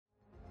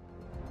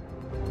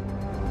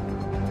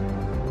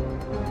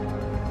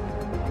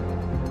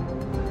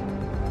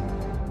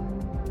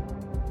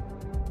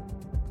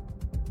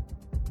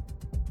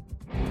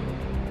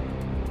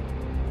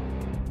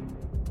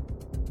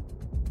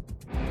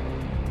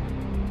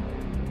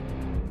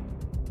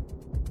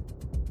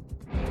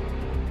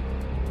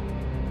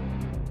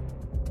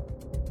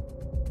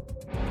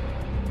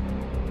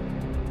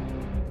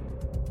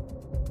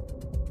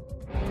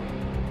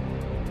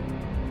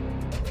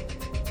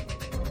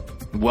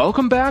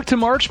Welcome back to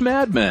March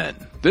Madmen.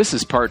 This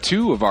is part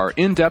 2 of our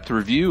in-depth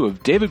review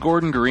of David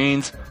Gordon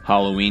Green's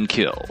Halloween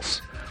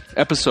Kills.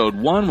 Episode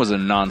 1 was a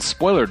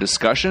non-spoiler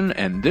discussion,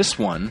 and this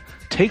one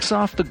takes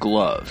off the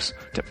gloves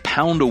to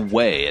pound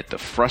away at the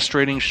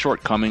frustrating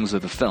shortcomings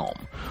of the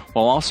film,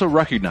 while also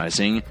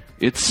recognizing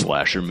its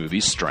slasher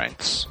movie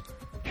strengths.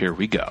 Here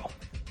we go.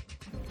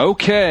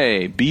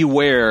 Okay,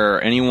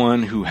 beware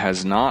anyone who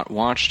has not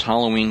watched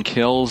Halloween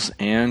Kills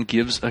and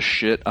gives a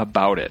shit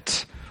about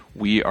it.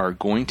 We are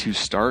going to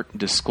start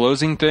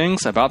disclosing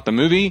things about the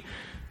movie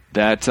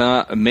that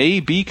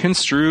may be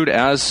construed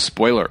as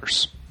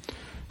spoilers.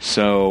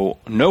 So,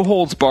 no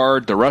holds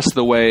barred the rest of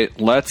the way.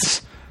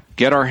 Let's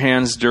get our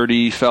hands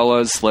dirty,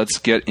 fellas. Let's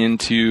get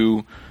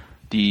into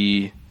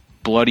the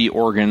bloody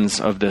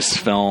organs of this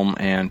film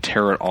and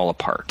tear it all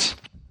apart.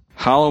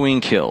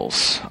 Halloween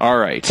Kills. All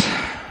right.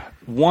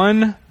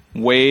 One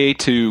way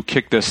to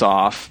kick this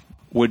off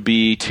would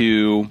be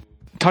to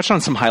touch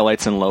on some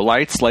highlights and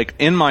lowlights. Like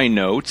in my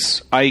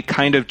notes, I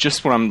kind of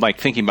just when I'm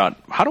like thinking about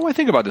how do I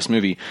think about this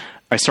movie,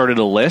 I started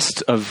a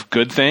list of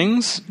good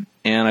things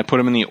and I put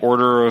them in the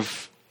order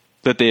of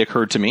that they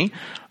occurred to me,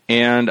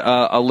 and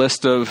a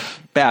list of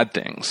bad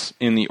things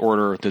in the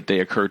order that they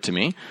occurred to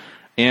me.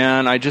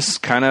 And I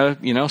just kind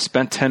of,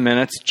 spent 10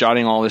 minutes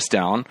jotting all this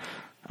down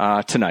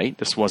tonight.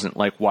 This wasn't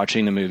like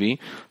watching the movie.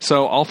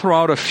 So I'll throw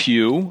out a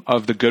few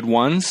of the good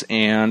ones,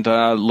 and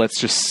let's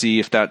just see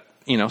if that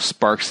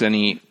sparks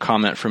any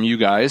comment from you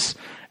guys,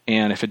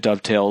 and if it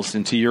dovetails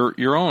into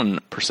your own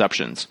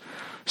perceptions.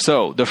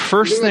 So the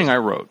first thing I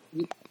wrote.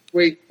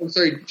 Wait, I'm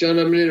sorry, John.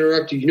 I'm going to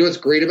interrupt you. You know what's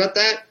great about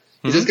that?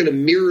 Is it's going to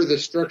mirror the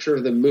structure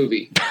of the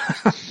movie.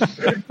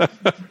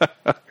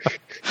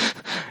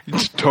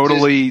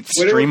 Totally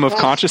stream of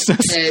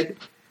consciousness.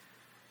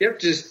 Yep,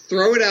 just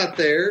throw it out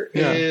there,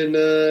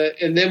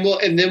 and then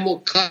we'll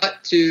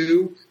cut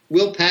to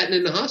Will Patton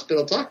in the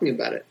hospital talking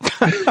about it.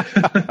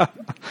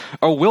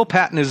 Oh, Will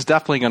Patton is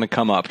definitely going to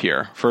come up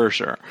here, for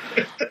sure.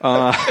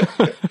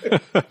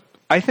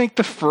 I think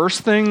the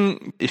first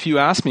thing, if you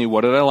ask me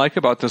what did I like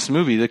about this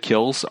movie, the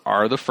kills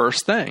are the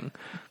first thing.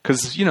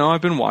 Because,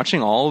 I've been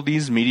watching all of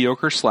these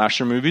mediocre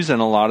slasher movies,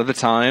 and a lot of the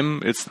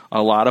time it's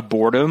a lot of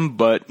boredom,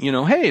 but,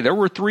 hey, there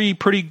were 3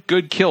 pretty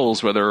good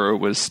kills, whether it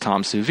was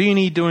Tom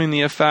Savini doing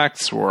the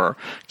effects, or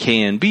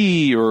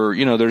K&B, or,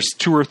 there's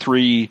 2 or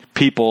 3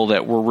 people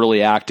that were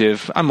really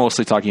active. I'm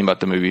mostly talking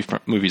about the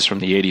movies from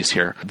the 80s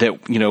here,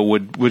 that,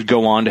 would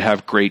go on to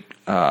have great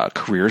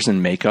careers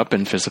in makeup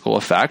and physical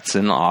effects,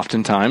 and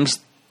oftentimes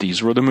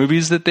these were the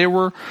movies that they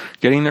were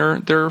getting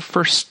their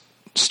first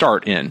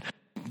start in.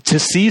 To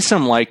see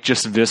some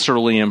just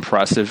viscerally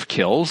impressive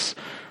kills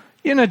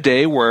in a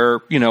day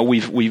where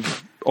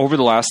we've over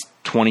the last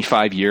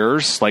 25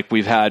 years,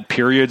 we've had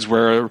periods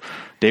where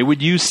they would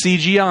use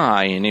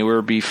CGI and there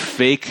would be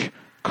fake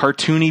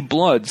cartoony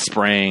blood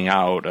spraying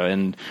out,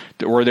 and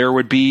or there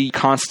would be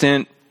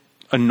constant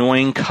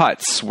annoying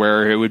cuts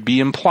where it would be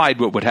implied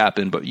what would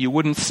happen, but you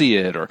wouldn't see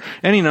it, or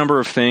any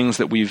number of things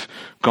that we've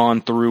gone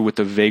through with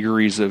the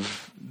vagaries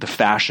of the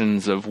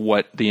fashions of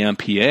what the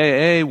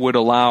MPAA would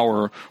allow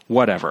or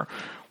whatever.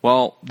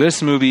 Well,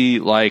 this movie,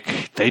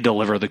 they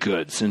deliver the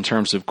goods in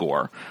terms of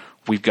gore.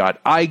 We've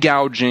got eye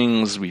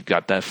gougings, we've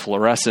got that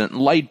fluorescent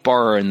light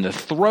bar in the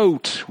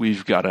throat,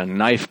 we've got a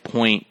knife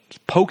point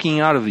poking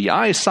out of the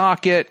eye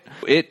socket.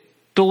 It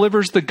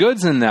delivers the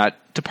goods in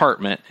that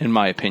department, in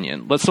my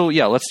opinion. Let's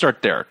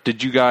start there.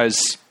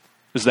 Is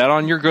that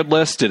on your good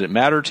list? Did it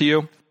matter to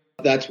you?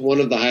 That's one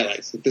of the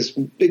highlights. This,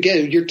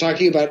 again, you're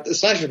talking about the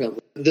slasher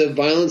film. The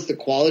violence, the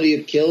quality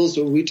of kills,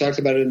 when we talked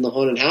about it in the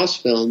haunted house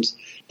films,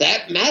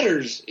 that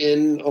matters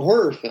in a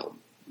horror film.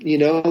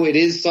 It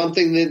is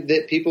something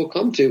that people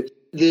come to.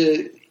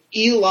 The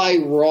Eli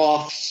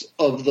Roths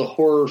of the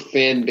horror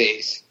fan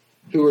base,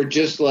 who are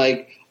just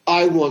I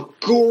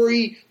want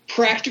gory,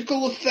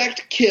 practical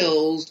effect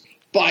kills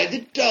by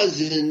the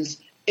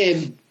dozens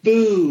and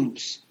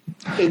boobs.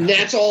 And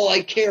that's all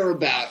I care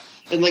about.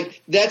 And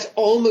that's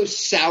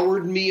almost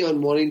soured me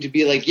on wanting to be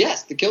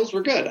yes, the kills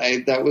were good.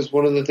 That was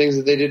one of the things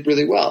that they did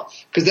really well,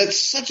 because that's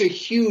such a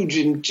huge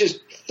and just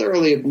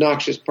thoroughly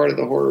obnoxious part of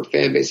the horror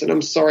fan base. And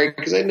I'm sorry,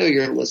 because I know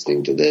you're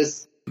listening to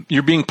this.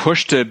 You're being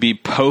pushed to be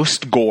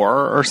post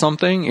gore or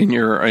something in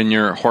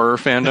your horror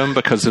fandom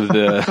because of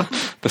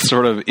the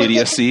sort of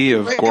idiocy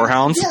of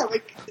gorehounds. Yeah,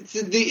 it's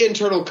the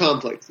internal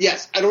conflict.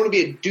 Yes, I don't want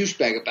to be a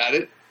douchebag about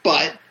it,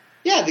 but.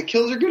 Yeah, the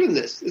kills are good in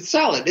this. It's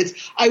solid.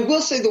 I will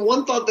say the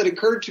one thought that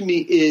occurred to me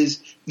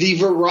is the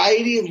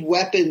variety of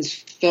weapons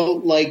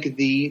felt like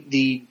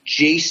the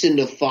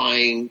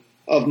Jasonifying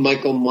of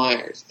Michael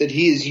Myers. That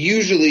he is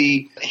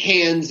usually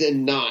hands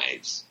and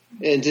knives.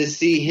 And to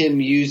see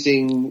him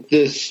using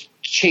this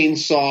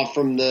chainsaw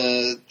from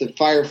the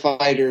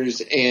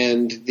firefighters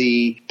and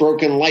the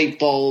broken light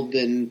bulb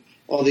and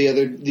all the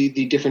other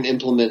the different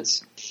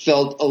implements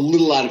felt a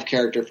little out of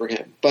character for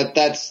him. But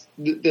that's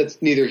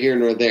neither here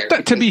nor there.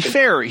 To be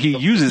fair, he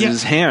uses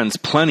his hands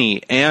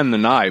plenty and the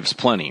knives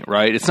plenty,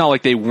 right? It's not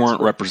like they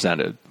weren't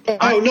represented.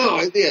 Oh no,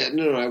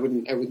 I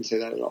wouldn't say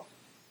that at all.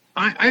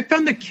 I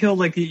found the kill,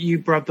 like you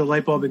brought the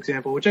light bulb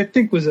example, which I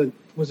think was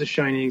a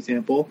shining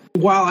example.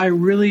 While I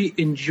really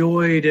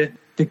enjoyed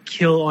the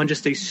kill on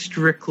just a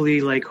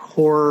strictly like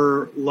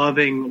horror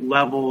loving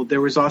level,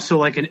 there was also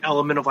like an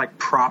element of like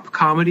prop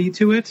comedy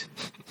to it.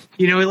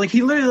 You know, like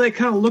he literally like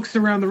kind of looks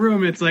around the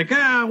room. And it's like, what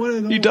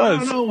are the, he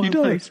does. I don't know. He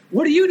does. Like,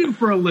 what do you do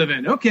for a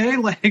living? Okay,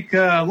 like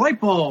light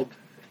bulb.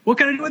 What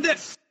can I do with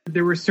this?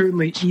 There were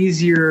certainly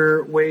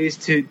easier ways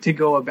to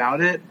go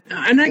about it,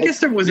 and I guess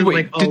there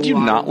wasn't did you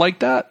not like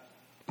that?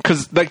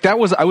 Because like I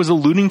was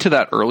alluding to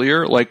that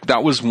earlier. Like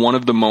that was one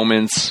of the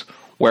moments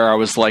where I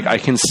was like, I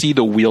can see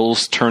the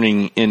wheels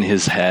turning in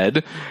his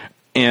head,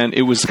 and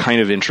it was kind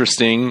of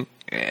interesting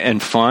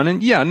and fun,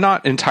 and yeah,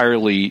 not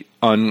entirely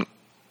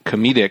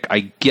uncomedic,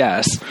 I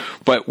guess,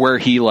 but where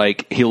he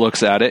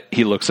looks at it,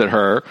 he looks at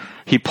her,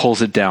 he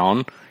pulls it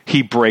down,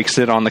 he breaks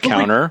it on the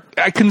counter.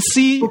 I can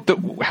see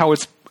how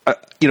it's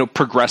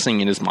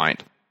progressing in his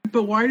mind.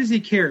 But why does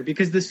he care?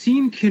 Because the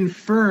scene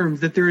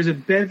confirms that there is a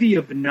bevy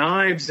of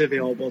knives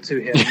available to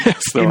him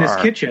in his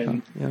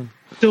kitchen. Yeah.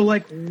 So,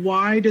 like,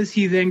 why does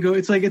he then go?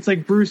 It's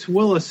like Bruce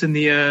Willis in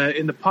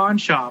the pawn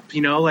shop.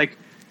 You know, like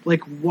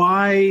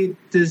why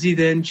does he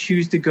then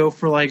choose to go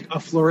for like a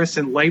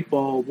fluorescent light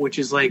bulb, which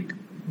is like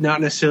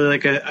not necessarily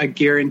like a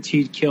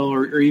guaranteed kill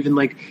or even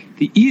like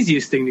the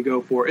easiest thing to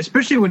go for,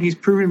 especially when he's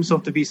proven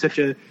himself to be such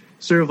a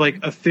sort of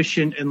like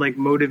efficient and like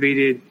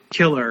motivated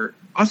killer.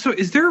 Also,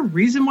 is there a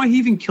reason why he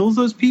even kills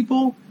those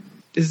people?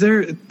 Is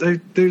there?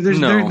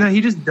 No. He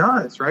just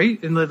does,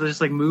 right? And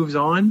just like moves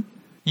on.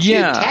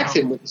 Yeah, she attacks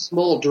him with a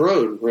small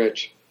drone,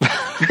 Rich.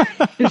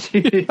 Yeah,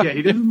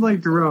 he doesn't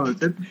like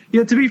drones.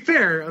 Yeah, to be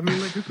fair, I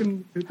mean, like who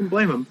can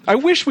blame him? I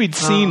wish we'd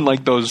seen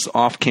like those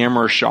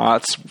off-camera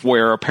shots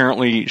where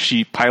apparently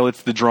she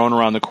pilots the drone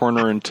around the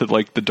corner into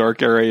like the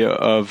dark area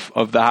of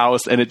the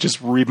house, and it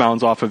just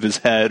rebounds off of his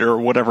head or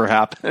whatever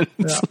happens.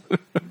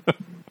 Yeah.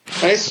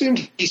 I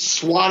assumed he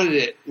swatted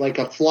it like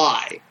a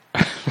fly.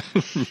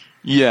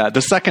 Yeah,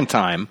 the second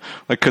time,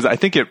 like because I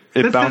think it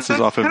bounces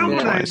off of him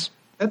twice.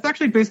 That's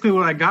actually basically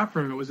what I got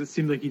from it. Was it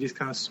seemed like he just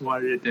kind of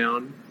swatted it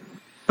down.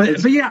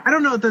 But yeah, I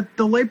don't know,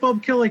 the light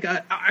bulb kill. Like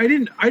I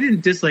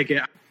didn't dislike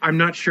it. I'm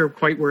not sure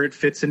quite where it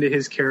fits into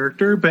his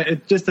character, but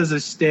it just as a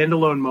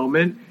standalone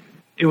moment,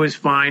 it was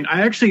fine.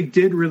 I actually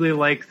did really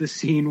like the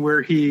scene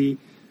where he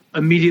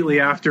immediately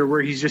after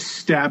where he's just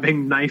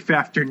stabbing knife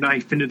after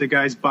knife into the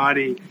guy's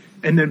body,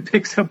 and then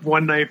picks up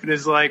one knife and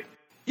is like,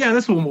 "Yeah,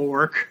 this one will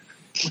work."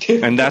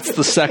 And that's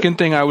the second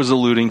thing I was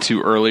alluding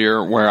to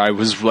earlier, where I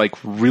was like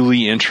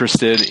really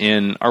interested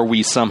in, are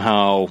we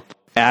somehow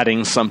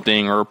adding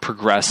something or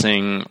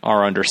progressing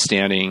our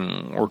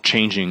understanding or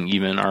changing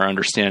even our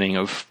understanding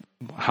of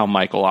how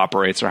Michael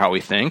operates or how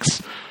he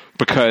thinks?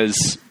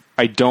 Because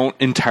I don't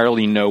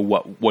entirely know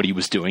what he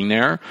was doing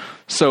there.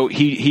 So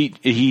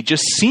he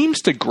just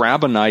seems to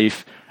grab a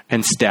knife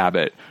and stab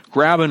it.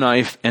 Grab a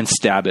knife and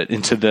stab it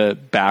into the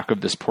back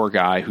of this poor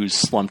guy who's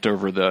slumped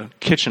over the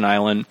kitchen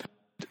island.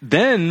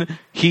 Then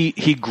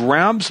he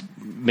grabs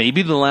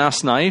maybe the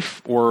last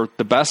knife or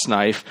the best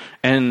knife,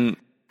 and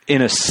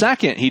in a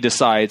second he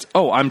decides,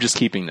 oh, I'm just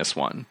keeping this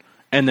one,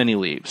 and then he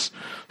leaves.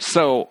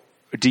 So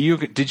did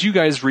you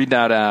guys read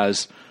that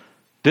as,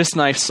 this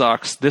knife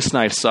sucks,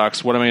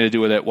 what am I going to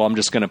do with it? Well, I'm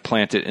just going to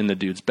plant it in the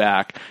dude's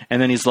back.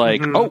 And then he's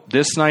like, oh,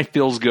 this knife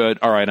feels good,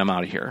 all right, I'm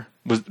out of here.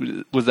 Was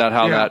that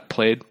how that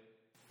played?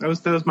 That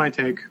was my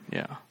take.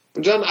 Yeah.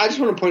 John, I just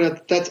want to point out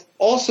that that's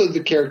also the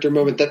character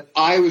moment that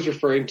I was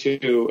referring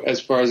to as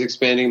far as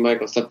expanding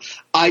Michael's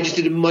stuff. I just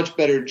did a much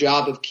better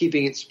job of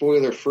keeping it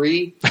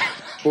spoiler-free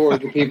for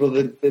the people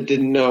that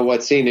didn't know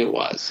what scene it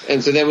was.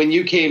 And so then when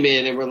you came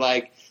in and were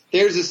like,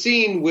 there's a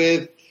scene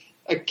with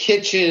a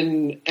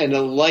kitchen and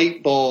a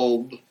light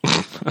bulb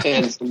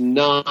and some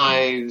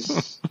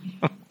knives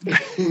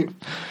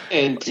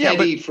and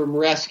Teddy from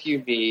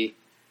Rescue Me.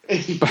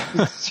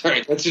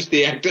 Sorry, that's just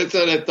the actor. That's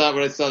what I thought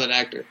when I saw that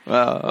actor.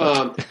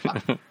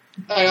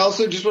 I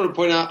also just want to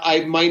point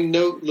out, my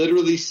note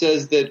literally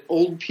says that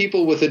old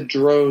people with a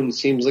drone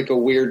seems like a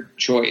weird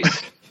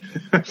choice.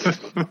 I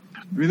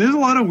mean, there's a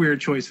lot of weird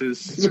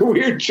choices. It's a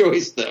weird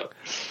choice, though.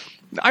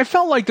 I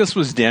felt like this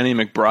was Danny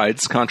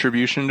McBride's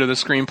contribution to the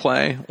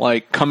screenplay,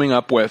 like coming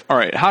up with, all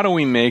right, how do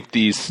we make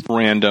these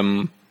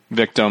random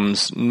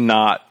victims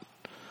not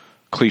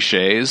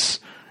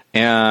cliches?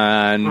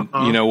 And,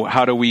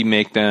 how do we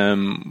make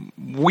them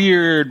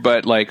weird,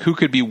 but like who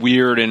could be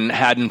weird in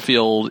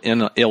Haddonfield,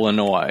 in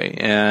Illinois?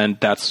 And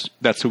that's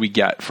who we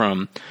get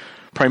from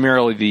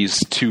primarily these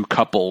two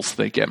couples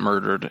that get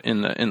murdered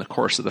in the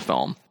course of the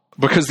film.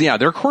 Because, yeah,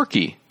 they're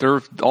quirky.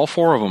 All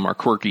four of them are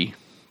quirky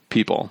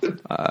people.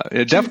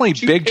 Definitely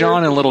Big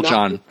John and Little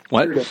John.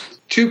 What? Weirdos.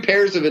 Two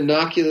pairs of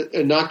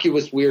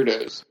innocuous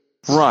weirdos.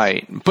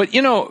 Right. But,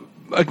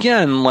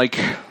 again, like,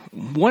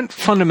 what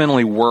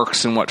fundamentally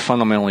works and what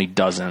fundamentally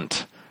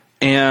doesn't.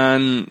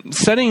 And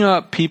setting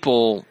up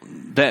people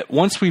that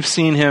once we've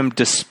seen him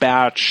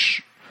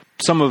dispatch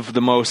some of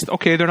the most,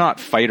 okay, they're not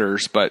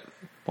fighters, but,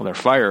 well, they're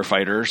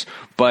firefighters,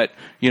 but,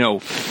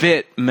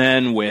 fit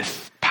men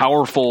with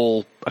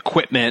powerful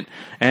equipment,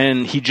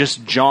 and he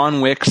just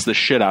John Wicks the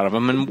shit out of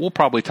them. And we'll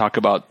probably talk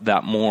about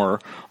that more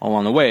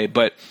along the way.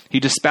 But he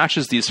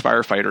dispatches these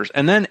firefighters,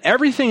 and then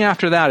everything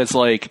after that is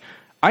like,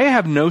 I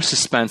have no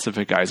suspense if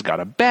a guy's got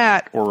a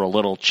bat or a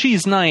little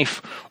cheese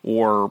knife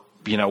or,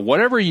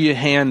 whatever you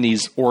hand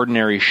these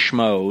ordinary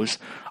schmoes.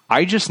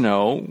 I just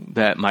know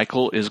that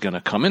Michael is going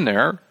to come in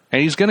there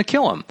and he's going to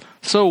kill him.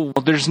 So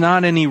there's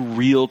not any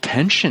real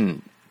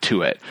tension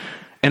to it.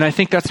 And I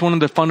think that's one of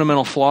the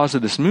fundamental flaws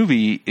of this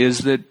movie is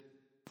that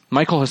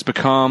Michael has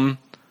become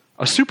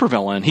a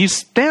supervillain.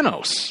 He's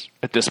Thanos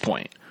at this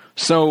point.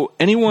 So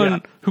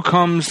anyone who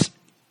comes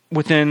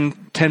within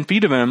 10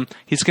 feet of him,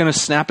 he's going to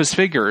snap his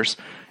fingers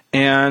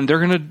and they're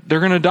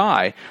going to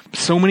die.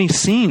 So many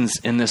scenes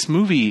in this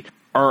movie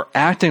are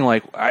acting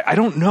like, I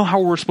don't know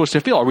how we're supposed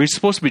to feel. Are we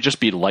supposed to just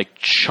be like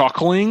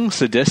chuckling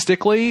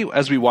sadistically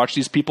as we watch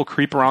these people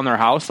creep around their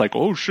house? Like,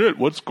 oh shit,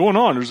 what's going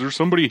on? Is there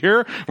somebody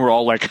here? We're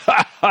all like,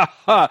 ha ha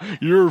ha,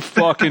 you're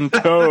fucking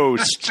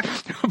toast.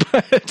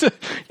 But,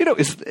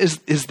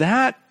 is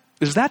that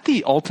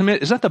the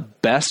ultimate, is that the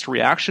best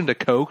reaction to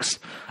coax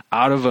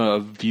out of a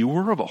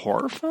viewer of a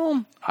horror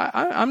film?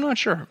 I'm not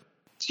sure.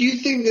 Do you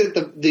think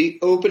that the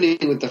opening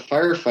with the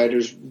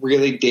firefighters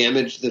really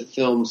damaged the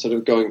film sort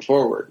of going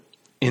forward?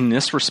 In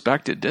this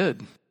respect, it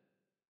did.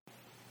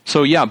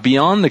 So yeah,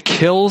 beyond the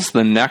kills,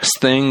 the next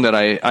thing that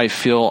I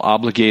feel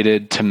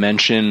obligated to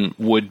mention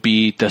would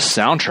be the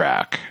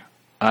soundtrack.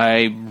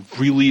 I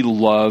really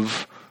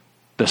love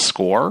the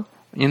score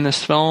in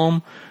this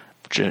film.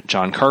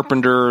 John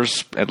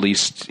Carpenter's at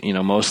least,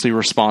 mostly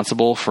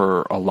responsible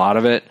for a lot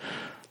of it.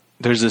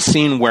 There's a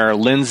scene where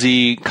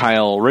Lindsay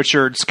Kyle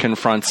Richards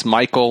confronts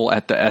Michael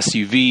at the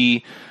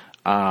SUV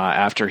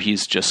after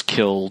he's just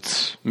killed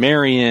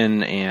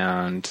Marion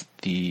and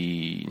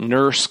the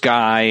nurse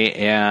guy,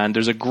 and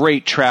there's a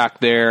great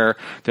track there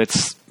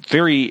that's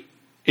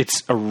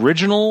it's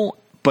original,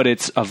 but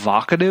it's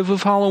evocative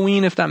of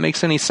Halloween, if that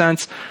makes any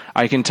sense.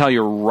 I can tell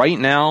you right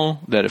now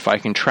that if I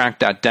can track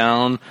that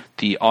down,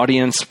 the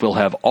audience will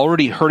have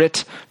already heard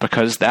it,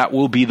 because that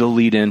will be the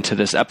lead into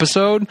this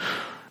episode.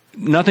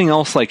 Nothing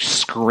else like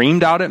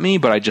screamed out at me,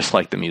 but I just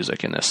like the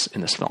music in this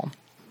film.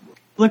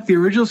 Look, the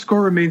original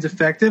score remains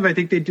effective. I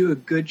think they do a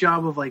good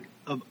job of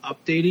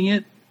updating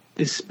it,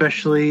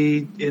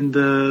 especially in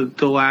the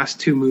last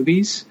two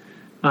movies.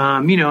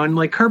 And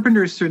like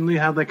Carpenter certainly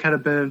had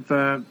have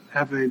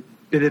a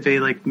bit of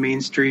a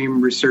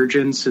mainstream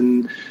resurgence,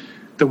 and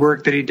the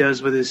work that he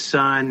does with his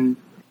son.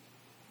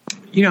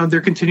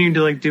 They're continuing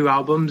to do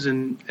albums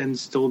and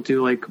still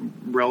do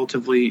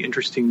relatively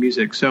interesting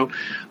music. So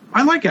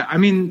I like it. I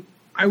mean,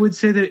 I would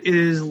say that it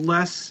is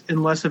less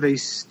and less of a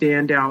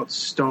standout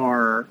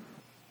star,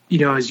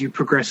 as you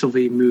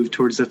progressively move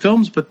towards the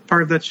films, but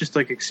part of that's just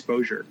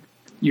exposure.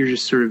 You're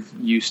just sort of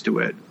used to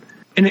it.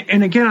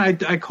 And again,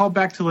 I call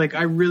back to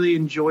I really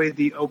enjoy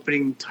the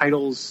opening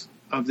titles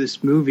of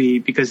this movie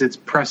because it's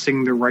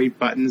pressing the right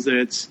buttons that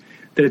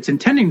it's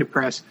intending to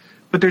press.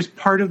 But there's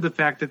part of the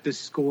fact that this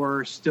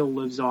score still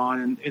lives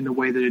on in the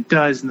way that it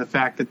does, and the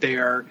fact that they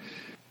are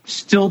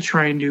still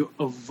trying to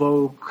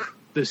evoke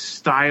the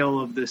style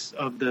of the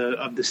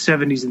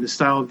 70s and the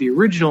style of the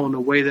original in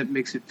a way that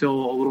makes it feel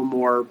a little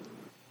more,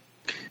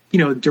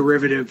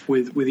 derivative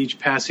with each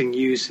passing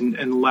use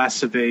and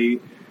less of a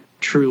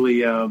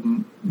truly,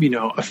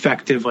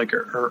 effective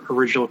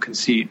original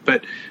conceit.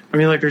 But I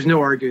mean, there's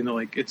no arguing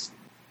that it's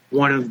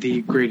one of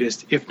the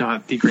greatest, if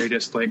not the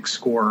greatest,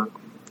 score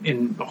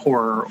in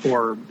horror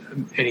or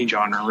any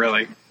genre,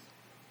 really.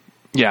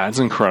 Yeah, it's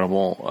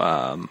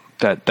incredible.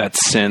 That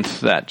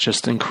synth, that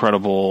just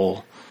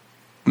incredible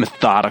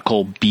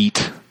methodical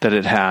beat that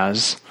it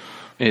has.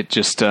 It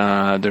just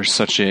there's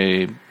such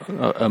a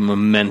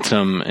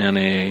momentum and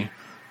a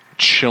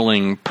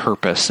chilling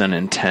purpose and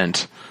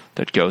intent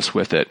that goes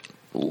with it.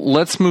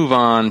 Let's move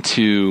on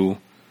to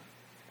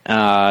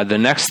the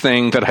next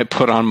thing that I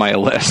put on my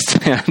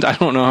list, and I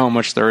don't know how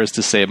much there is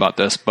to say about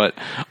this, but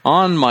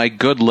on my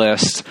good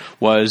list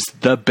was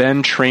the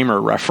Ben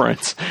Tramer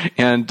reference.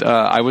 And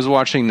I was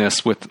watching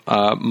this with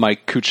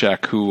Mike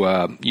Kuchek,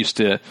 who used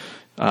to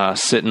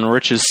sit in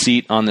Rich's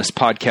seat on this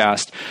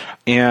podcast.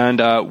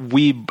 And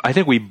I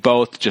think we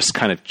both just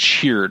kind of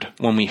cheered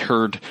when we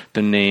heard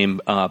the name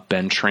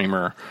Ben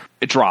Tramer.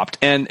 It dropped,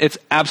 and it's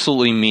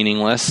absolutely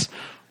meaningless.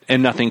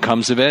 And nothing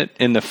comes of it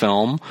in the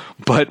film,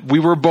 but we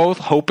were both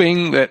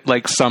hoping that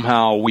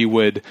somehow we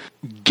would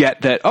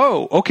get that,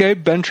 oh, okay,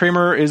 Ben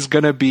Tramer is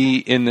going to be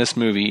in this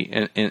movie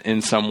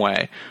in some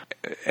way.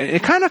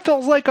 It kind of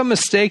felt like a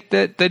mistake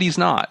that he's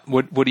not.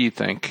 What do you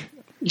think?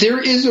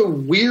 There is a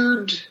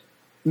weird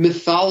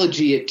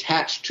mythology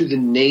attached to the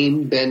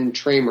name Ben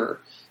Tramer,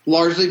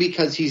 largely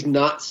because he's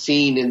not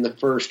seen in the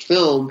first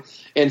film,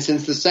 and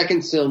since the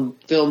second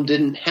film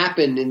didn't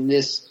happen in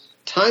this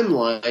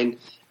timeline,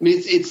 I mean,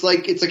 it's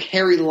like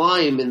Harry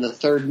Lime in The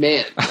Third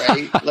Man,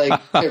 right?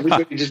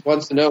 Everybody just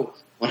wants to know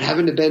what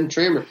happened to Ben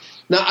Tramer.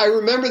 Now, I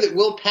remember that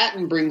Will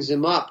Patton brings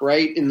him up,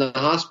 right, in the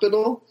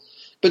hospital.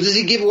 But does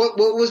he give what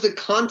was the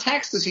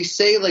context? Does he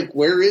say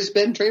where is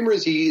Ben Tramer?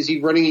 Is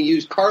he running a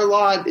used car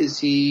lot? Is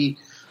he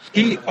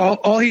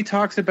All he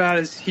talks about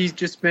is he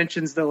just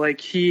mentions that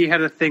like he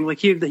had a thing, like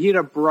he had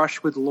a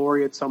brush with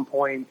Laurie at some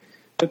point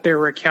that they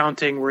were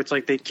recounting where it's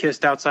like they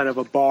kissed outside of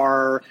a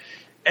bar,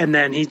 and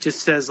then he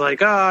just says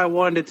like, I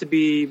wanted it to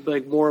be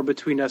like more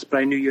between us, but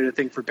I knew you had a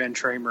thing for Ben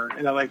Tramer,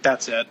 and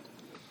that's it.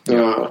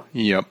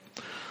 Yep.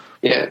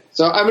 Yeah.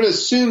 So I'm going to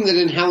assume that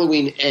in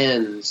Halloween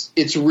Ends,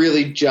 it's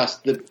really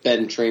just the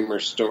Ben Tramer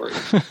story.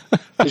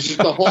 It's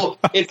just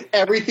it's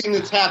everything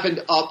that's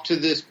happened up to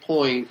this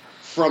point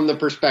from the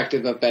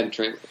perspective of Ben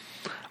Tramer.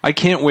 I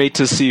can't wait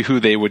to see who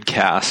they would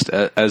cast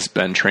as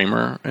Ben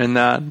Tramer in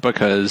that,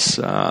 because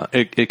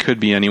it could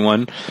be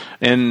anyone.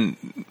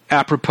 And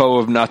apropos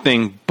of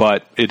nothing,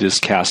 but it is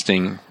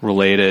casting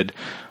related.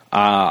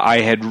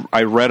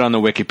 I read on the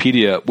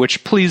Wikipedia,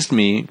 which pleased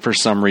me for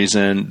some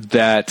reason,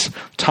 that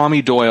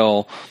Tommy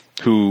Doyle,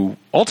 who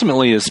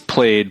ultimately is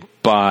played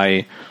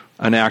by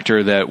an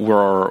actor that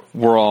we're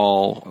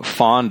all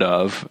fond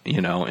of,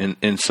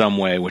 in some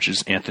way, which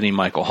is Anthony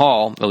Michael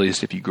Hall, at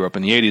least if you grew up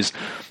in the 80s.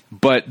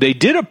 But they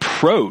did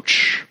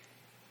approach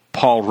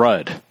Paul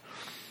Rudd,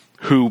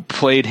 who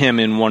played him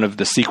in one of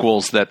the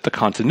sequels that the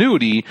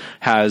continuity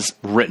has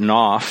written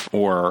off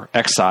or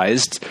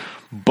excised,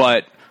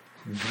 but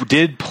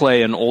did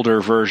play an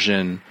older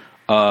version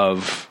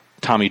of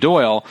Tommy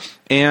Doyle,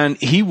 and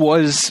he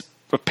was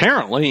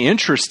apparently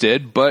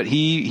interested, but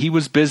he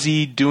was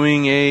busy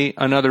doing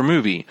another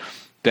movie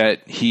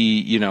that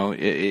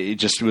it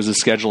just was a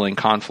scheduling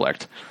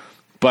conflict.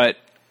 But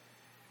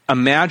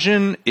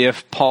imagine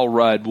if Paul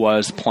Rudd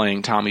was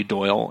playing Tommy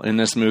Doyle in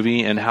this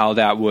movie, and how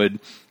that would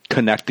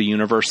connect the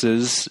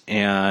universes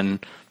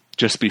and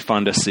just be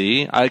fun to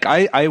see.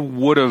 I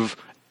would have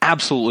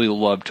absolutely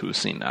loved to have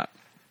seen that.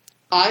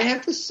 I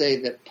have to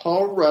say that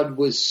Paul Rudd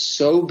was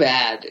so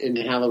bad in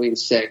Halloween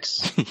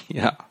 6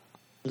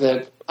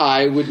 that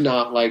I would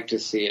not like to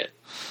see it.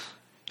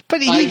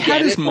 But he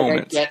had his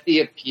moments. I get the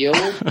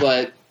appeal,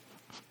 but...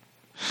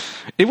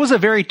 It was a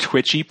very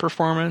twitchy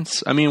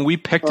performance. I mean, we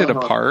picked it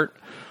apart,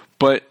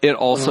 but it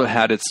also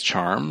had its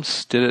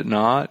charms, did it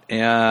not?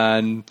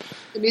 And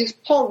I mean, it's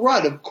Paul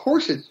Rudd. Of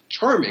course it's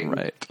charming.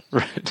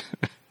 Right.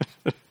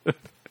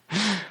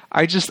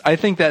 I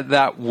think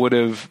that would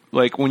have,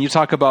 like, when you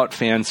talk about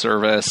fan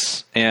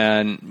service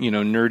and,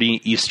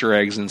 nerdy Easter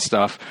eggs and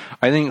stuff,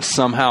 I think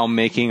somehow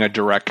making a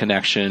direct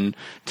connection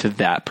to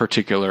that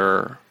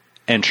particular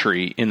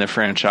entry in the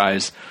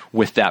franchise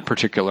with that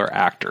particular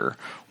actor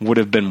would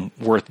have been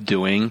worth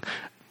doing.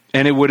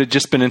 And it would have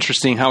just been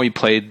interesting how he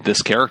played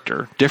this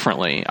character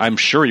differently. I'm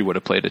sure he would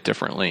have played it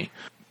differently.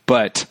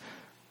 But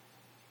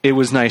it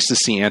was nice to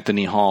see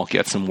Anthony Hall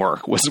get some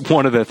work, was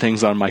one of the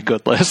things on my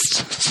good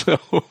list. So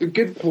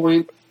good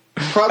point.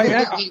 Probably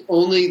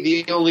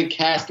the only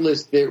cast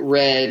list that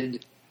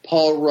read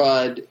Paul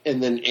Rudd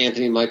and then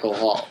Anthony Michael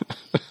Hall.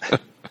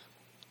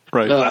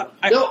 Right.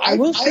 I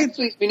will say,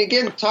 actually,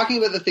 again, talking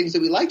about the things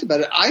that we liked about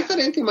it, I thought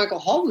Anthony Michael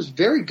Hall was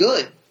very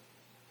good.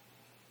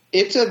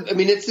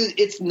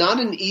 It's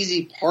not an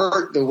easy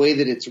part the way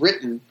that it's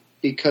written,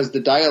 because the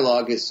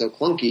dialogue is so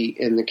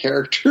clunky and the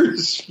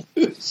characters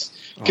is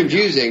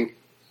confusing. Yeah.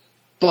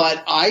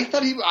 But I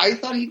thought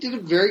he did a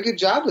very good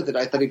job with it.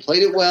 I thought he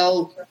played it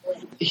well.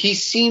 He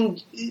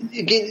seemed,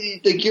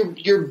 again, like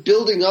you're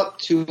building up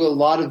to a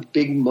lot of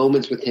big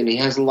moments with him. He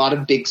has a lot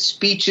of big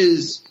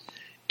speeches,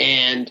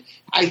 and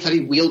I thought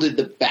he wielded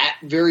the bat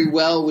very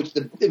well.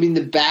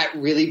 The bat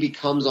really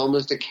becomes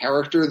almost a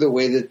character the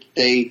way that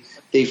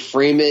they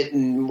frame it.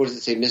 And what does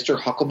it say, Mr.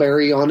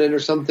 Huckleberry on it or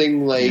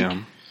something like?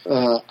 Yeah.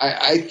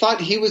 I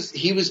thought he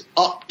was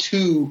up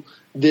to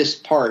this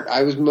part.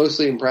 I was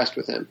mostly impressed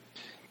with him.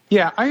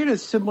 Yeah, I had a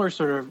similar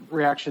sort of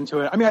reaction to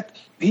it.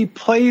 He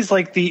plays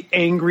like the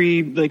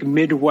angry, like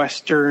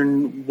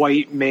Midwestern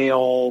white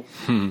male,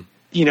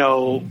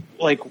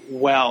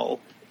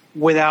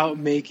 without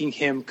making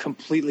him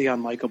completely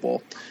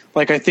unlikable.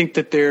 Like, I think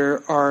that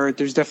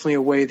there's definitely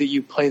a way that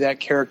you play that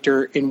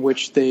character in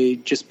which they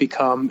just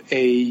become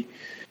a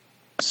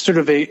sort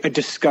of a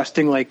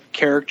disgusting like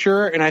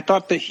character. And I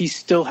thought that he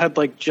still had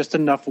like just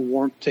enough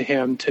warmth to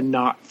him to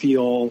not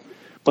feel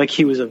like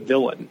he was a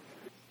villain.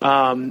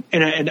 And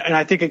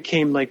I think it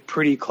came like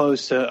pretty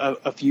close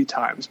a few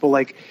times, but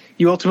like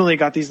you ultimately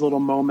got these little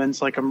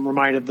moments. Like I'm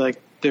reminded like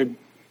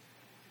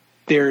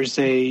there's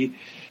a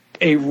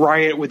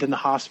riot within the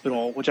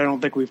hospital, which I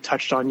don't think we've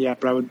touched on yet,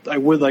 but I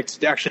would like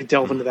to actually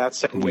delve into that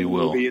segment. We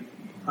will movie,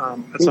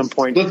 at some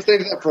point. Let's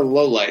save that for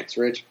lowlights,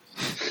 Rich.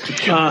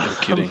 No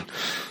kidding.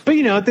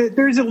 But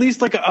there's at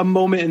least like a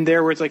moment in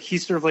there where it's like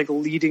he's sort of like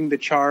leading the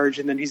charge,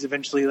 and then he's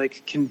eventually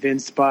like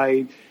convinced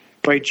by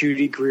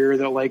Judy Greer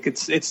that like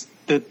it's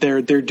that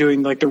they're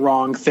doing like the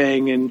wrong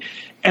thing,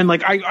 and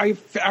like I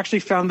actually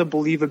found the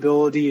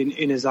believability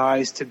in his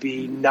eyes to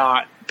be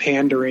not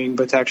pandering,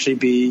 but to actually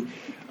be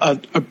a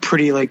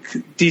pretty like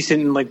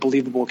decent and like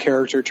believable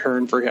character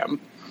turn for him.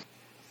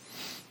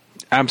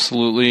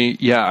 Absolutely.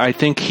 Yeah, I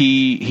think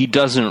he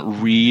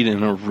doesn't read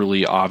in a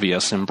really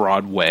obvious and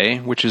broad way,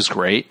 which is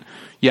great.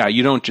 Yeah,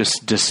 you don't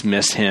just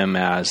dismiss him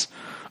as,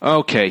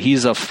 okay,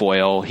 he's a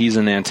foil, he's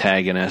an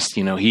antagonist,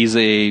 he's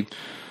a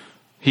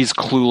he's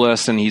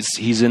clueless and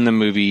he's in the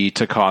movie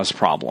to cause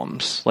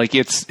problems. Like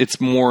it's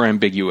more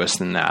ambiguous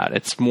than that.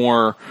 It's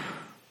more,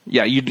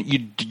 you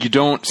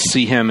don't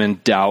see him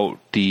and doubt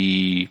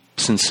the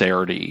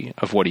sincerity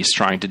of what he's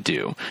trying to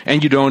do,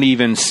 and you don't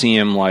even see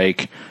him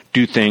like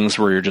do things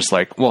where you're just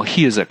like, well,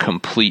 he is a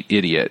complete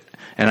idiot,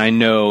 and I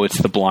know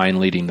it's the blind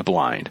leading the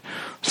blind.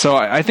 So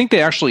I think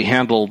they actually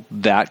handled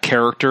that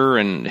character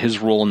and his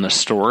role in the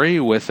story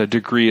with a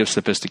degree of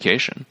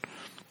sophistication.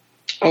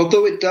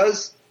 Although it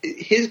does,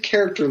 his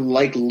character,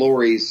 like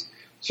Laurie's,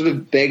 sort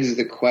of begs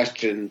the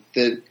question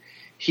that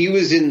he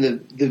was in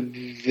the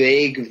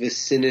vague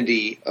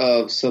vicinity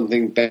of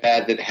something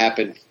bad that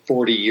happened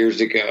 40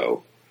 years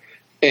ago,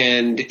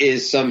 and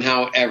is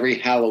somehow every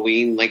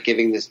Halloween like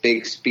giving this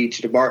big speech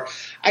at a bar.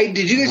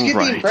 Did you guys get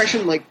the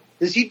impression, like,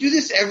 does he do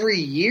this every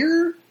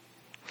year?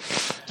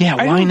 Yeah,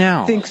 why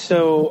now? I think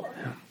so.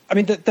 I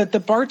mean,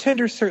 the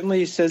bartender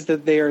certainly says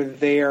that they are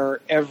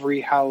there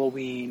every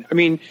Halloween. I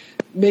mean,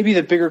 maybe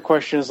the bigger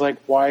question is like,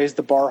 why is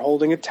the bar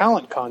holding a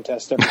talent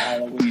contest every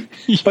Halloween?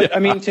 But I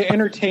mean, to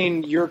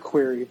entertain your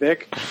query,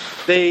 Vic,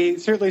 they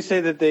certainly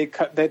say that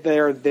they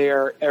are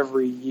there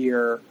every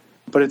year,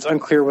 but it's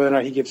unclear whether or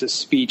not he gives a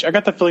speech. I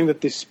got the feeling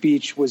that this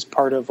speech was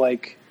part of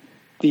like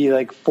the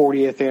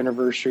 40th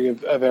anniversary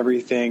of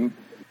everything.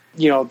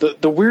 You know,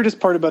 the weirdest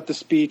part about the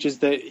speech is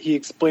that he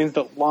explains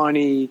that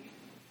Lonnie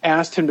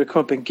asked him to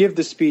come up and give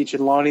the speech,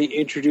 and Lonnie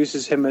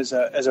introduces him as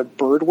a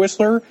bird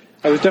whistler.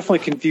 I was definitely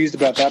confused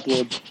about that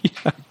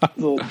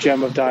little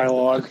gem of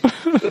dialogue.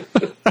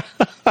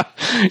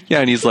 Yeah,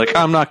 and he's like,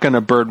 I'm not going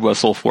to bird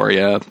whistle for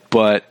you,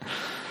 but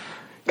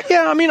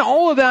yeah, I mean,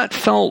 all of that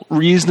felt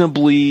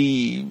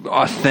reasonably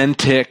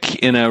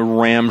authentic in a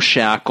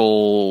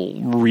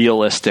ramshackle,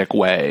 realistic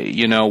way,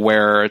 you know,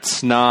 where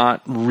it's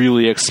not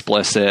really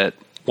explicit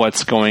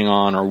what's going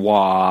on or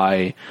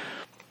why,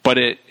 but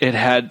it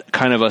had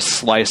kind of a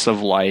slice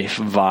of life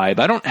vibe.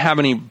 I don't have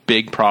any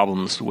big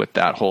problems with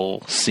that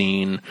whole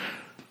scene.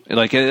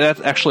 Like, that's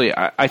actually,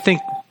 I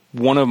think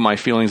one of my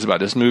feelings about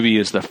this movie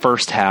is the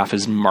first half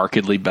is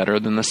markedly better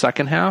than the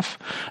second half.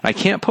 I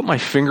can't put my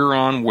finger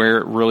on where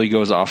it really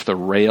goes off the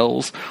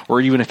rails, or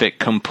even if it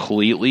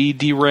completely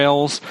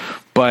derails,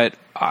 but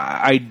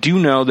I do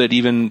know that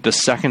even the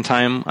second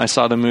time I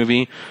saw the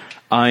movie,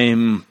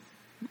 I'm,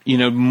 you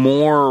know,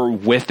 more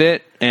with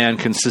it and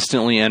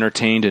consistently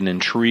entertained and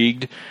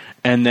intrigued.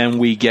 And then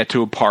we get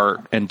to a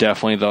part, and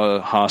definitely the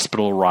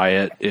hospital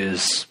riot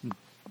is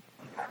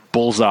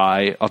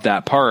bullseye of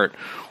that part,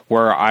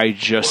 where I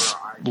just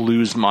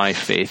lose my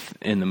faith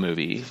in the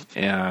movie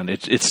and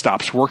it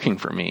stops working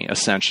for me,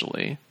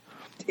 essentially.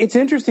 It's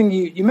interesting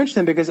you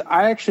mentioned that, because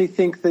I actually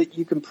think that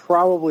you can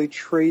probably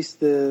trace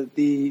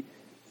the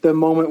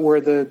moment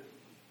where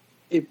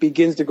it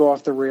begins to go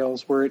off the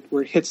rails, where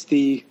it hits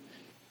the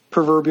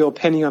proverbial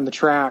penny on the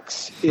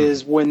tracks,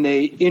 is when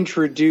they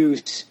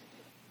introduce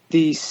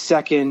the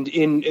second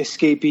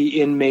escapee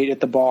inmate at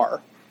the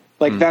bar.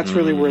 Like, that's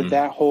really where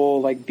that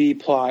whole like B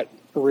plot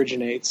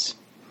originates.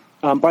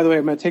 By the way,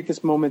 I'm going to take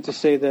this moment to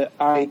say that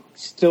I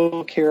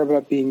still care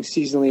about being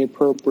seasonally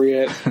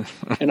appropriate,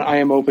 and I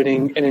am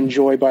opening an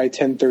Enjoy by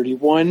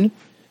 1031.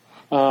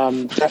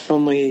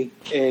 Definitely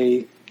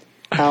a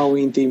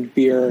Halloween-themed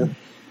beer.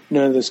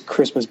 None of this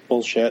Christmas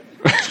bullshit.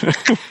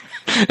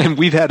 And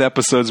we've had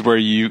episodes where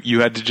you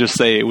had to just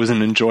say it was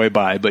an Enjoy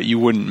by, but you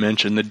wouldn't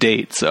mention the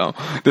date. So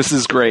this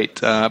is great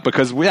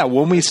because,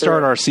 when we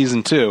start our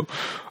season 2,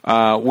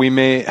 we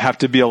may have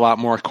to be a lot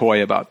more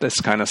coy about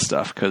this kind of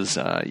stuff, because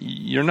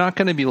you're not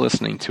going to be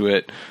listening to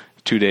it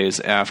 2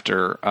 days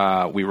after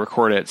we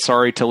record it.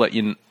 Sorry to let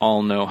you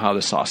all know how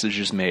the sausage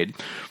is made.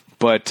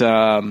 But,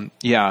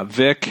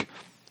 Vic,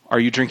 are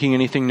you drinking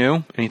anything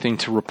new? Anything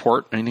to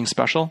report? Anything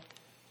special?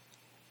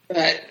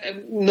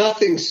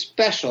 Nothing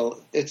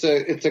special. It's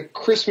a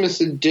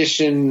Christmas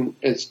edition.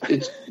 It's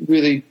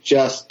really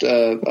just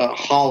a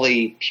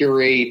holly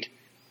pureed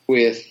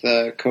with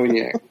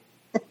cognac.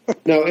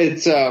 No,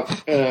 it's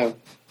I'm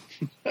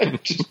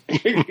just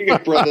drinking a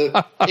Brother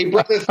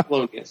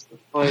Thelonious, the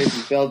fine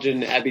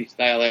Belgian Abbey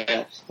style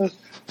ale.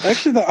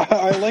 Actually,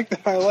 I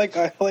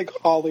like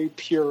holly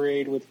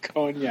pureed with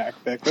cognac,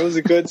 Vic. That was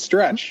a good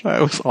stretch.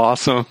 That was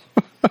awesome.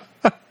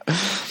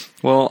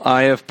 Well,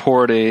 I have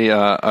poured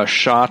a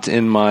shot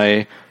in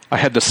my. I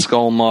had the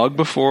Skull mug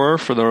before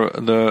for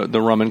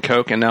the rum and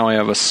coke, and now I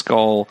have a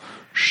Skull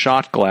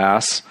shot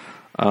glass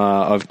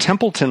of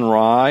Templeton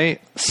Rye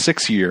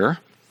 6-year.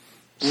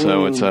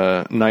 So it's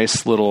a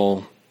nice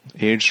little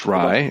aged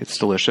rye. It's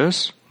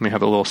delicious. Let me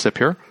have a little sip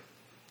here.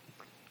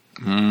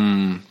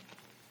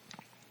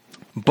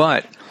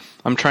 But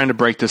I'm trying to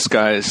break this,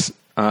 guys,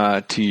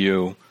 to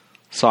you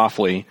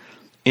softly.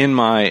 In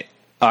my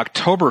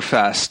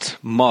Oktoberfest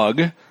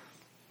mug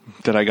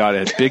that I got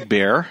at Big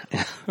Bear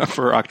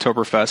for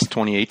Oktoberfest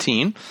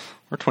 2018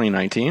 or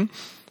 2019,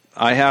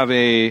 I have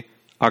a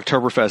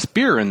Oktoberfest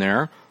beer in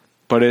there,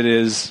 but it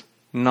is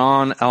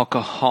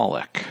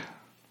non-alcoholic.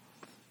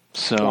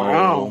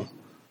 So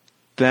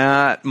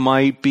that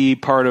might be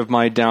part of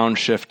my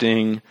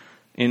downshifting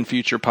in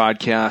future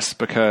podcasts,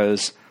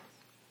 because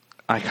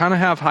I kind of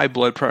have high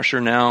blood pressure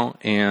now,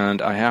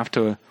 and I have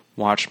to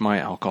watch my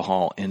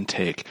alcohol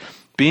intake.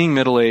 Being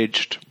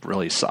middle-aged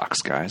really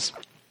sucks, guys.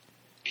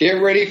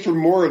 Get ready for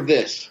more of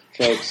this,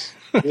 folks.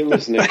 You're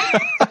listening.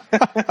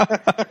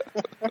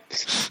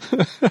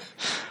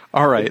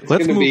 All right,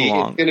 let's move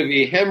along. It's going to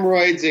be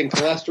hemorrhoids and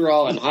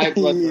cholesterol and high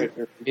blood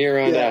pressure from here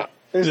on out.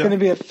 There's going to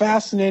be a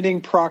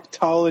fascinating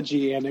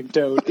proctology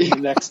anecdote in the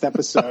next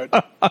episode.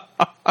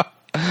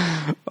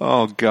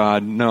 Oh,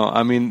 God, no.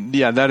 I mean,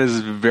 yeah, that is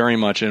very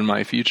much in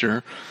my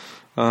future.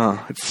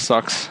 It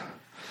sucks.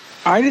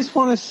 I just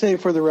want to say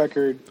for the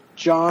record,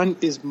 John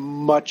is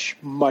much,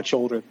 much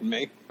older than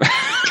me.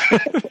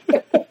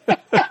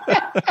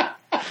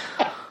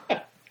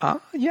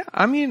 Yeah,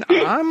 I mean,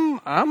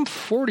 I'm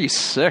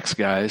 46,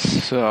 guys.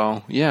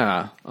 So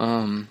yeah,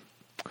 I'm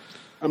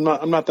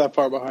not that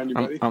far behind you,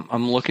 buddy.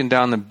 I'm looking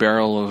down the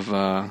barrel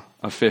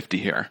of 50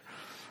 here.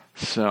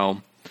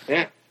 So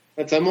yeah,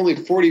 I'm only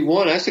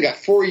 41. I still got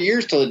 4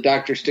 years till the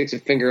doctor sticks a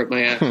finger up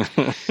my ass.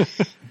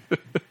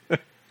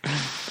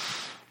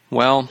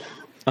 Well,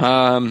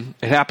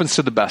 it happens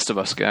to the best of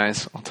us,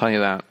 guys. I'll tell you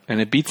that, and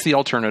it beats the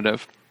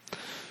alternative.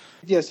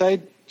 Yes,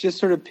 I just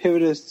sort of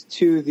pivoted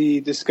to the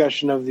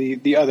discussion of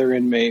the other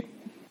inmate.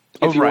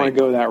 If you want to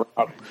go that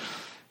route.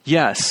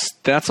 Yes,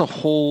 that's a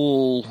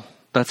whole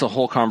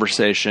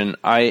conversation.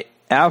 I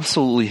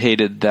absolutely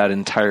hated that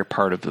entire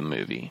part of the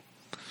movie.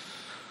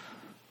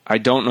 I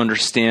don't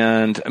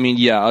understand. I mean,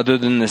 yeah, other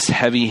than this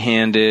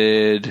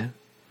heavy-handed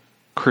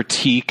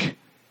critique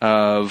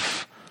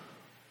of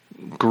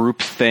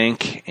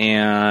groupthink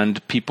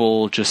and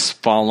people just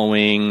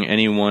following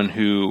anyone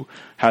who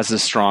has a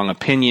strong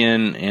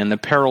opinion and the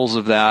perils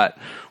of that,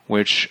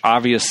 which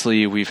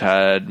obviously we've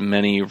had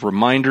many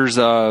reminders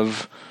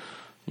of.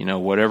 You know,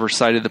 whatever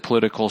side of the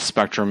political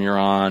spectrum you're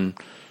on,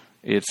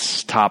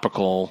 it's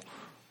topical.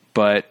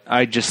 But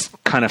I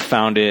just kind of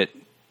found it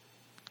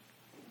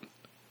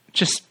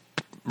just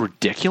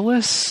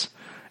ridiculous.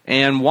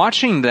 And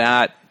watching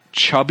that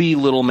chubby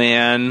little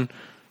man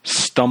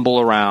stumble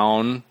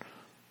around,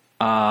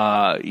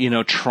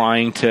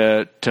 trying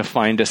to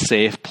find a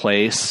safe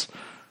place,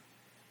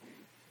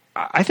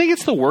 I think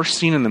it's the worst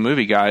scene in the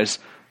movie, guys.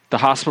 The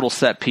hospital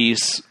set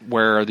piece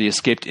where the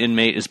escaped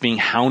inmate is being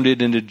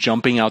hounded into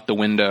jumping out the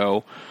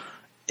window.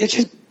 It's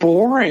just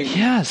boring.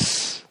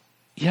 Yes.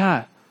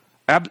 Yeah.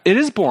 It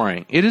is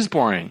boring. It is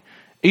boring.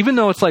 Even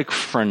though it's like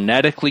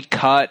frenetically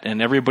cut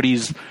and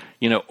everybody's,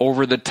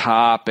 over the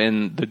top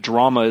and the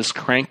drama is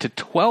cranked to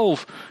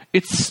 12,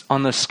 it's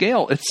on the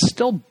scale. It's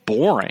still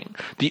boring.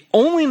 The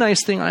only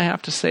nice thing I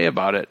have to say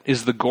about it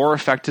is the gore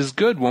effect is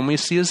good when we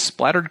see his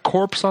splattered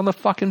corpse on the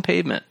fucking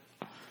pavement.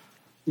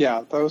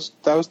 Yeah, that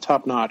was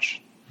top notch.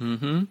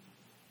 Mm-hmm.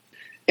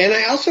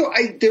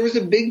 And there was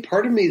a big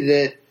part of me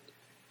that,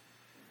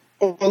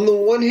 on the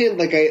one hand,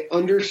 like, I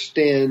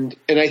understand,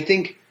 and I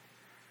think,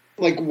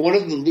 like, one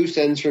of the loose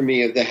ends for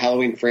me of the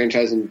Halloween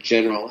franchise in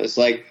general is,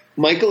 like,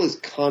 Michael is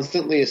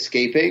constantly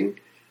escaping,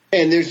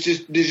 and there's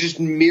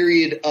just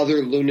myriad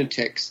other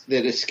lunatics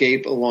that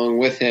escape along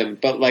with him,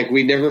 but, like,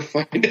 we never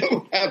find out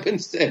what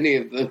happens to any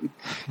of them.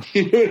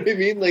 You know what I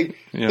mean? Like,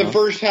 The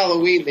first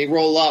Halloween, they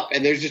roll up,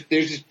 and there's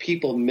just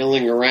people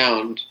milling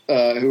around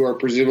who are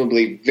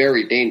presumably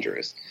very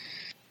dangerous.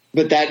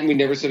 But that, we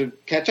never sort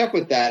of catch up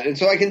with that. And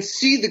so I can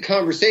see the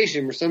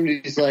conversation where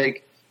somebody's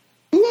like,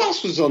 who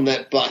else was on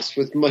that bus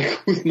with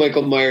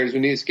Michael Myers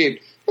when he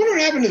escaped?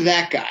 What happened to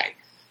that guy?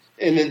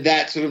 And then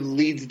that sort of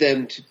leads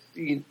them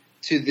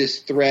to this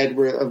thread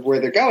of where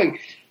they're going.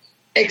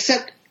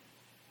 Except,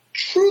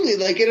 truly,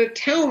 like, in a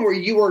town where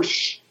you are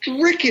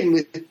stricken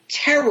with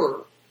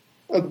terror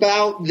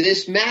about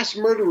this mass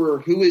murderer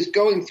who is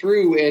going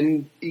through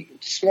and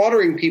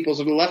slaughtering people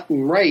sort of left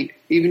and right,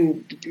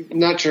 even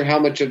not sure how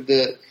much of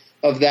that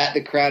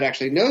the crowd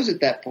actually knows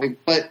at that point,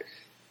 but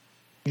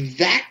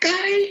that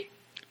guy?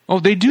 Oh,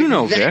 they do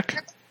know, Vic.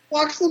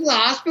 Walks into the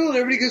hospital and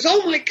everybody goes,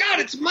 oh my God,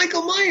 it's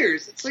Michael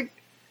Myers. It's like,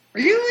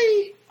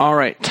 really? All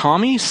right.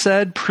 Tommy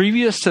said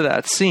previous to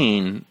that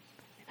scene,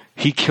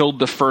 he killed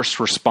the first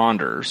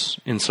responders,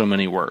 in so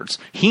many words.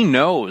 He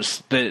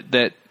knows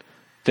that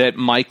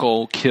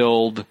Michael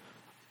killed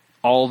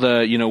all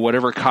the,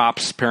 whatever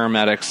cops,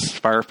 paramedics,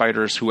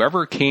 firefighters,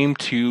 whoever came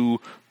to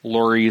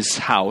Laurie's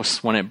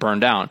house when it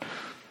burned down.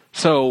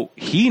 So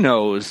he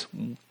knows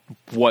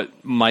what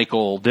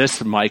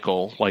this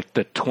Michael, like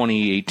the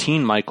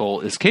 2018 Michael,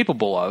 is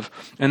capable of.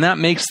 And that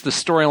makes the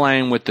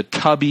storyline with the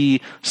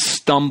tubby,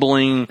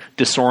 stumbling,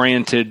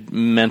 disoriented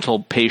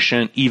mental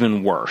patient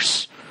even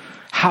worse.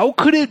 How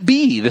could it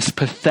be this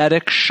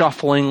pathetic,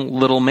 shuffling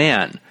little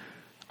man?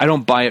 I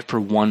don't buy it for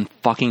one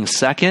fucking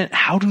second.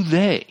 How do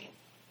they?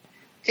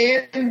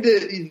 And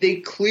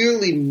they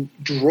clearly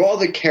draw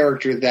the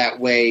character that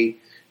way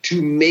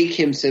to make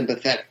him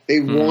sympathetic. They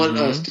want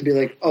us to be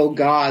like, oh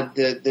God,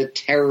 the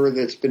terror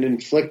that's been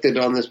inflicted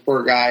on this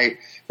poor guy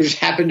who just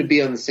happened to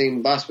be on the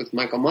same bus with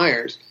Michael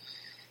Myers.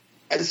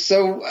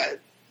 So,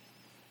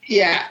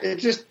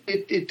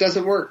 it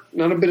doesn't work.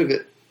 Not a bit of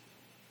it.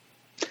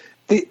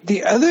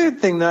 The other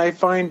thing that I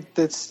find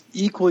that's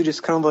equally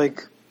just kind of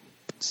like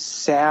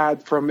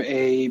sad from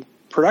a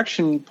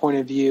production point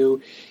of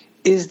view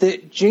is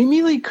that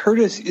Jamie Lee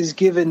Curtis is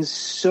given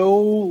so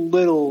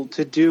little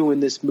to do in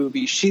this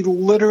movie. She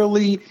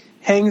literally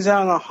hangs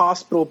out on a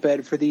hospital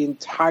bed for the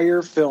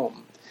entire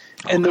film.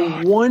 And the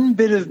one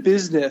bit of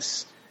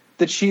business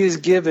that she is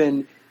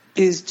given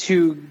is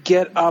to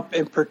get up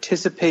and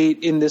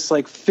participate in this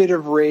like fit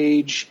of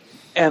rage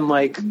and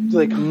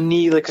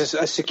knee like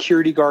a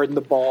security guard in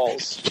the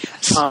balls,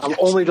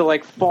 only to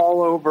like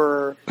fall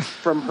over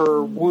from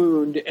her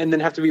wound and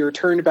then have to be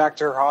returned back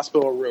to her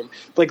hospital room.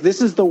 Like,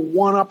 this is the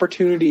one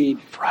opportunity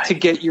to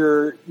get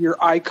your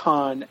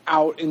icon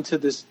out into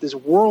this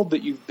world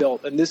that you've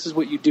built, and this is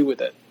what you do with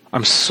it.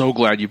 I'm so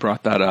glad you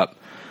brought that up.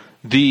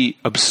 The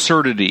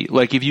absurdity,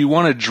 like if you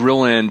want to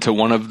drill into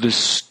one of the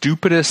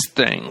stupidest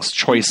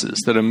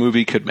choices that a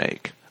movie could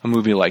make, a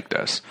movie like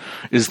this,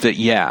 is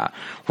that,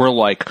 we're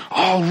like,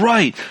 all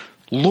right,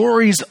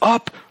 Laurie's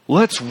up,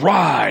 let's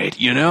ride,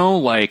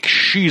 like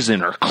she's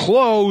in her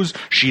clothes,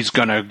 she's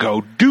gonna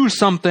go do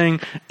something,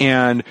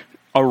 and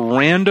a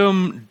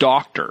random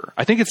doctor,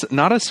 I think it's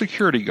not a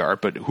security guard,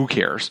 but who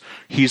cares,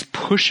 he's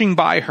pushing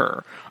by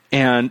her,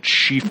 and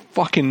she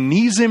fucking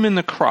knees him in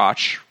the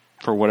crotch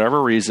for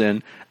whatever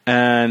reason,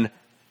 and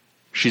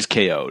she's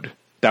KO'd.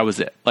 That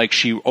was it. Like,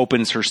 she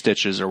opens her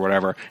stitches or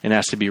whatever and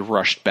has to be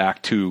rushed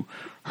back to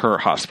her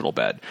hospital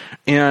bed.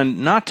 And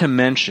not to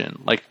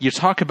mention, like, you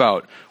talk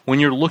about when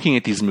you're looking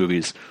at these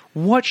movies,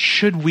 what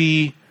should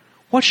we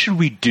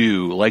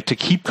do, like, to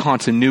keep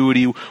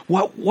continuity?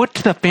 What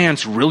do the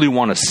fans really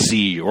want to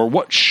see, or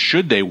what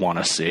should they want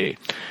to see?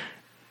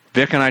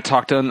 Vic and I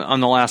talked on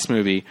the last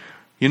movie.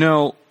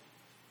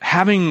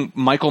 Having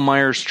Michael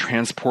Myers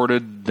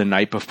transported the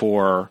night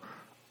before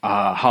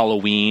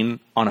Halloween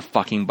on a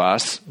fucking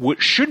bus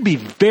should be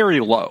very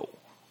low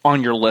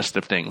on your list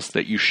of things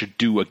that you should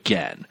do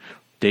again.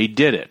 They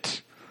did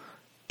it.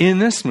 In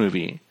this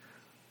movie,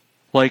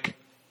 like,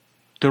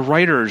 the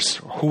writers,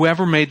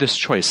 whoever made this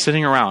choice,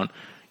 sitting around,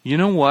 you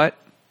know what?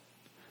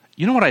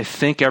 You know what I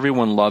think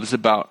everyone loves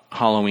about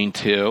Halloween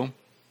 2,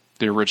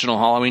 the original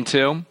Halloween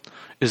 2,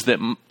 is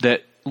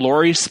that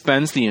Laurie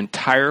spends the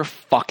entire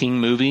fucking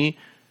movie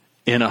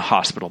in a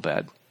hospital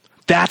bed.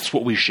 That's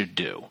what we should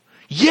do.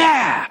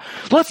 Yeah!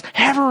 Let's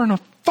have her in a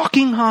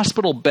fucking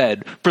hospital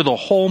bed for the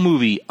whole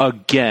movie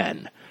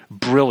again.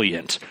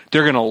 Brilliant.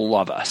 They're going to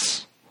love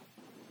us.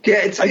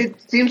 Yeah,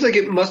 it seems like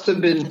it must have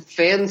been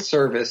fan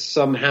service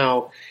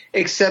somehow,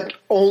 except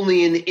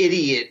only an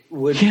idiot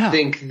would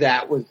think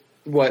that was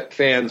what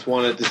fans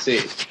wanted to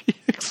see.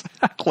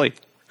 Exactly.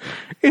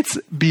 It's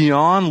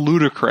beyond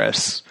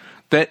ludicrous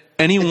that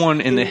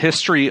anyone in the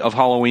history of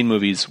Halloween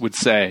movies would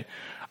say,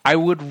 I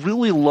would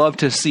really love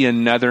to see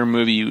another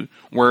movie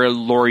where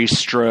Laurie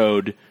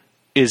Strode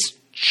is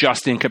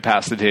just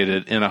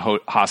incapacitated in a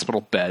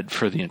hospital bed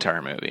for the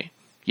entire movie.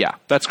 Yeah,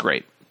 that's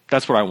great.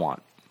 That's what I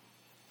want.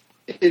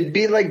 It'd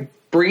be like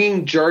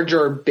bringing Jar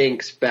Jar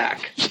Binks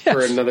back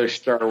for another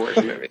Star Wars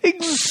movie.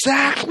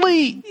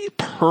 Exactly.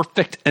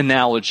 Perfect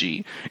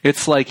analogy.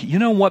 It's like, you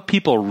know what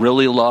people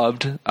really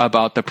loved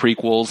about the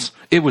prequels?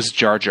 It was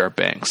Jar Jar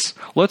Binks.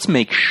 Let's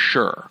make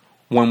sure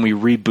when we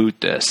reboot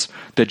this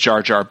that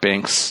Jar Jar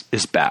Binks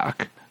is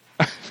back.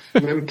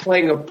 And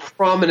playing a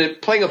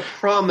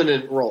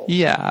prominent role.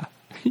 Yeah.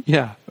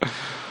 Yeah.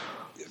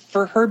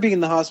 For her being in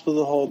the hospital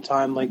the whole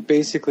time, like,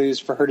 basically is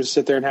for her to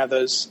sit there and have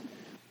those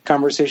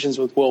conversations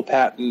with Will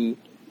Patton.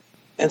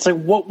 And it's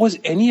like, what was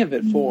any of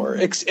it for?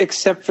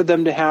 Except for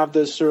them to have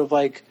those sort of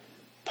like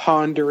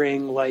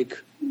pondering, like,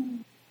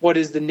 what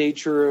is the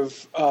nature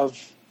of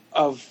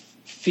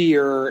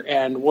fear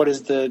and what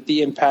is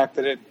the impact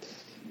that it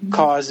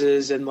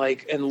causes, and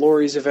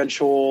Laurie's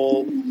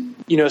eventual,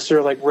 sort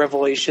of like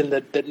revelation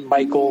that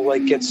Michael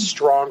like gets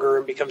stronger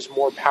and becomes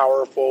more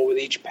powerful with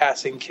each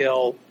passing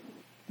kill.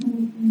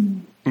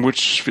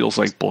 Which feels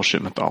like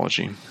bullshit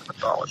mythology.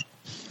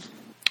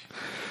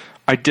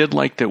 I did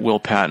like that Will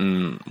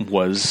Patton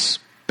was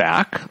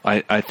back.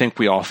 I think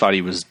we all thought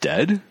he was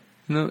dead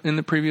in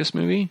the previous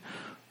movie.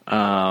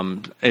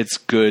 It's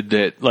good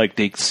that, like,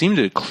 they seem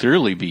to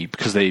clearly be,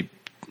 because they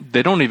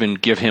don't even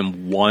give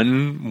him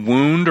one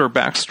wound or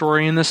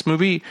backstory in this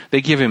movie.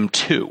 They give him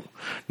two.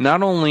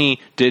 Not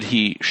only did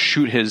he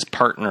shoot his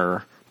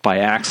partner by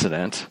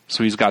accident,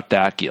 so he's got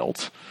that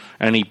guilt,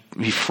 and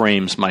he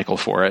frames Michael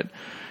for it.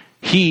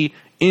 He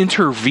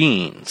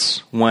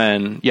intervenes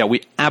when,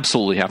 we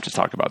absolutely have to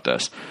talk about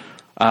this.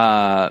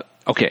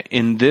 Okay,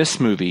 in this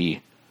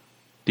movie,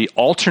 the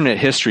alternate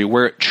history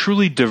where it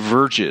truly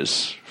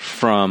diverges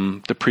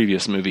from the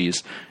previous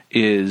movies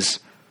is,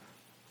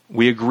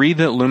 we agree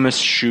that Loomis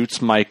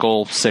shoots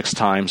Michael 6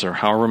 times or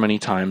however many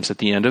times at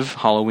the end of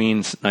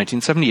Halloween's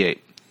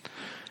 1978.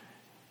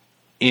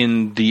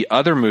 In the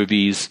other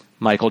movies,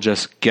 Michael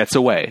just gets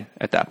away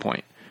at that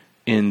point.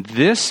 In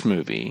this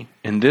movie,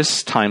 in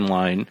this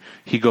timeline,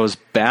 he goes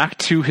back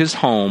to his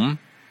home,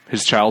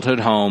 his childhood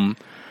home.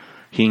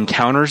 He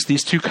encounters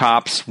these 2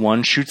 cops.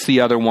 One shoots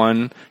the other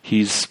one.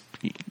 He's,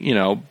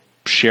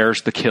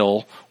 shares the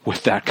kill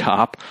with that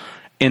cop.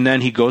 And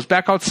then he goes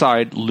back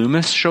outside.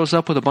 Loomis shows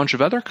up with a bunch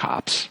of other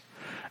cops.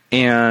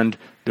 and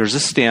there's a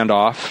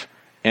standoff.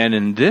 And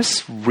in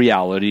this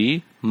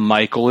reality,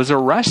 Michael is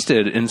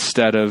arrested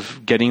instead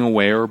of getting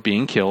away or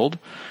being killed.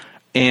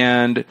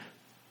 And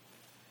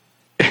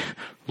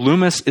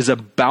Loomis is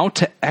about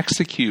to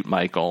execute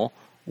Michael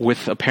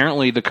with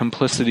apparently the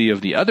complicity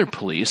of the other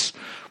police,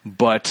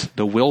 but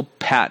the Will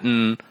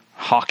Patton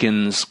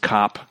Hawkins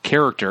cop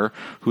character,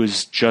 who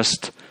has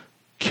just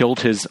killed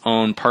his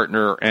own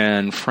partner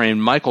and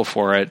framed Michael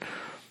for it,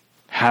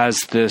 has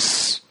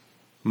this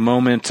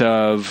moment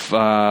of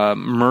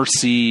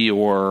mercy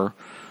or,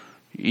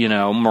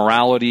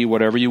 morality,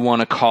 whatever you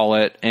want to call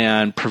it,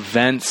 and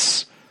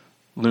prevents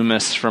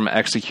Loomis from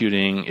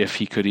executing, if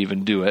he could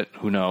even do it,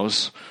 who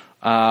knows,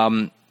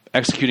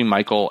 executing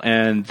Michael,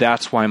 and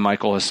that's why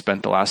Michael has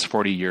spent the last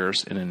 40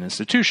 years in an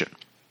institution.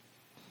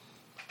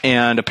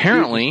 And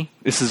apparently,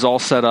 this is all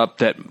set up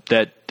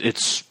that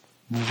it's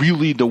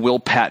really the Will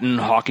Patton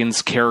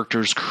Hawkins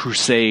character's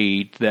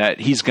crusade, that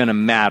he's going to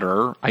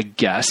matter, I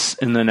guess,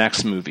 in the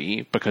next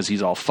movie, because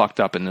he's all fucked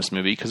up in this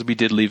movie, because we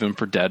did leave him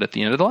for dead at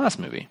the end of the last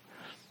movie.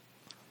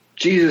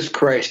 Jesus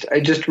Christ, I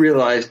just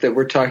realized that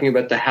we're talking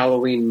about the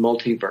Halloween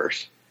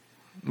multiverse.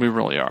 We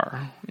really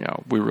are. Yeah,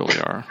 we really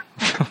are.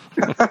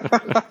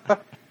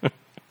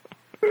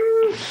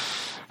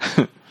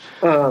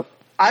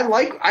 I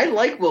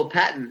like Will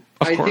Patton.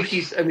 I think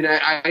he's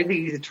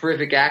a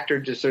terrific actor,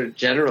 just sort of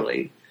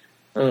generally.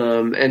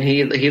 And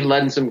he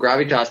lends some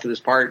gravitas to this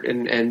part,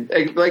 and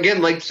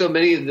again, like so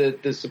many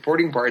of the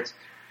supporting parts,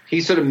 he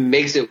sort of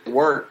makes it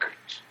work,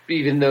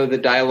 even though the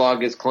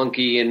dialogue is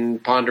clunky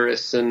and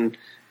ponderous and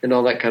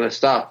all that kind of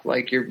stuff.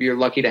 Like you're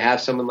lucky to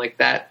have someone like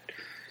that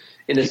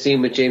in a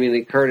scene with Jamie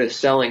Lee Curtis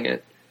selling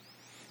it.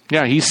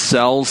 Yeah, he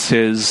sells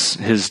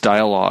his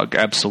dialogue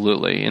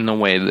absolutely in the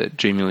way that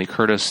Jamie Lee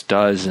Curtis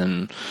does,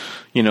 and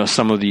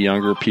some of the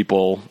younger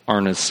people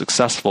aren't as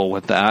successful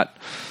with that.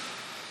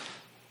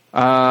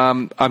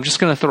 I'm just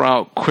going to throw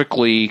out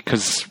quickly,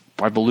 because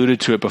I've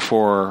alluded to it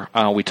before.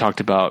 We talked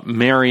about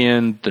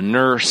Marion, the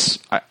nurse.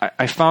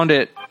 I found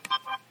it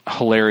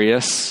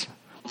hilarious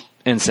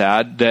and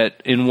sad that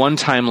in one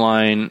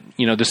timeline,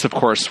 this of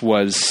course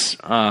was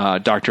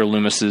Dr.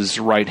 Loomis's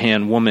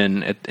right-hand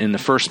woman in the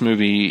first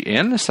movie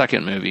and the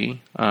second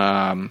movie.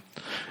 And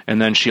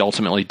then she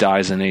ultimately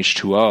dies in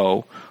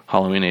H2O,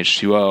 Halloween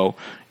H2O,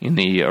 in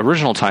the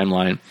original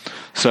timeline.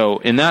 So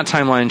in that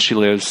timeline, she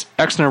lives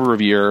X number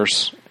of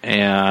years,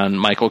 and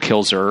Michael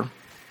kills her.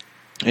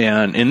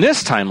 And in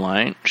this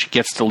timeline, she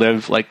gets to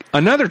live like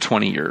another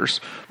 20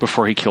 years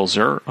before he kills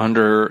her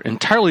under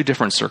entirely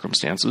different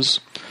circumstances.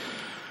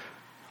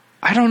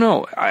 I don't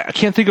know. I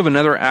can't think of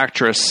another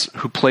actress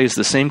who plays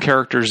the same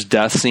character's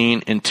death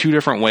scene in two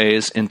different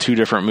ways in two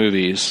different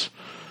movies.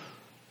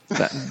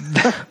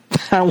 That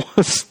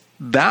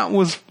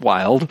was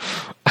wild.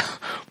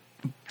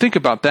 Think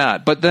about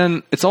that. But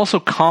then it's also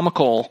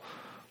comical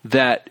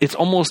that it's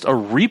almost a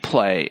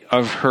replay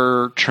of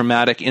her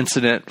traumatic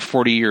incident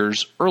 40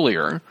 years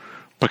earlier,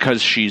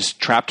 because she's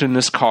trapped in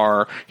this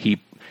car. He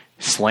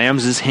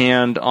slams his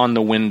hand on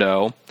the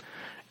window,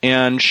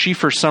 and she,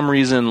 for some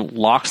reason,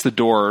 locks the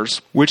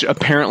doors, which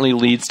apparently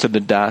leads to the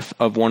death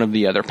of one of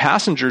the other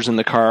passengers in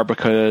the car,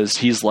 because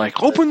he's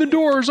like, open the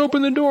doors,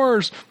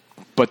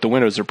 but the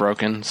windows are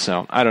broken.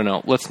 So I don't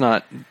know. Let's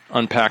not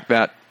unpack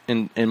that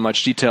in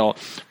much detail.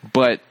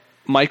 But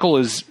Michael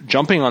is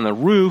jumping on the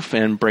roof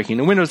and breaking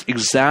the windows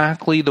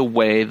exactly the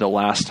way the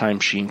last time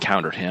she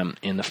encountered him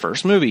in the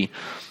first movie.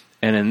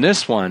 And in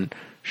this one,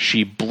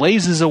 she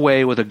blazes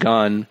away with a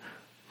gun,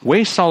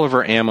 wastes all of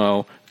her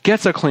ammo,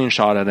 gets a clean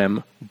shot at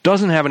him,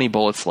 doesn't have any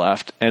bullets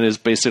left, and is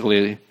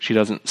basically, she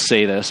doesn't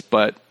say this,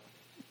 but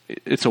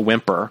it's a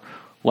whimper,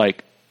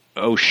 like,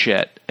 oh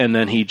shit. And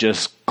then he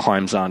just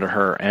climbs onto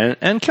her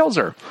and kills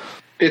her.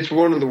 It's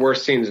one of the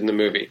worst scenes in the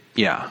movie.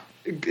 Yeah.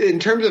 In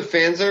terms of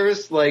fan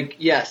service,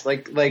 yes,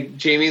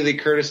 Jamie Lee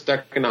Curtis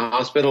stuck in a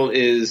hospital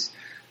is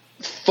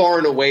far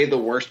and away the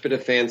worst bit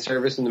of fan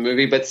service in the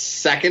movie. But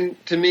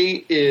second to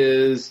me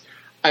is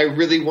I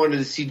really wanted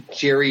to see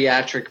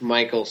geriatric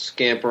Michael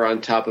scamper on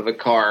top of a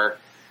car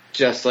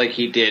just like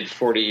he did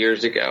 40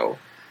 years ago.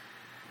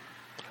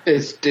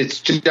 It's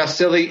just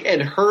silly.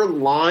 And her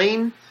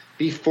line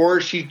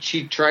before she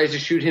tries to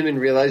shoot him and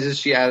realizes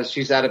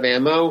she's out of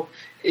ammo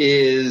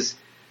is,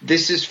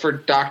 "This is for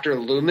Dr.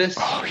 Loomis."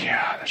 Oh,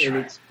 yeah, that's and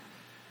right. It's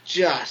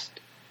just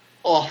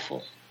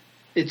awful.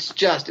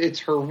 It's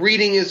her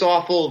reading is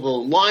awful. The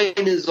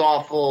line is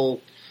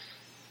awful.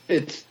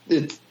 It's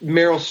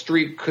Meryl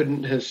Streep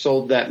couldn't have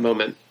sold that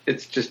moment.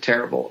 It's just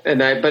terrible.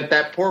 But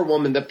that poor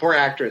woman, the poor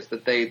actress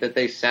that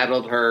they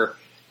saddled her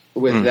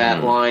with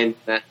that line,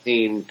 that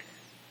scene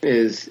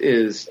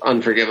is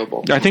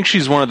unforgivable. I think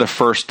she's one of the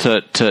first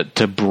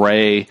to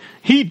bray,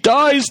 "He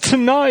dies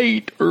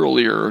tonight,"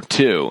 earlier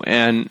too,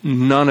 and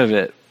none of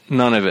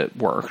it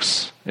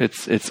works.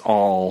 It's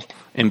all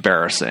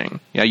embarrassing.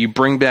 Yeah, you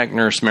bring back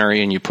Nurse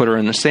Mary and you put her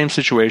in the same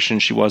situation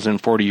she was in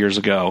 40 years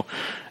ago,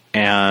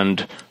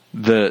 and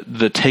the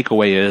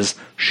takeaway is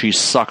she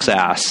sucks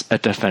ass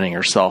at defending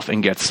herself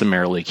and gets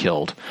summarily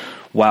killed.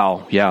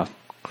 Wow, yeah.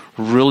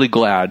 really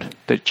glad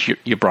that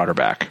you brought her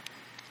back.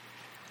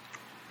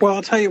 Well,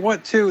 I'll tell you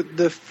what, too.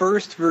 The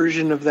first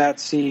version of that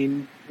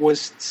scene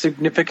was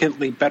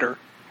significantly better.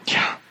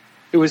 Yeah.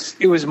 It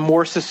was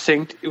more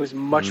succinct. It was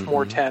much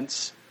more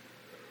tense.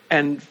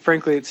 And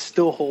frankly, it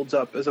still holds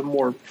up as a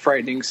more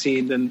frightening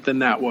scene than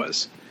that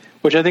was,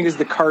 which I think is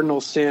the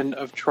cardinal sin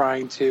of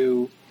trying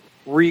to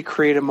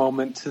recreate a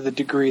moment to the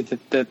degree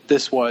that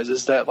this was,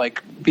 is that,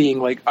 like, being,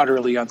 like,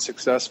 utterly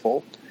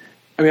unsuccessful.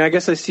 I mean, I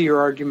guess I see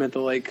your argument that,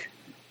 like,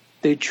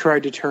 they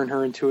tried to turn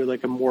her into,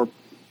 like, a more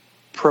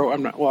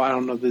I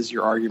don't know if this is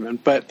your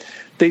argument, but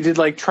they did,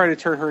 like, try to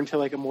turn her into,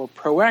 like, a more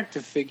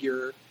proactive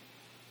figure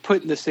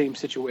put in the same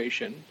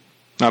situation.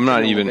 I'm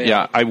not even.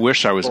 Yeah, I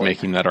wish I was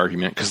making that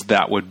argument, because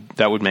that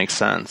would make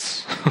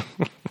sense.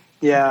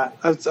 Yeah,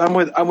 I'm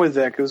with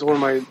Vic. It was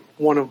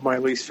one of my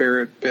least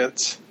favorite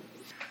bits.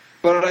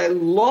 But I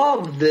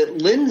love that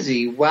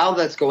Lindsay, while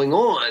that's going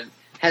on,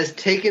 has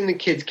taken the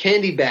kid's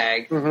candy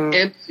bag,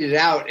 emptied it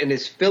out, and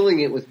is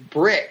filling it with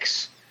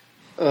bricks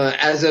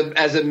as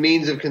a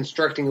means of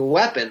constructing a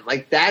weapon.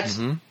 Like, that's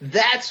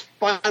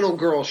final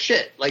girl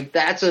shit. Like,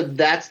 that's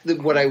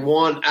what I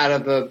want out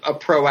of a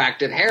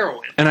proactive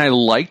heroine. And I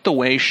like the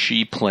way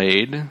she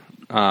played.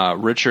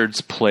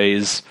 Richards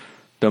plays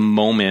the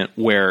moment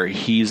where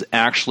he's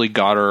actually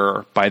got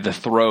her by the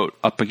throat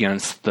up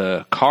against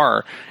the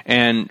car,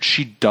 and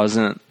she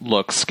doesn't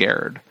look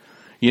scared.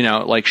 You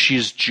know, like,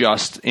 she's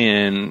just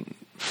in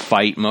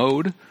fight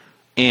mode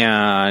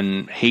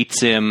and hates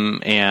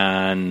him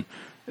and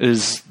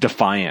is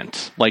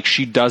defiant. Like,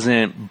 she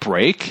doesn't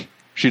break,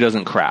 she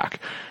doesn't crack.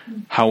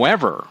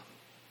 However,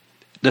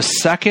 the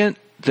second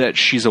that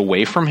she's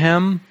away from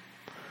him,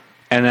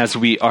 and as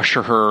we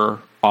usher her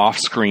off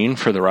screen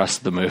for the rest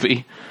of the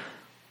movie,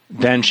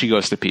 then she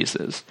goes to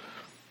pieces.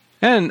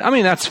 And, I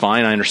mean, that's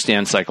fine. I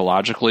understand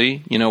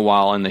psychologically, you know,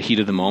 while in the heat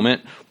of the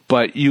moment,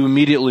 but you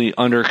immediately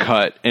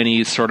undercut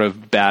any sort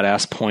of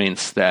badass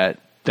points that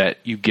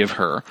you give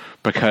her,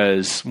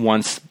 because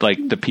once,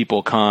 like, the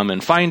people come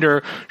and find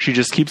her, she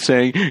just keeps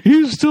saying,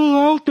 he's still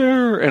out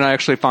there. And I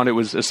actually found it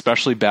was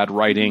especially bad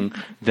writing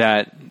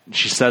that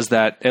she says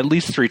that at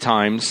least 3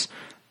 times,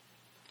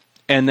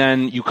 and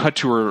then you cut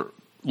to her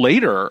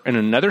later in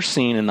another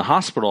scene in the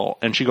hospital,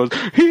 and she goes,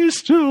 he's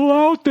still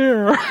out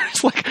there.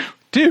 It's like,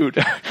 dude,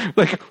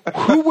 like,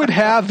 who would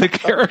have the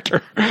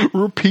character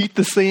repeat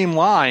the same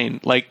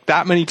line like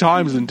that many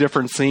times in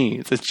different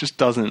scenes? It just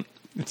doesn't.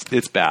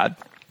 It's bad.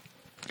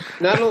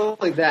 Not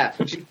only that,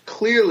 but she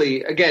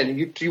clearly,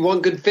 again, you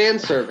want good fan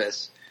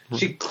service.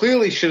 She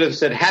clearly should have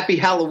said "Happy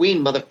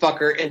Halloween,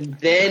 motherfucker," and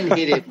then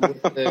hit it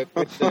with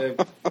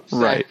the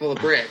sack full of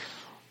brick.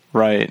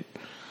 Right.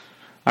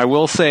 I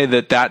will say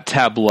that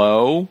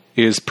tableau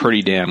is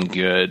pretty damn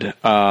good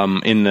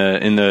in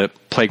the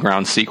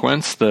playground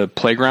sequence. The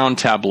playground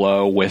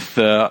tableau with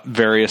the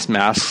various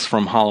masks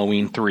from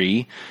Halloween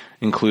 3,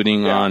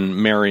 including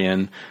on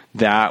Marion,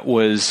 that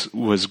was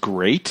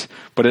great.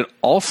 But it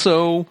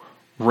also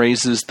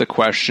raises the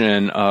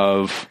question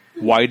of,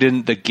 why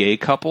didn't the gay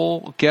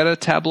couple get a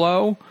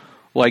tableau?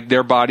 Like,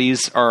 their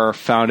bodies are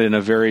found in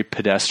a very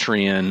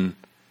pedestrian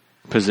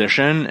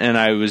position, and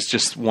I was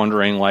just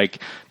wondering, like,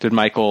 did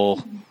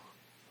Michael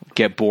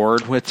get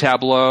bored with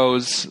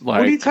tableaus? Like,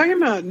 what are you talking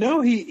about?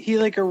 No, he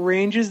like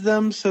arranges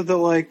them so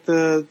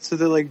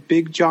that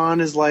Big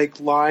John is, like,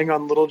 lying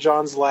on Little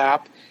John's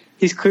lap.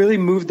 He's clearly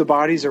moved the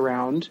bodies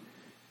around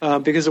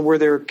because of where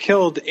they were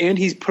killed, and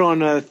he's put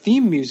on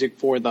theme music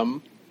for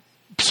them.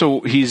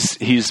 So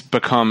he's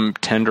become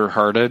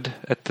tender-hearted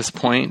at this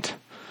point,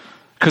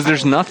 because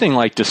there's nothing,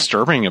 like,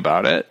 disturbing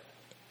about it.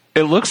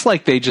 It looks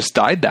like they just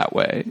died that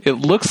way. It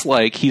looks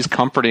like he's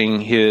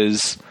comforting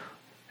his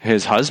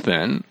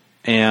husband,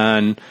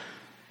 and,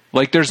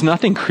 like, there's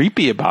nothing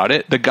creepy about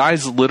it. The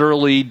guy's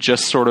literally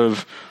just sort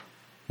of,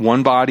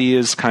 one body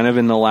is kind of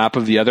in the lap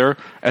of the other,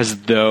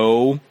 as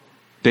though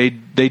they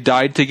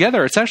died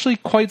together. It's actually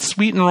quite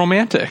sweet and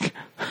romantic.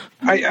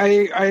 I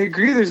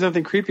agree. There's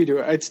nothing creepy to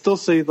it. I'd still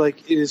say,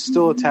 like, it is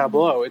still a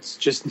tableau. It's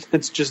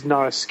just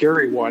not a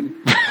scary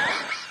one.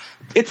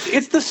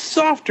 It's the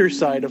softer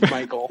side of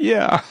Michael.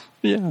 Yeah.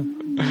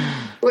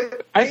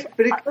 But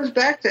it goes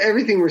back to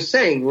everything we're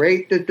saying,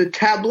 right? That the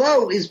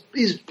tableau is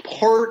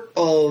part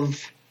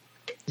of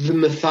the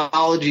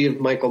mythology of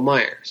Michael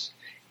Myers.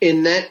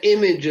 And that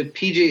image of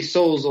PJ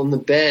Souls on the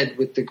bed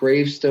with the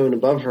gravestone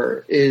above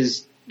her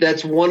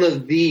that's one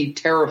of the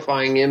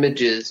terrifying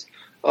images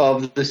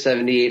of the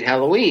 78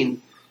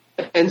 Halloween.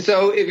 And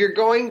so if you're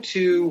going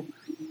to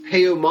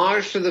pay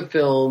homage to the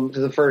film, to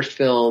the first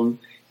film,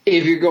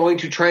 if you're going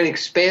to try and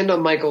expand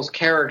on Michael's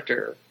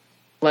character,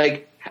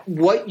 like,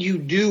 what you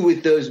do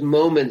with those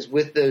moments,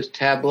 with those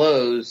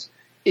tableaus,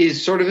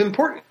 is sort of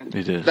important.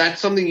 It is. That's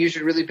something you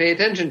should really pay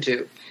attention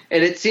to.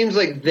 And it seems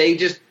like they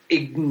just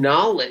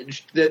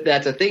acknowledged that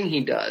that's a thing he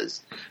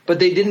does, but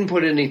they didn't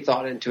put any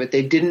thought into it.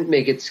 They didn't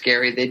make it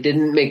scary. They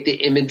didn't make the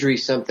imagery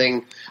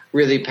something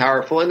really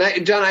powerful.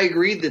 And John, I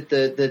agree that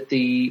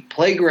the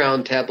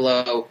playground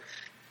tableau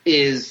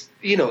is,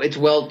 you know, it's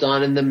well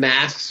done, and the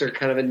masks are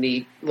kind of a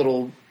neat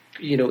little,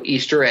 you know,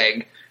 Easter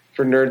egg.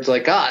 for nerds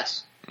like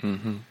us.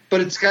 Mm-hmm.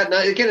 But it's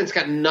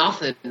got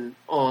nothing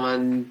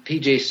on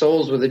PJ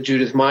Soles with a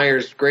Judith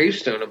Myers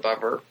gravestone above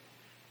her.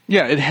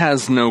 Yeah, it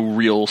has no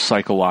real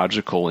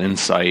psychological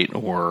insight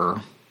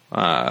or,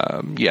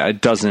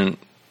 it doesn't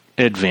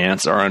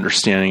advance our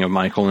understanding of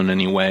Michael in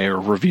any way or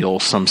reveal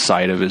some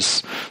side of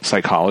his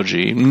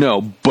psychology.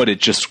 No, but it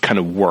just kind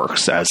of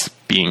works as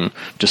being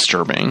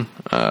disturbing,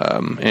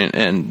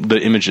 and the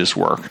images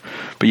work.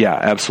 But yeah,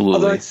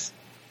 absolutely. Although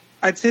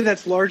I'd say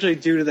that's largely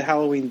due to the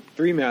Halloween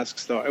 3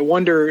 masks, though. I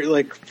wonder,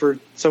 like, for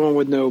someone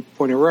with no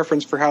point of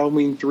reference for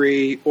Halloween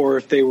 3, or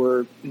if they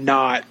were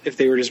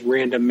just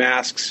random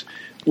masks,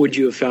 would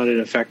you have found it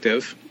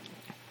effective?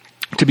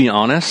 To be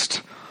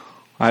honest,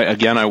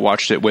 I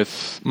watched it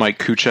with Mike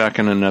Kuchak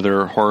and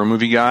another horror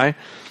movie guy.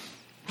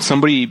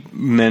 Somebody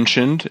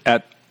mentioned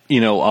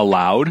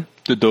aloud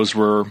that those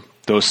were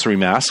those 3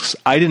 masks.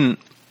 I didn't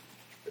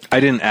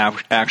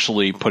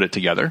actually put it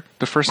together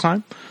the first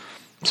time.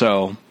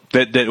 So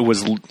that it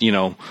was,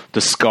 the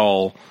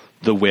skull,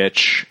 the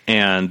witch,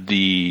 and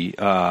the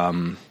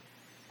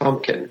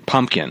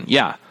pumpkin.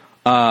 Yeah.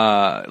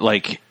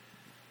 But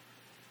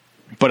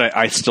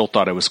I still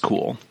thought it was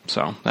cool.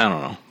 So I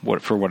don't know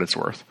for what it's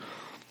worth.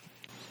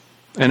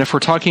 And if we're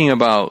talking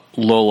about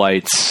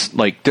lowlights,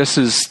 like this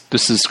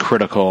is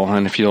critical.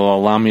 And if you'll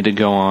allow me to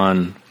go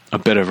on a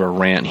bit of a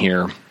rant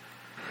here,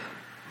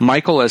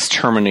 Michael as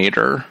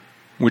Terminator,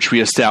 which we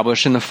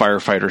established in the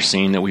firefighter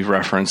scene that we've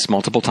referenced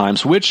multiple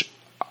times, which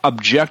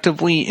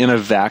objectively in a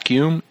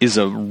vacuum is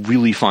a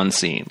really fun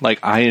scene. Like,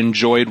 I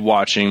enjoyed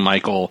watching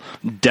Michael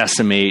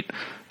decimate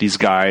these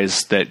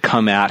guys that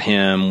come at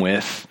him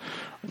with,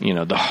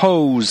 the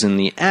hose and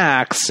the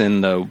axe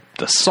and the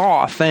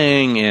saw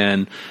thing.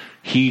 And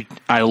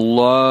I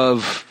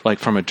love, like,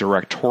 from a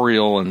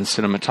directorial and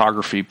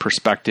cinematography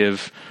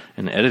perspective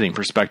and editing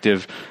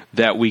perspective,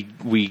 that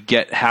we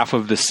get half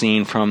of the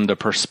scene from the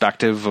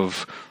perspective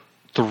of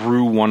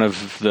through one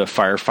of the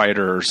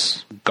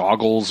firefighters'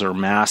 goggles or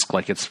mask,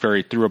 like it's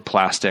very through a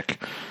plastic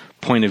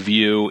point of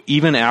view.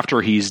 Even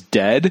after he's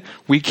dead,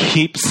 we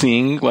keep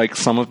seeing like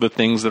some of the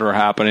things that are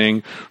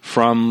happening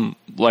from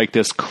like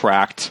this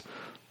cracked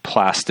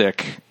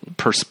plastic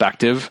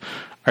perspective.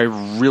 I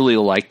really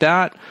like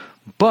that.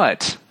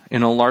 But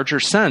in a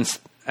larger sense,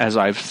 as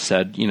I've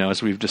said,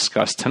 as we've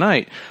discussed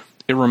tonight,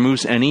 it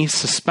removes any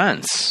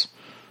suspense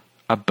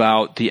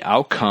about the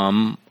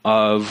outcome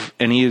of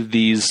any of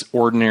these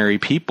ordinary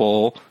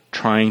people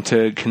trying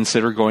to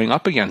consider going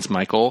up against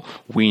Michael.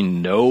 We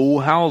know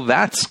how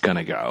that's going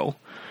to go.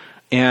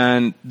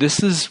 And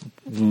this is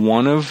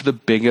one of the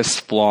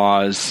biggest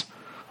flaws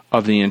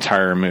of the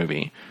entire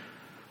movie.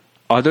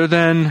 Other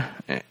than,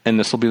 and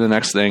this will be the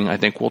next thing I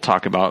think we'll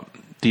talk about,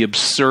 the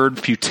absurd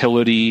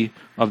futility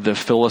of the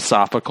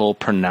philosophical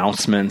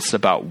pronouncements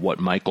about what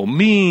Michael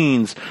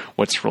means,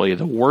 what's really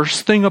the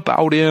worst thing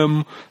about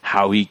him,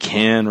 how he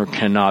can or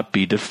cannot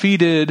be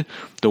defeated.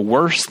 The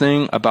worst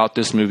thing about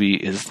this movie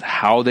is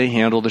how they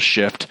handle the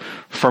shift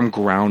from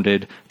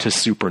grounded to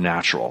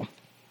supernatural.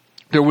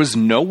 There was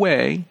no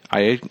way,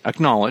 I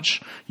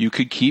acknowledge, you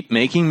could keep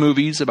making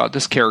movies about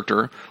this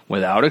character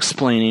without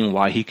explaining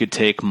why he could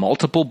take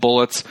multiple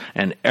bullets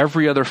and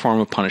every other form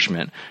of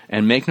punishment.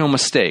 And make no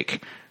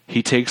mistake,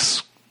 he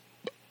takes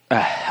a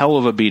hell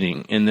of a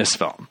beating in this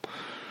film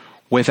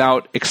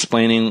without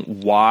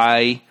explaining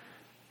why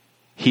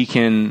he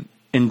can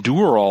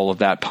endure all of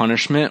that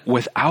punishment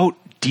without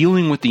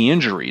dealing with the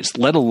injuries,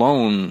 let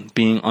alone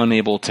being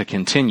unable to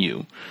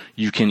continue.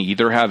 You can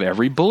either have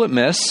every bullet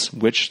miss,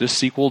 which this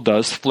sequel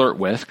does flirt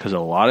with, because a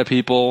lot of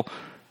people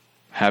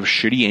have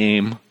shitty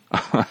aim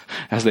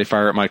as they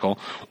fire at Michael,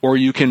 or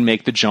you can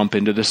make the jump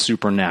into the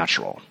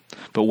supernatural.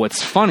 But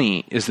what's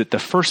funny is that the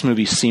first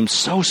movie seemed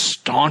so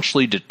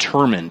staunchly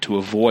determined to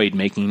avoid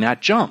making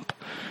that jump.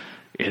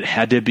 It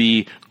had to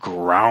be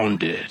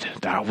grounded.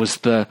 That was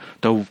the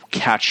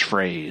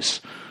catchphrase.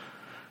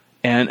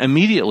 And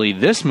immediately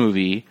this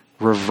movie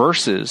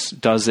reverses,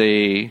 does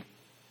a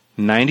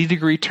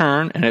 90-degree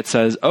turn, and it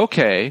says,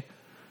 okay,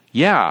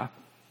 yeah,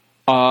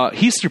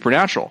 he's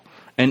supernatural.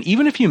 And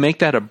even if you make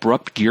that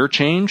abrupt gear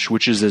change,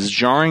 which is as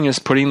jarring as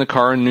putting the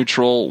car in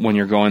neutral when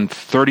you're going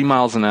 30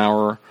 miles an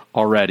hour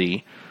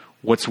already,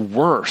 what's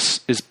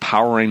worse is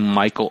powering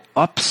Michael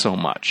up so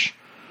much.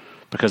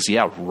 Because,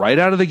 yeah, right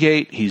out of the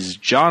gate, he's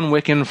John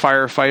Wick in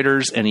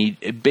firefighters, and he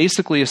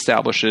basically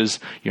establishes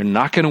you're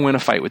not going to win a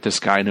fight with this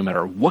guy no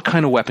matter what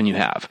kind of weapon you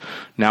have.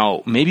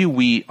 Now, maybe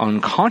we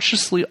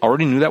unconsciously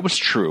already knew that was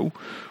true,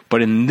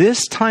 but in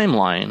this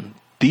timeline,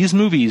 these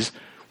movies,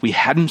 we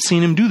hadn't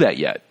seen him do that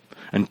yet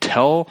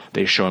until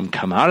they show him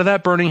come out of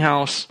that burning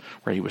house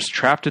where he was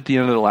trapped at the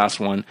end of the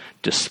last one,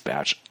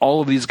 dispatch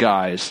all of these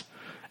guys.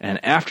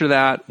 And after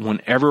that,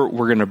 whenever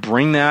we're going to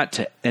bring that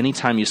to any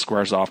time he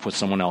squares off with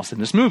someone else in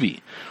this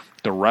movie,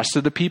 the rest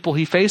of the people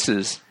he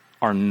faces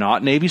are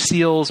not Navy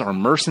SEALs or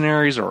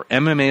mercenaries or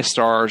MMA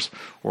stars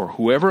or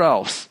whoever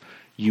else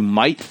you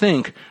might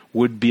think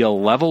would be a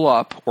level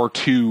up or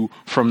two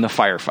from the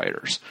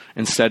firefighters.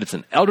 Instead, it's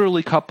an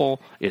elderly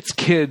couple, it's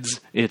kids,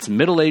 it's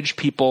middle-aged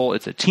people,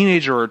 it's a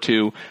teenager or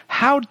two.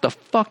 How the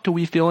fuck do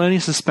we feel any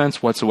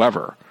suspense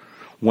whatsoever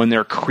when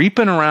they're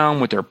creeping around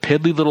with their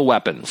piddly little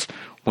weapons,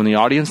 when the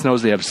audience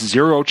knows they have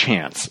zero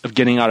chance of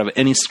getting out of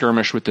any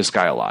skirmish with this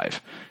guy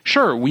alive?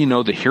 Sure, we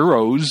know the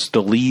heroes,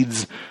 the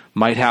leads,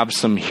 might have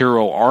some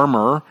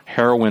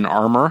heroine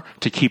armor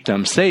to keep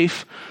them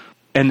safe,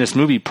 and this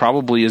movie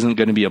probably isn't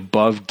going to be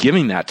above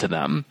giving that to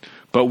them.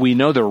 But we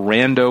know the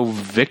rando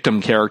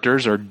victim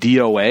characters are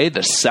DOA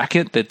the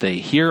second that they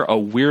hear a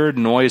weird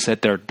noise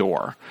at their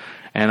door.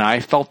 And I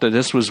felt that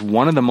this was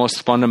one of the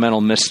most fundamental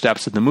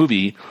missteps of the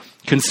movie,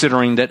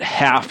 considering that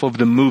half of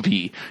the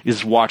movie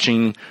is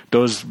watching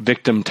those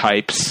victim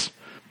types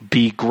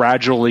be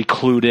gradually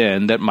clued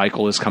in that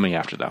Michael is coming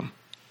after them.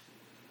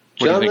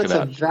 What John, do you think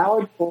that's of that? a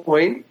valid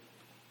point.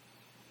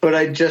 But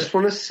I just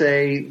want to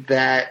say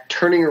that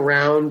turning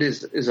around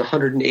is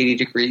 180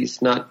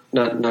 degrees, not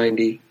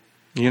 90.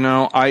 You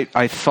know,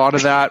 I thought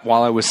of that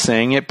while I was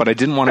saying it, but I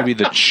didn't want to be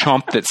the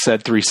chump that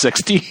said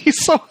 360,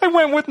 so I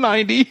went with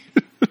 90.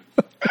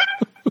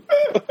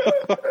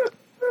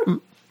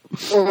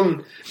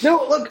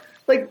 No, look,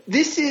 like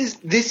this is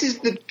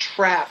the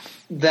trap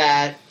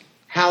that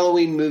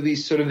Halloween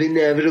movies sort of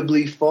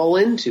inevitably fall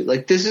into.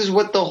 Like, this is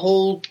what the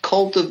whole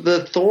cult of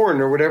the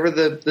Thorn or whatever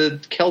the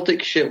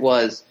Celtic shit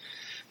was.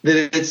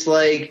 That it's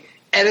like,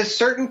 at a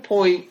certain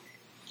point,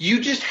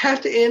 you just have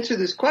to answer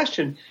this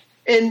question.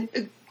 And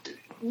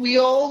we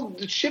all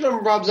shit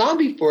on Rob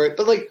Zombie for it,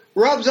 but like,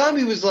 Rob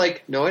Zombie was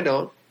like, no, I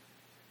don't.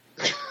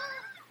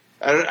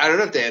 I don't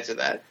have to answer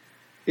that.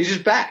 He's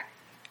just back.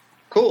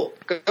 Cool.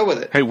 Go with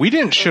it. Hey, we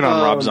didn't shit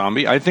on Rob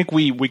Zombie. I think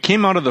we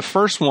came out of the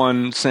first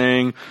one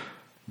saying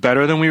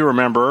better than we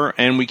remember,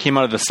 and we came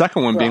out of the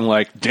second one being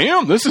like,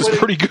 damn, this is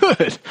pretty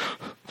good.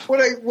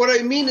 What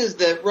I mean is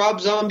that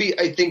Rob Zombie,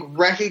 I think,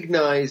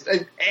 recognized,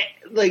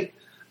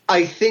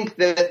 I think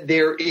that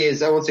there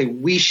is, I won't say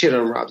we shit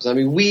on Rob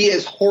Zombie, we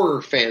as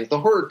horror fans, the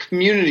horror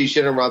community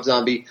shit on Rob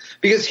Zombie,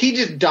 because he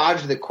just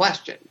dodged the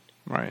question.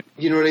 Right.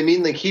 You know what I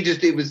mean? Like,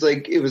 it was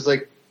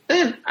like,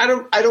 I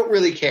don't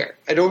really care.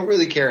 I don't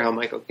really care how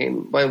Michael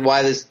came,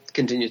 why this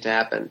continues to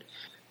happen.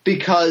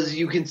 Because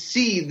you can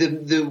see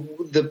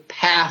the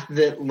path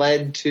that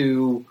led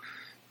to,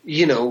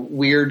 you know,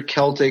 weird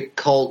Celtic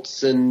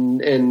cults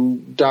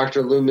and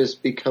Dr. Loomis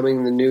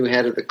becoming the new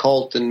head of the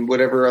cult and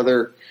whatever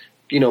other,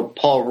 you know,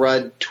 Paul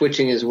Rudd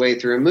twitching his way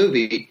through a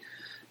movie.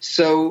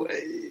 So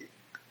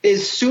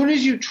as soon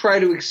as you try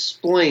to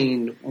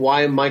explain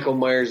why Michael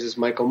Myers is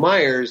Michael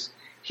Myers,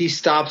 he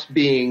stops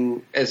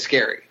being as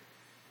scary.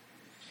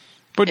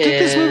 But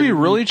did this movie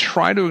really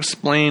try to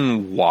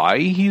explain why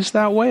he's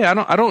that way? I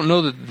don't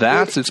know that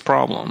that's its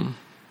problem.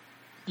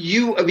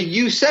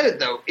 You said it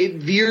though. It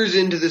veers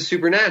into the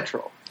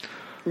supernatural.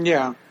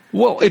 Yeah.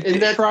 Well,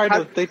 they try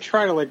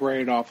to like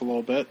write it off a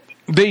little bit.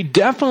 They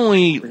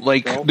definitely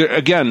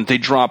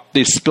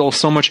they spill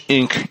so much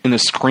ink in the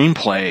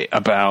screenplay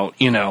about,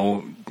 you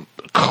know,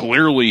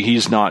 clearly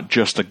he's not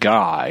just a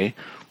guy,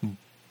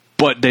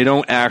 but they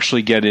don't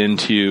actually get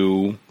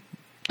into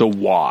the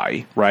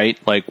why, right?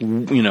 Like,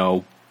 you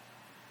know,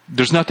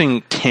 there's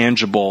nothing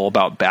tangible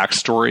about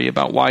backstory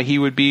about why he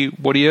would be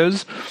what he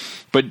is.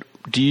 But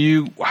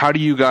how do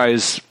you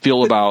guys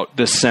feel about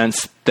the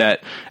sense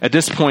that at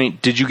this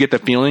point, did you get the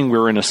feeling we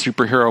were in a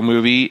superhero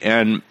movie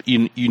and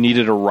you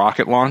needed a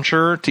rocket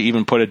launcher to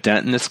even put a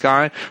dent in this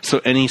guy?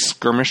 So any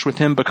skirmish with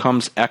him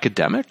becomes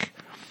academic?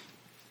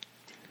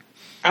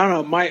 I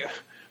don't know.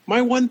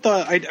 My one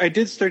thought, I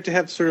did start to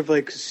have sort of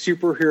like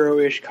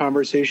superhero-ish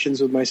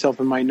conversations with myself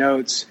in my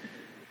notes.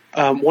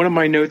 One of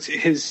my notes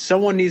is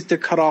someone needs to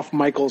cut off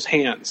Michael's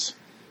hands.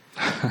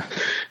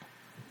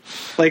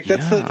 Like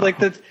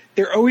that's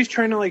they're always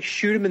trying to like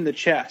shoot him in the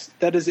chest.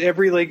 That is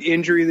every like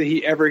injury that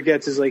he ever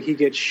gets is like he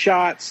gets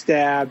shot,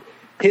 stabbed,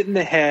 hit in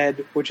the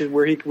head, which is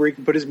where he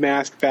can put his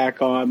mask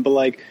back on. But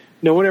like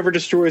no one ever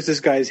destroys this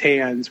guy's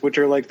hands, which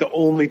are like the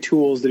only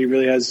tools that he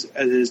really has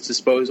at his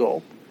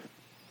disposal.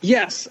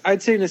 Yes,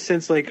 I'd say in a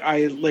sense, like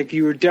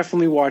you were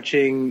definitely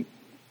watching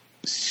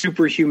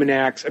superhuman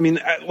acts. I mean,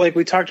 like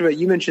we talked about,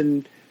 you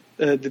mentioned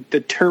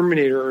the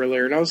Terminator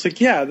earlier, and I was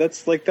like, yeah,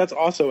 that's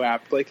also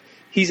apt. Like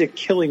he's a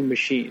killing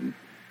machine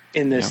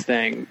in this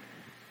thing,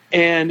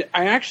 and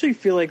I actually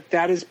feel like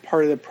that is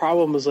part of the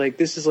problem. Is like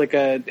this is like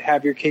a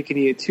have your cake and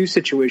eat it too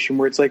situation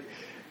where it's like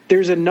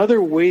there's another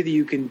way that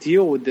you can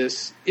deal with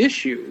this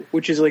issue,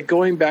 which is like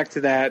going back to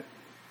that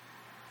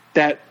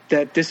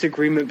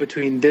disagreement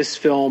between this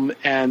film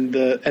and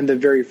the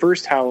very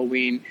first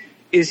Halloween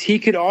is he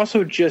could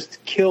also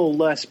just kill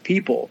less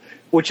people,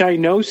 which I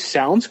know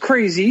sounds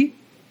crazy,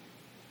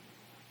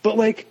 but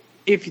like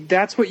if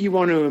that's what you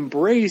want to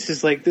embrace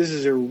is like this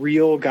is a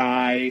real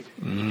guy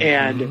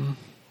and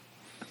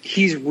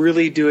he's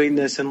really doing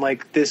this and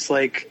like this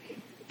like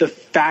the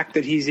fact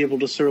that he's able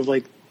to sort of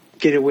like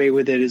get away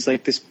with it is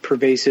like this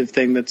pervasive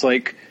thing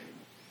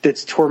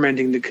that's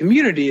tormenting the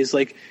community is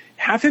like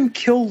have him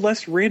kill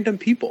less random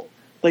people.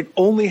 Like,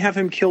 only have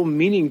him kill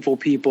meaningful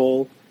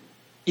people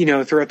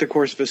throughout the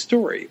course of a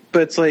story.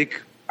 But it's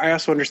like, I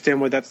also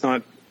understand why that's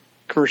not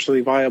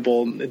commercially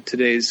viable in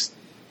today's,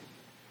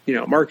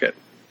 market.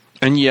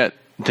 And yet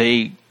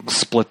they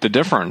split the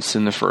difference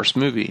in the first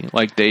movie.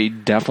 Like, they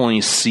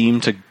definitely seem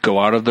to go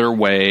out of their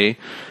way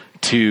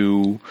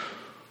to,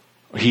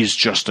 he's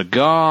just a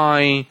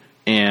guy,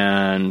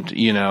 and,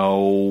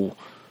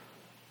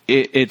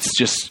 it's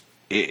just,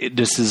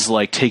 this is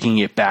like taking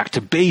it back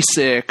to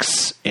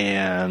basics,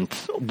 and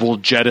we'll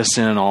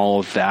jettison all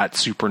of that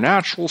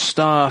supernatural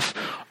stuff.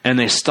 And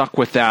they stuck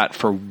with that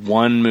for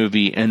one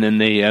movie, and then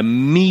they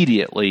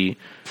immediately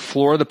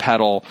floor the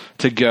pedal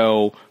to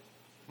go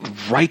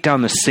right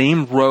down the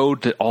same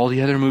road that all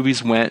the other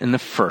movies went in the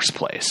first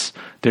place.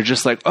 They're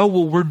just like, oh,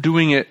 well, we're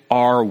doing it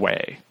our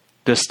way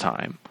this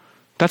time.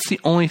 That's the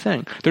only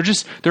thing.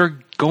 They're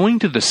going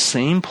to the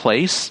same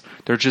place.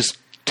 They're just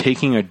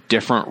taking a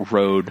different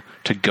road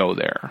to go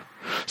there.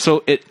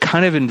 So it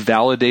kind of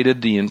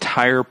invalidated the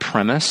entire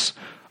premise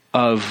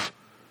of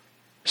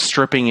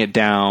stripping it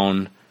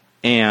down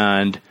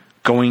and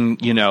going,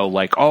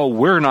 oh,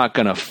 we're not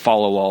going to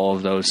follow all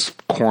of those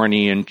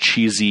corny and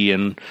cheesy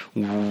and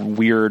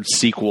weird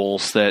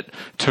sequels that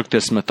took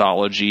this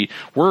mythology.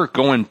 We're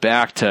going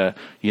back to,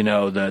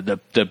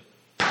 the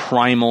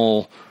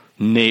primal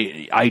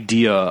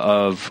idea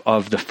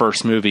of the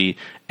first movie.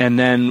 And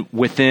then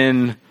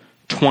within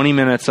 20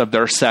 minutes of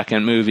their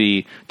second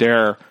movie,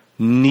 they're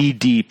knee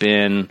deep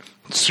in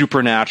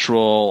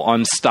supernatural,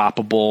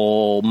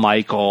 unstoppable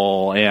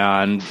Michael,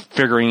 and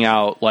figuring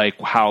out like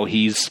how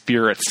he's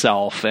fear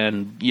itself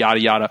and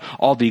yada yada,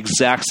 all the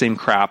exact same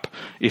crap,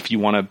 if you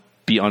want to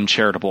be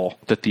uncharitable,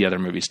 that the other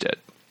movies did.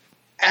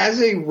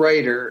 As a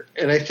writer,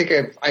 and I think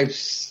I've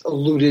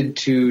alluded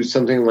to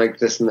something like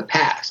this in the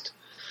past,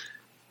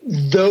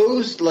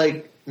 those,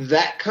 like,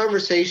 that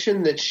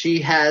conversation that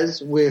she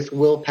has with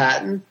Will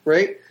Patton,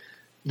 right?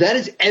 That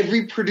is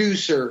every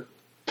producer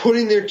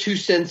putting their 2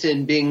 cents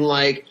in, being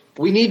like,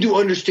 we need to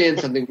understand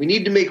something. We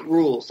need to make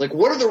rules. Like,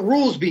 what are the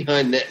rules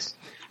behind this?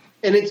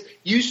 And it's,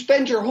 you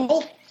spend your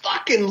whole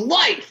fucking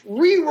life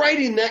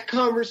rewriting that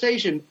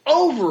conversation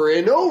over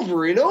and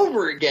over and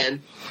over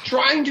again,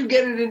 trying to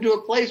get it into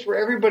a place where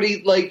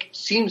everybody, like,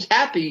 seems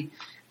happy.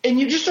 And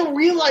you just don't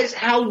realize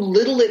how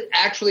little it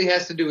actually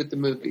has to do with the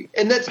movie.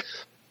 And that's,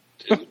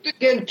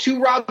 again,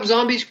 to Rob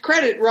Zombie's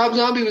credit, Rob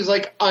Zombie was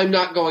like, I'm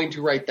not going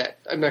to write that.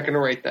 I'm not going to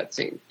write that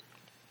scene.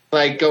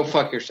 Like, go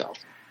fuck yourself.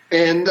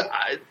 And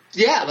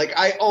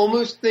I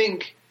almost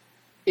think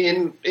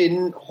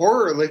in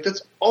horror, like,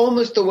 that's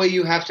almost the way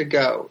you have to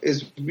go.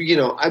 Is,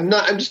 I'm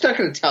just not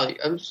going to tell you.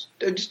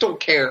 I just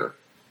don't care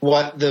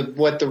what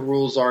the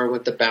rules are and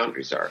what the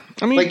boundaries are.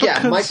 I mean,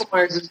 like,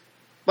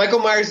 Michael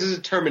Myers is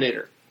a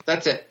Terminator.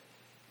 That's it.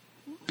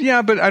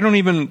 Yeah, but I don't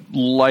even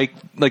like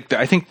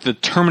I think the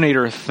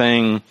Terminator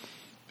thing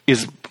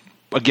is,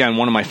 again,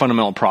 one of my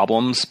fundamental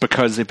problems,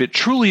 because if it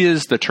truly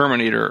is the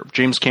Terminator,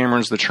 James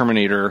Cameron's the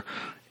Terminator,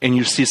 and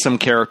you see some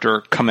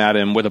character come at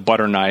him with a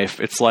butter knife,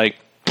 it's like,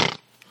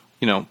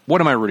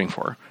 what am I rooting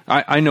for?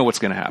 I know what's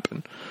going to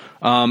happen.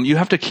 You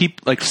have to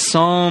keep, like,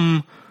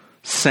 some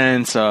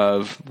sense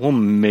of, well,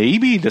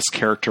 maybe this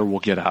character will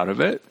get out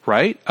of it,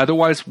 right?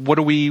 Otherwise, what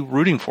are we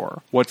rooting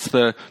for?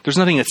 There's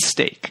nothing at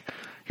stake.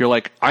 You're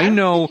like, I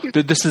know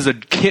that this is a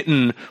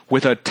kitten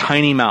with a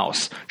tiny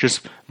mouse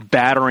just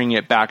battering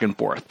it back and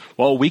forth.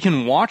 Well, we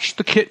can watch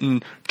the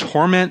kitten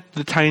torment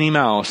the tiny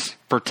mouse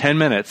for 10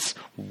 minutes.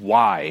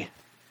 Why?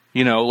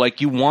 You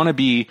want to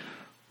be,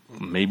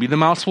 maybe the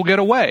mouse will get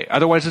away.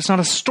 Otherwise, it's not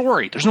a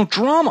story. There's no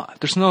drama.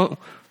 There's no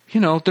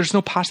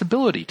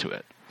possibility to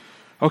it.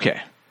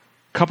 Okay.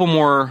 Couple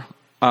more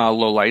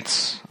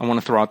lowlights I want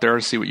to throw out there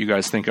to see what you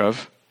guys think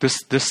of.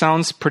 This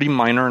sounds pretty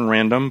minor and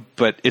random,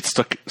 but it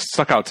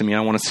stuck out to me.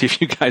 I want to see if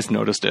you guys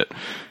noticed it.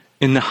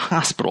 In the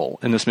hospital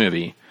in this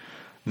movie,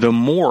 the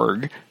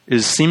morgue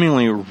is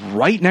seemingly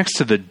right next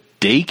to the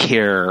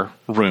daycare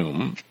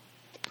room.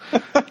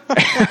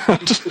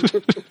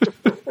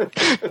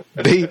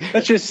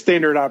 That's just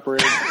standard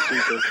operating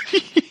procedure.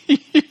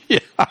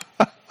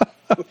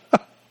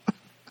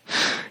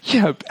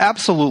 Yeah,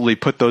 absolutely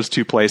put those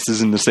two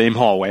places in the same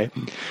hallway.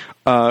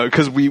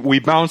 Because we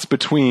bounce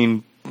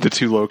between the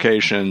two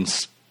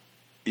locations,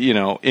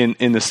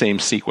 in the same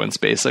sequence,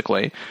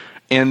 basically.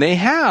 And they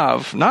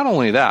have, not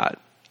only that,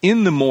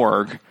 in the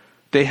morgue,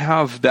 they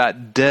have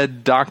that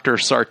dead Dr.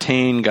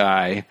 Sartain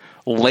guy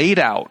laid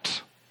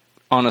out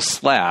on a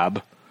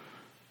slab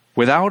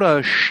without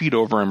a sheet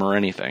over him or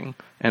anything.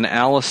 And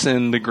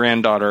Allison, the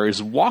granddaughter,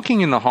 is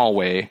walking in the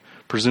hallway,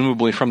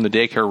 presumably from the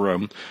daycare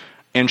room,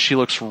 and she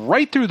looks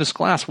right through this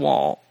glass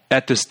wall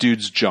at this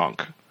dude's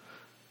junk.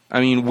 I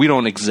mean, we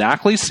don't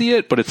exactly see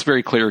it, but it's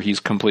very clear he's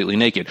completely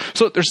naked.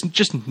 So there's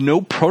just no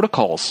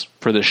protocols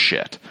for this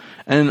shit.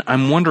 And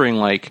I'm wondering,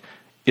 like,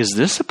 is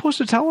this supposed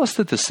to tell us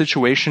that the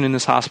situation in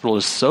this hospital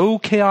is so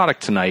chaotic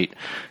tonight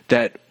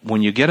that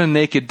when you get a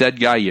naked dead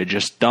guy, you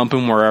just dump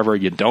him wherever,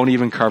 you don't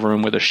even cover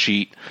him with a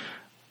sheet?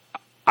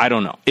 I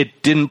don't know.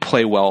 It didn't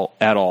play well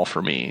at all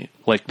for me.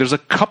 Like, there's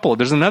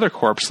another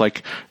corpse,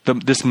 like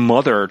this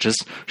mother,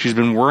 she's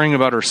been worrying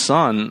about her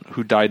son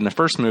who died in the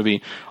first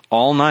movie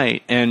all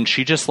night, and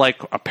she just,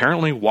 like,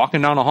 apparently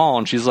walking down a hall,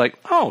 and she's like,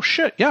 oh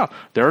shit, yeah,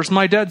 there's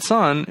my dead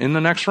son in the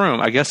next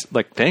room. I guess,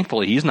 like,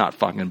 thankfully he's not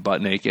fucking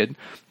butt naked,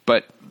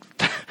 but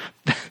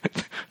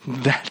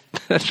that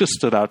just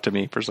stood out to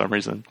me for some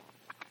reason.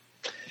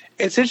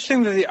 It's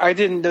interesting that I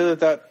didn't know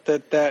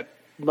that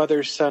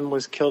mother's son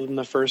was killed in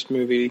the first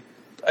movie.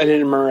 I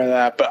didn't remember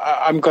that, but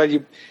I'm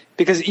glad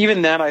because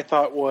even that I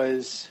thought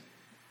was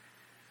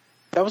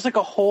like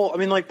a whole, I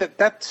mean, like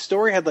that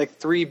story had like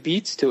 3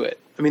 beats to it.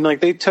 I mean,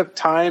 like they took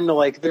time to,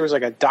 like, there was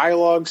like a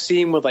dialogue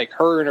scene with like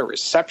her and a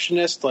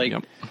receptionist. Like,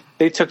 yep.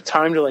 They took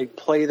time to like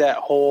play that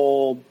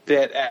whole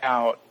bit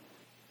out.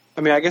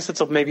 I mean, I guess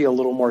it's maybe a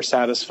little more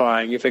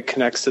satisfying if it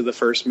connects to the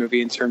first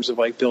movie in terms of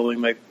like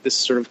building like this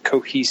sort of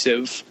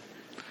cohesive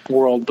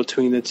world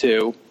between the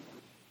two.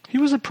 He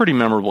was a pretty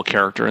memorable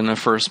character in the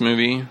first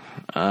movie,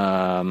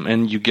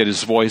 and you get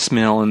his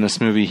voicemail in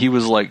this movie. He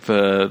was like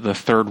the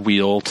third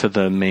wheel to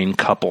the main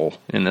couple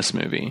in this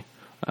movie.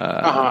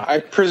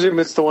 I presume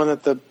it's the one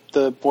that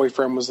the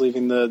boyfriend was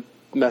leaving the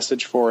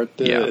message for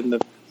in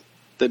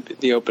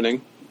the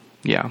opening.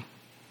 Yeah.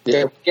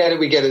 Yeah,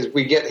 we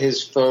get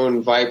his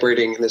phone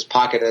vibrating in his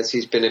pocket as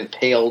he's been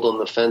impaled on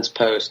the fence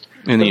post.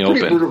 In the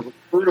open.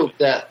 Brutal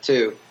death,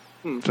 too.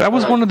 That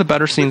was one of the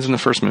better scenes in the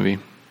first movie.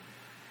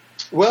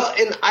 Well,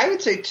 and I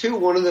would say, too,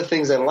 one of the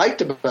things I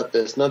liked about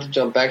this, not to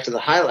jump back to the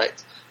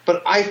highlights,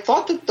 but I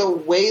thought that the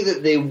way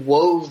that they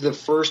wove the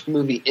first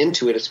movie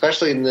into it,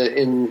 especially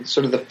in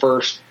sort of the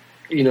first,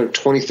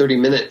 20, 30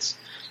 minutes,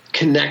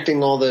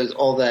 connecting all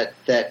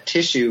that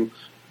tissue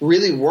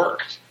really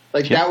worked.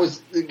 Like, That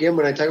was, again,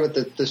 when I talk about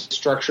the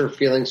structure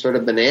feeling sort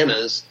of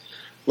bananas,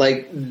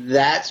 like,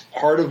 that's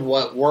part of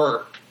what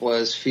worked,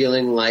 was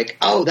feeling like,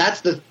 oh,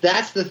 that's the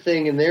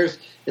thing, and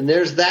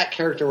there's that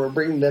character, we're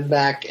bringing them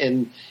back,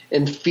 and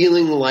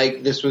feeling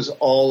like this was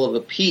all of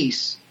a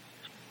piece.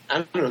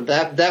 I don't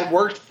know, that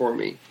worked for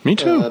me. Me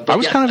too. I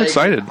was kind of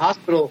excited.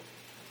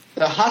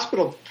 The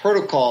hospital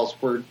protocols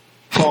were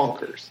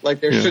bonkers. Like,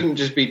 there shouldn't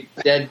just be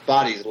dead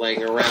bodies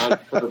laying around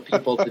for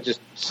people to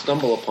just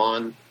stumble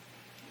upon.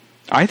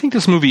 I think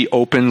this movie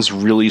opens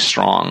really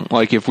strong.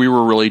 Like, if we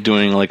were really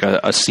doing like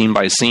a scene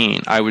by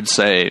scene, I would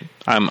say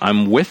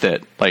I'm with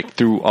it, like,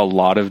 through a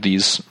lot of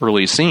these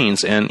early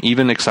scenes, and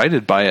even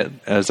excited by it,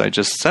 as I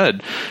just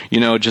said.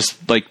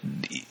 Just like,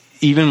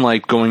 even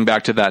like going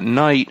back to that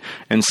night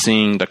and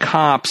seeing the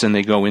cops, and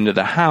they go into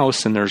the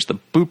house, and there's the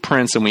boot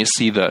prints, and we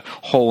see the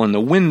hole in the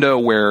window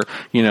where,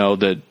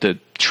 the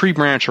tree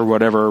branch or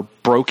whatever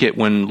broke it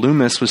when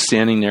Loomis was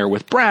standing there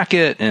with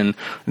Brackett, and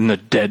the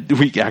dead,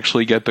 we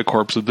actually get the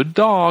corpse of the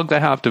dog, the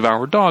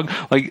half-devoured dog.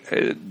 Like,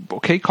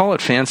 okay, call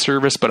it fan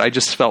service, but I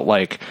just felt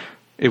like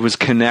it was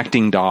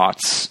connecting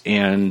dots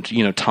and,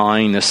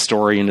 tying this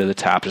story into the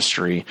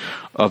tapestry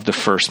of the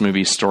first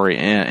movie story.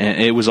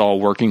 And it was all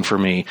working for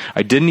me.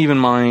 I didn't even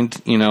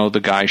mind,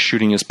 the guy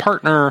shooting his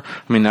partner.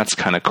 I mean, that's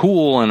kind of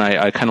cool. And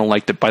I kind of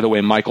liked it. By the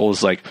way, Michael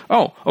was like,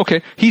 oh,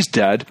 okay, he's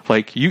dead.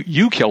 Like,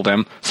 you killed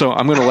him, so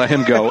I'm going to let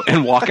him go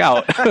and walk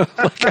out. I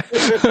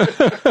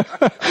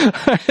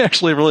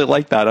actually really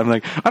like that. I'm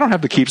like, I don't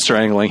have to keep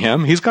strangling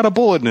him. He's got a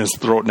bullet in his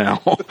throat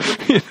now,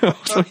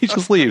 so he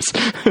just leaves.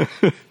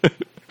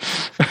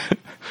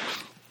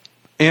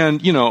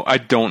 And, I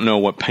don't know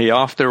what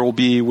payoff there will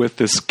be with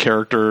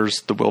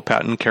the Will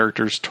Patton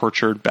character's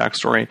tortured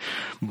backstory,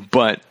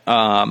 but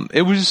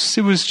it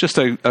was just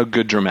a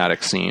good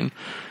dramatic scene.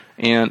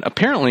 And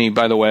apparently,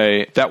 by the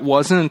way, that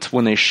wasn't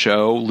when they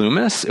show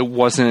Loomis. It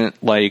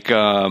wasn't like,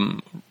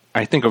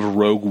 I think of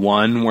Rogue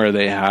One, where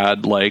they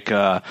had like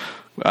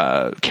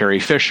Carrie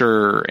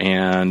Fisher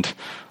and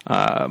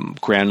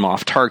Grand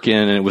Moff Tarkin,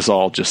 and it was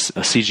all just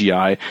a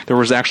CGI. There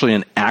was actually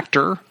an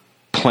actor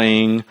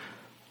playing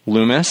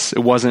Loomis. It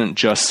wasn't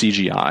just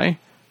CGI.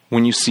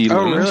 When you see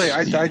Loomis. Oh, really?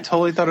 I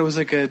totally thought it was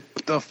like a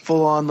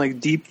full-on like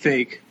deep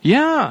fake.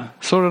 Yeah,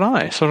 so did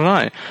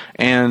I.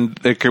 And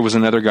there was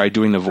another guy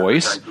doing the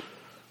voice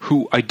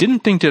who I didn't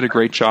think did a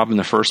great job in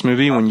the first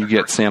movie when you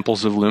get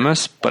samples of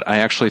Loomis, but I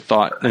actually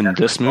thought in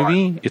this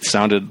movie it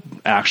sounded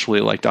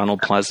actually like Donald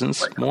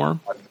Pleasence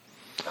more.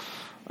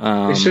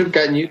 They should have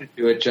gotten you to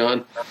do it,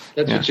 John.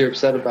 That's what you're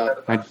upset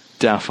about. I'm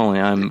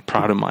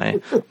proud of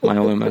my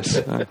Loomis.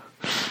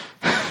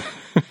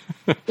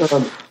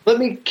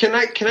 Can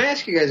I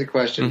ask you guys a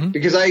question? Mm-hmm.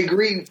 Because I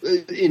agree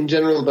in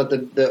general about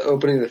the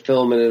opening of the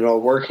film and it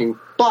all working,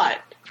 but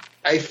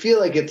I feel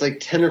like it's like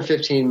 10 or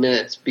 15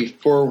 minutes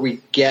before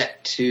we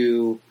get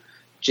to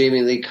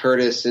Jamie Lee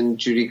Curtis and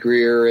Judy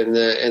Greer and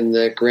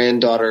the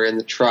granddaughter in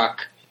the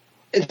truck.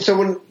 And so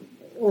when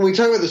we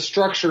talk about the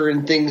structure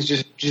and things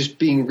just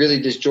being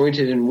really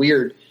disjointed and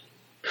weird,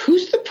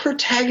 who's the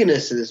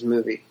protagonist of this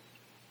movie?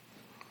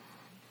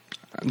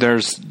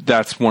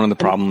 That's one of the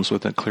problems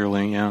with it,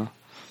 clearly, yeah.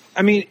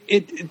 I mean,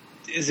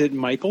 is it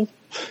Michael?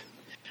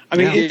 I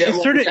mean,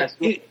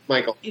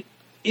 Michael.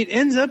 It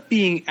ends up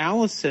being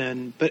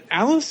Allison, but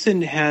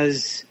Allison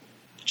has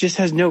just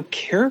has no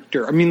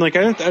character. I mean, like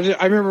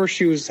I remember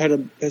she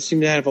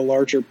seemed to have a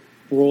larger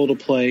role to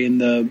play in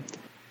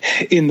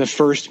the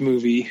first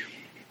movie,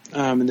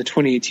 in the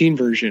 2018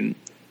 version.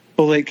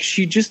 But like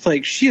she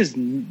has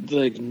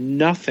like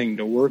nothing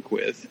to work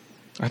with.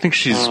 I think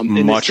she's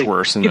much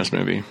worse in this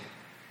movie.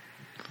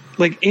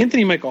 Like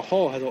Anthony Michael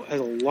Hall has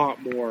a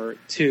lot more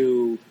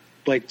to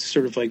like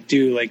sort of like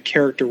do like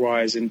character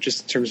wise and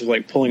just in terms of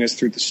like pulling us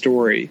through the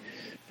story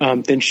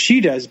than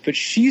she does. But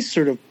she's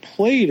sort of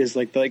played as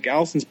like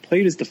Allison's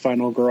played as the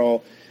final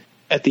girl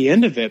at the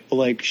end of it. But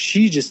like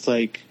she just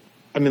like,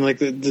 I mean,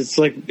 like it's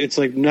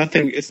like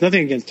nothing. It's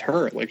nothing against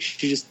her. Like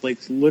she just like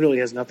literally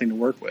has nothing to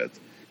work with.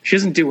 She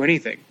doesn't do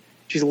anything.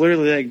 She's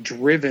literally like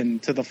driven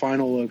to the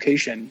final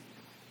location,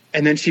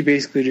 and then she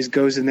basically just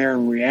goes in there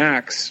and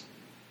reacts.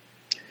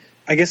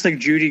 I guess like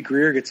Judy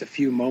Greer gets a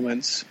few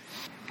moments.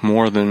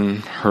 More than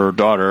her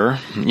daughter.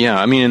 Yeah,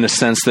 I mean, in the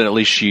sense that at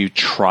least she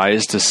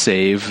tries to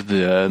save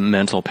the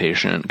mental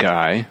patient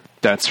guy.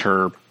 That's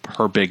her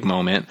big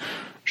moment.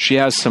 She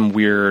has some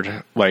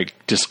weird, like,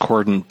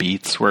 discordant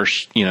beats where,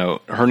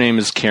 her name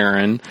is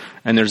Karen,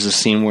 and there's a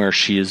scene where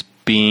she is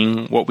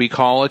being what we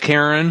call a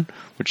Karen,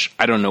 which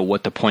I don't know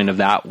what the point of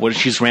that was.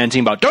 She's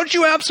ranting about, don't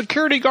you have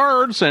security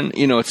guards? And,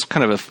 it's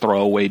kind of a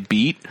throwaway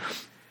beat.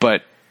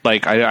 But,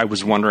 like, I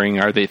was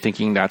wondering, are they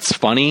thinking that's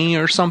funny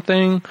or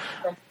something?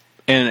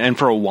 And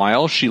for a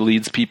while, she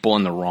leads people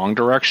in the wrong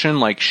direction.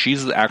 Like,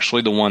 she's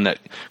actually the one that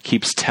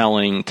keeps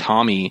telling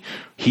Tommy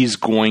he's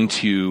going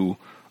to...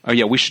 Oh,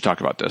 yeah, we should talk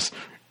about this.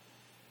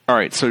 All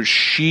right, so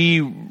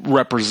she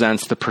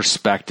represents the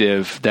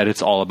perspective that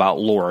it's all about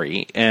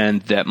Laurie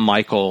and that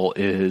Michael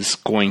is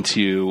going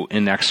to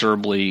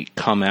inexorably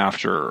come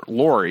after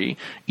Laurie,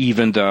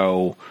 even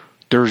though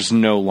there's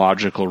no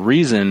logical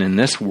reason in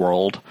this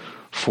world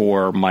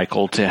for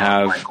Michael to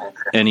have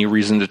any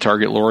reason to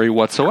target Laurie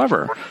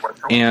whatsoever.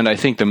 And I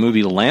think the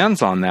movie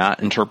lands on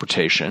that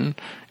interpretation,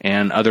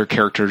 and other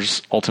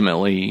characters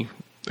ultimately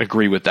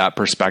agree with that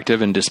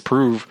perspective and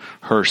disprove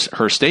her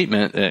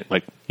statement that,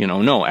 like,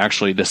 no,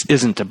 actually this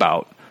isn't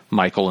about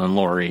Michael and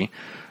Laurie,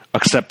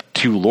 except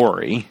to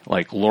Laurie.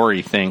 Like,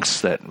 Laurie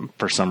thinks that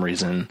for some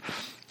reason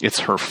it's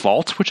her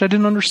fault, which I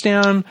didn't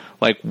understand.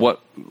 Like,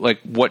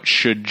 what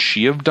should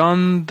she have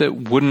done that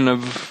wouldn't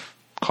have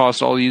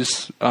caused all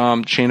these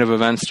chain of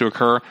events to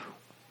occur?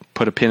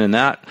 Put a pin in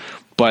that.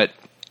 But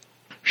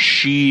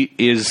she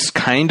is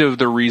kind of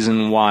the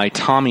reason why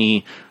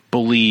Tommy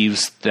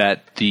believes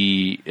that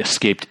the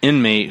escaped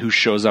inmate who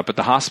shows up at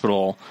the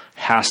hospital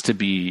has to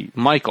be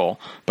Michael,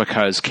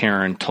 because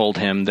Karen told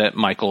him that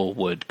Michael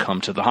would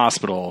come to the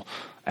hospital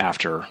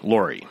after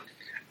Laurie.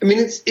 I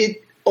mean,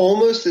 it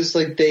almost is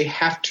like they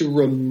have to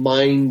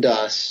remind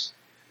us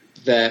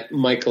that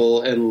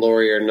Michael and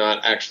Laurie are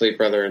not actually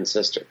brother and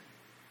sister.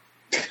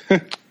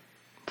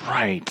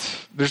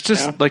 Right. There's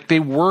just, like, they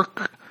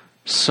work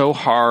so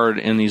hard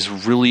in these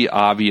really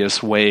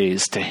obvious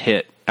ways to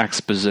hit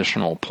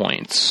expositional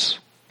points.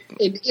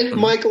 If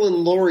Michael and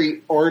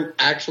Laurie aren't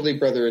actually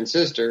brother and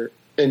sister,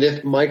 and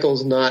if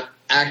Michael's not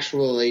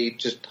actually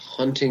just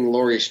hunting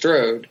Laurie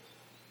Strode,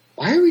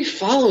 why are we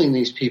following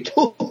these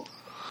people?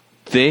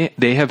 They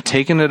have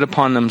taken it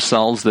upon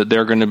themselves that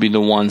they're going to be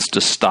the ones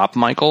to stop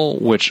Michael,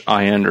 which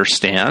I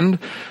understand.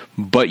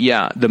 But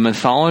yeah, the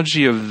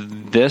mythology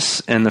of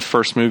this and the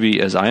first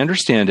movie, as I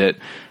understand it,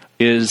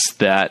 is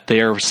that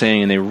they are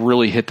saying, and they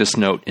really hit this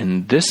note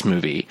in this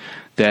movie,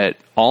 that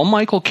all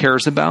Michael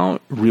cares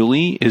about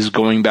really is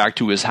going back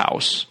to his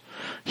house.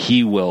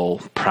 He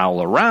will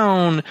prowl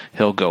around,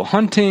 he'll go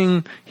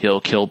hunting,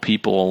 he'll kill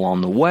people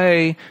along the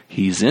way,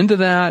 he's into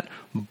that,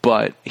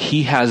 but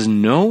he has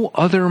no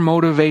other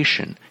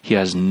motivation. He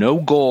has no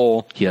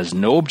goal, he has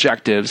no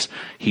objectives,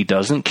 he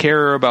doesn't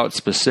care about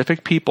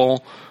specific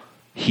people,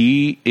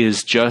 he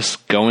is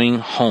just going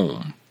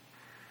home.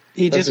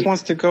 He just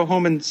wants to go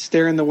home and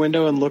stare in the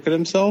window and look at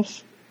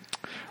himself?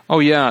 Oh,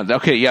 yeah.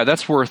 Okay, yeah,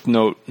 that's worth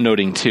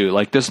noting, too.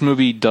 Like, this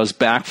movie does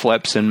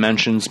backflips and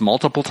mentions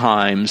multiple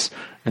times,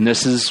 and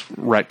this is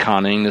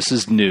retconning, this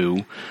is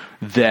new,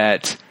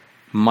 that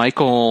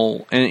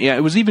Michael... And yeah,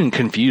 it was even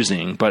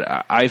confusing,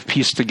 but I've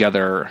pieced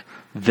together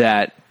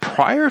that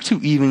prior to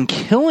even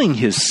killing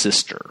his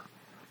sister,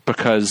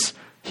 because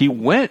he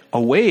went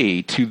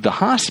away to the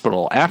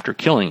hospital after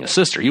killing his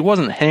sister. He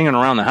wasn't hanging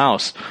around the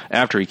house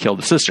after he killed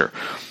the sister.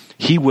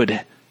 He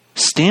would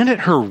stand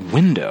at her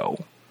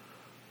window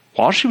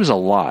while she was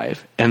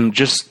alive and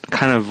just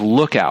kind of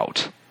look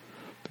out,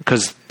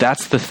 because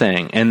that's the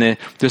thing. And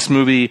this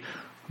movie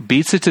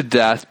beats it to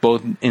death,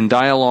 both in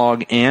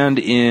dialogue and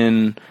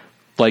in,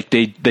 like,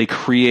 they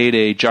create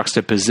a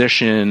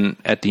juxtaposition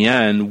at the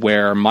end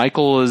where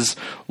Michael is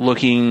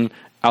looking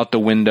out the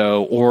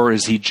window, or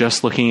is he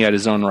just looking at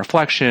his own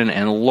reflection,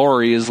 and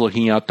Laurie is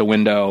looking out the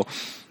window,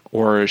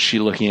 or is she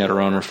looking at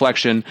her own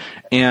reflection?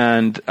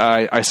 And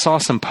I saw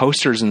some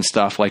posters and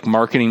stuff, like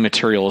marketing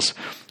materials,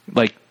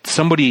 like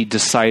somebody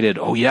decided,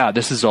 oh yeah,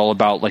 this is all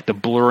about like the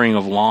blurring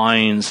of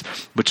lines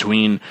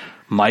between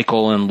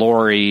Michael and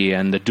Laurie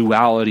and the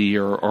duality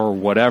or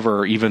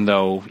whatever, even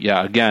though,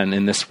 yeah, again,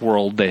 in this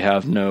world they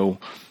have no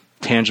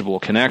tangible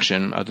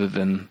connection other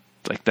than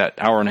like that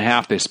hour and a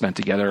half they spent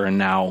together, and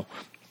now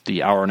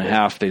the hour and a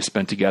half they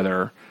spent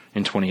together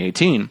in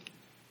 2018.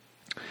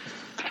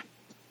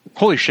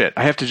 Holy shit.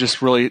 I have to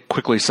just really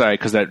quickly say,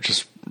 because that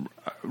just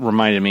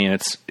reminded me, and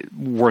it's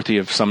worthy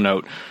of some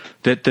note,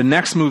 that the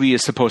next movie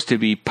is supposed to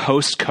be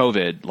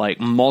post-COVID, like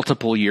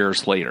multiple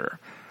years later.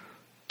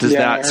 Does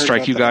that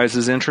strike you guys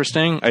as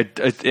interesting?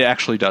 It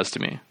actually does to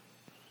me.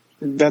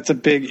 That's a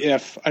big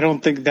if. I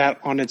don't think that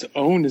on its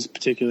own is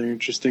particularly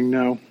interesting,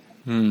 no.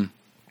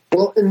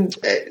 Well, and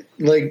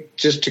like,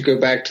 just to go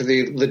back to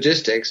the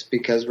logistics,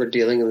 because we're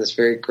dealing in this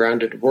very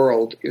grounded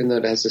world, even though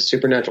it has a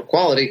supernatural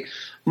quality,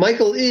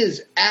 Michael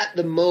is, at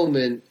the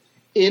moment,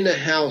 in a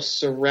house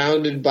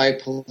surrounded by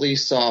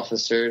police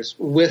officers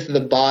with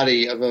the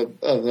body of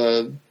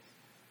a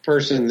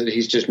person that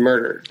he's just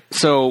murdered.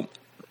 So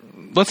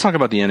let's talk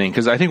about the ending,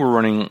 because I think we're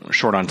running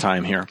short on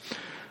time here.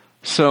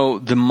 So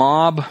the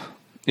mob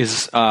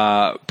is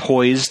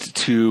poised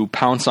to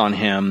pounce on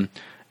him,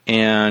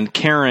 and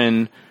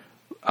Karen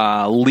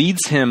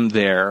leads him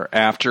there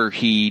after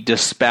he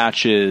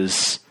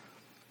dispatches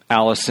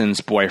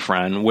Allison's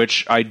boyfriend,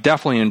 which I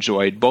definitely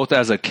enjoyed, both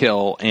as a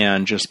kill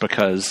and just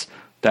because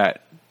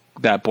that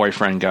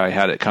boyfriend guy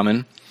had it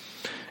coming.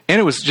 And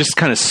it was just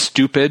kind of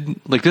stupid.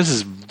 Like, this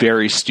is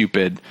very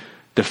stupid.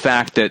 The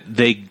fact that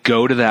they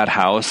go to that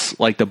house,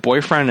 like the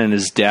boyfriend and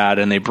his dad,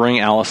 and they bring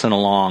Allison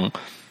along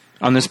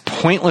on this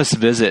pointless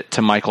visit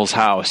to Michael's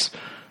house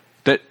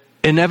that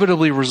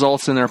inevitably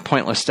results in their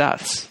pointless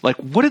deaths. Like,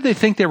 what did they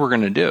think they were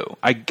going to do?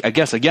 I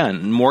guess,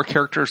 again, more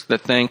characters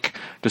that think,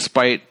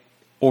 despite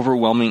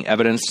overwhelming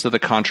evidence to the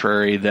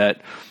contrary,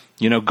 that,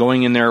 you know,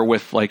 going in there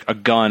with like a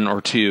gun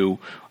or two,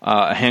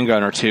 a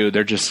handgun or two,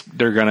 they're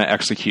going to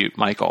execute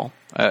Michael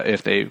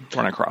if they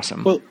run across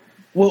him.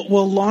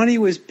 Well, Lonnie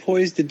was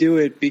poised to do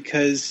it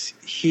because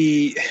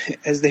he,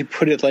 as they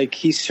put it, like,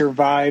 he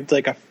survived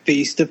like a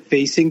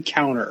face-to-face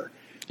encounter.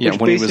 Yeah,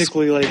 when he was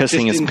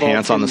pissing his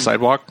pants on the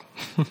sidewalk.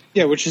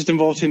 Yeah, which just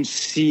involved him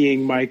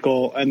seeing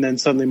Michael, and then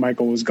suddenly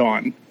Michael was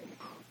gone.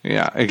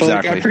 Yeah, exactly. But,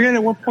 like, I forget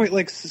at one point,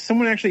 like,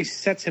 someone actually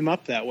sets him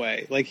up that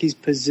way. Like, he's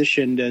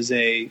positioned as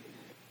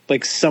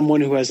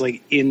someone who has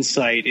like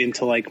insight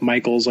into like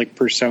Michael's like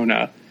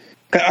persona.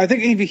 I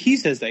think even he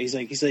says that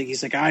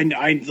he's like I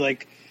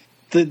like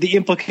the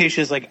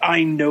implication is like,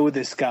 I know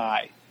this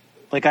guy,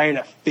 like I had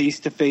a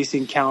face-to-face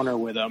encounter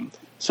with him.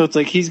 So it's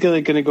like he's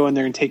going to go in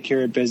there and take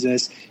care of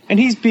business, and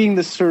he's being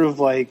this sort of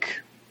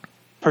like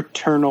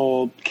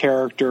paternal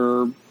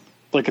character,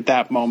 like at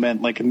that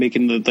moment, like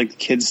making the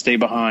kids stay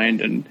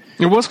behind. And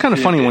it was kind of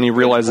funny when he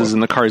realizes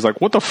in the car, he's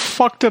like, "What the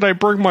fuck did I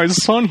bring my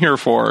son here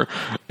for?"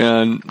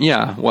 And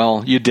yeah,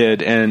 well, you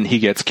did, and he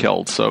gets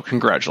killed. So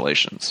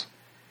congratulations.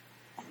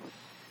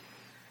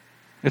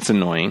 It's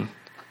annoying.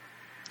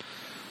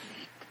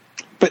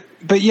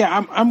 But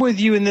yeah, I'm with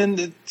you. And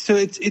then so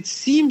it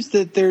seems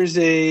that there's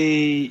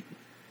a,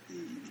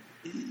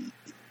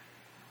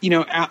 you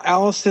know,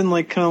 Allison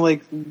like kind of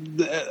like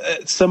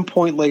at some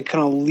point like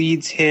kind of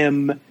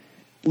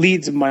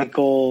leads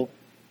Michael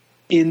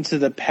into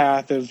the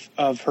path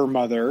of her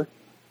mother,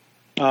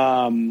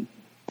 and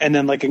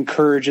then like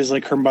encourages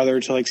like her mother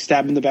to like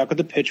stab him in the back with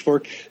a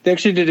pitchfork. They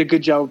actually did a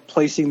good job of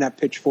placing that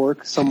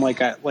pitchfork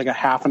a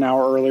half an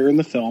hour earlier in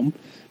the film.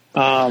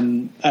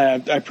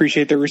 I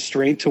appreciate the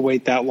restraint to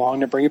wait that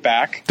long to bring it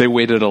back. They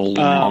waited a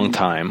long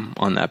time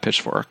on that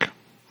pitchfork.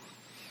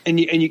 And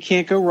you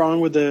can't go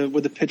wrong with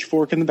the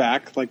pitchfork in the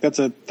back. Like that's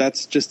a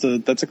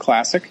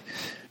classic.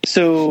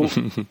 So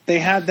they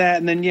had that,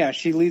 and then yeah,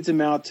 she leads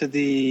him out to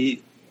the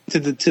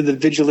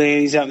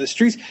vigilantes out in the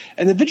streets,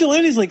 and the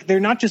vigilantes, like, they're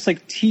not just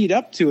like teed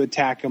up to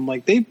attack him,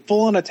 like they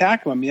full on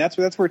attack him. I mean,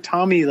 that's where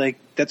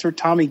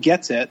Tommy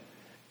gets it.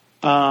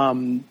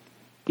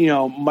 You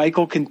know,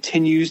 Michael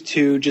continues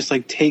to just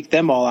like take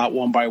them all out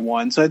one by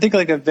one. So I think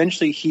like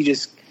eventually he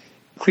just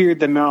cleared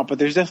them out, but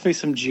there's definitely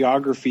some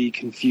geography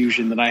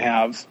confusion that I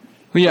have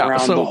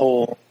around the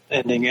whole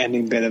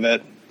ending bit of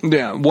it.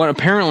 Yeah, what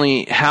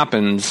apparently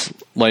happens,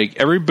 like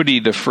everybody,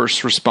 the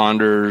first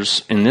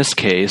responders in this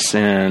case,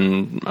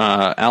 and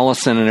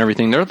Allison and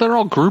everything, they're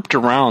all grouped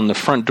around the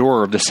front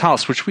door of this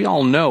house, which we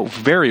all know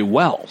very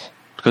well,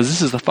 because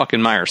this is the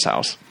fucking Myers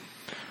house.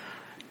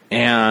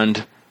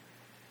 And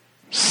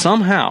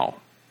somehow,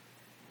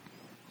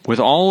 with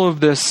all of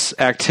this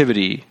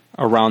activity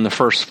around the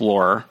first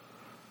floor,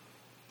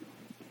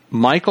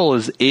 Michael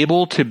is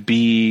able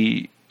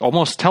to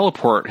almost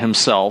teleport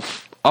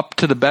himself up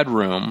to the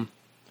bedroom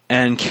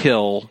and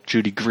kill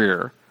Judy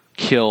Greer,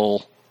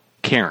 kill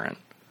Karen.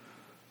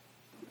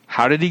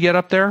 How did he get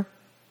up there?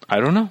 I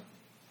don't know.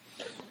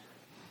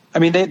 I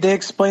mean, they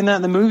explain that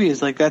in the movie.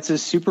 It's like, that's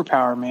his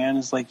superpower, man.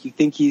 It's like, you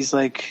think he's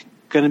like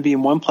going to be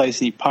in one place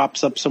and he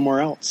pops up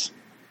somewhere else.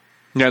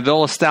 Yeah,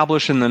 they'll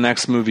establish in the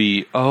next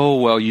movie, oh,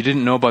 well, you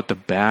didn't know about the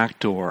back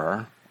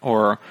door,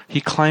 or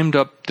he climbed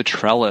up the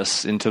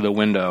trellis into the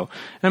window.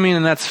 I mean,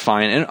 and that's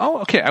fine. And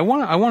okay, I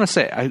want to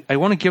say, I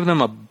want to give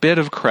them a bit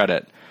of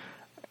credit.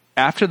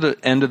 After the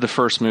end of the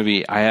first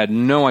movie, I had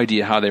no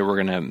idea how they were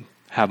going to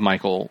have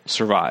Michael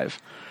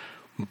survive.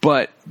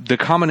 But the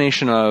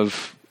combination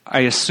of,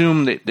 I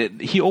assume that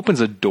he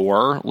opens a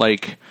door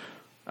like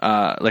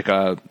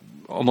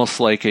almost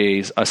like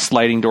a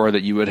sliding door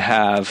that you would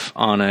have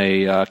on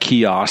a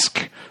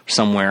kiosk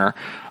somewhere,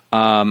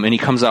 and he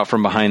comes out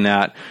from behind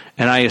that.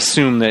 And I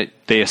assume that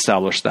they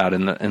established that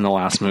in the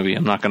last movie.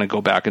 I'm not going to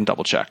go back and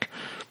double check,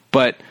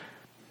 but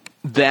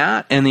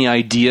that and the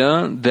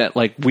idea that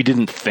like we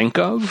didn't think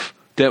of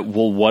that.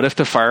 Well, what if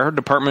the fire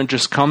department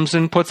just comes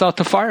and puts out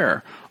the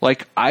fire?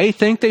 Like, I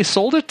think they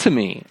sold it to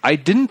me. I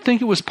didn't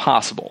think it was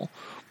possible,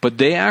 but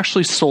they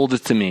actually sold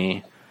it to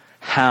me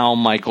how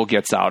Michael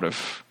gets out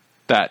of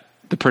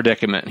the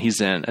predicament he's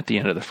in at the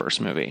end of the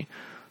first movie.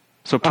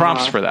 So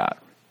props for that.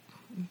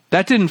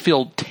 That didn't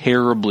feel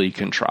terribly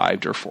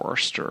contrived or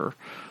forced, or,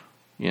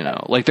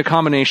 like the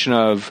combination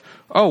of,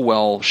 oh,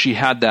 well, she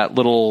had that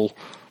little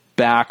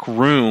back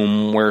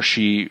room where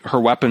her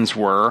weapons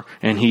were,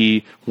 and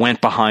he went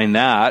behind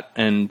that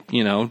and,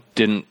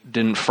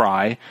 didn't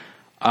fry.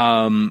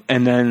 And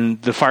then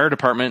the fire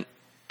department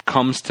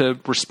comes to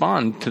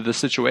respond to the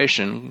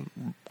situation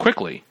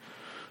quickly.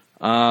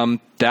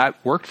 That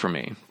worked for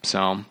me.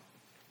 So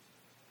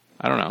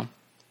I don't know.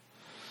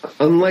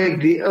 Unlike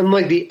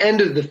the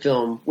end of the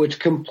film, which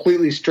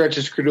completely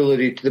stretches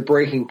credulity to the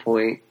breaking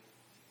point.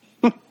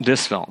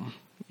 This film.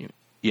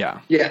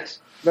 Yeah. Yes.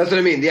 That's what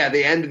I mean. Yeah,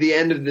 the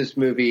end of this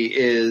movie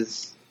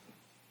is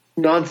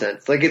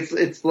nonsense. Like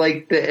it's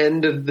like the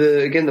end of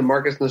the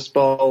Marcus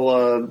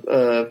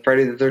Nispel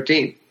Friday the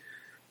 13th.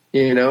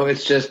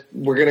 It's just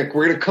we're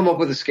gonna come up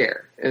with a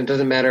scare, and it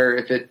doesn't matter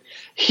if it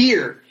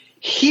here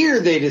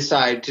they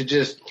decide to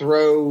just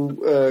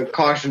throw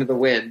caution to the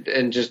wind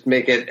and just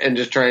make it and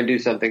just try and do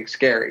something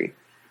scary,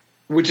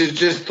 which is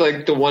just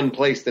like the one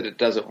place that it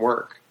doesn't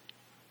work.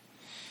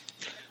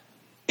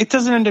 It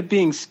doesn't end up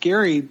being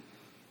scary,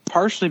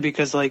 partially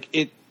because like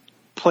it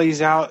tries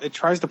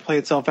to play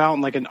itself out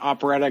in like an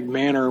operatic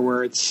manner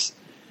where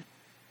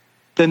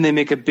then they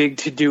make a big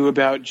to-do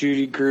about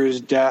Judy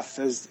Grier's death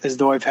as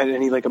though I've had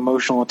any like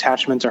emotional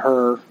attachment to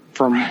her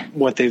from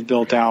what they've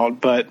built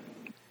out. But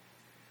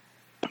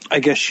I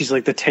guess she's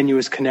like the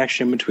tenuous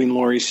connection between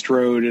Laurie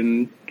Strode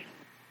and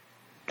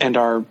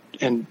her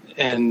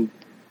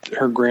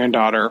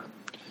granddaughter.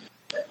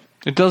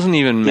 It doesn't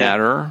even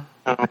matter.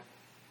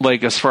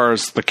 Like, as far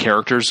as the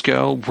characters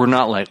go, we're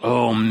not like,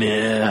 oh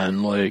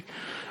man, like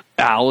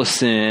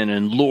Allison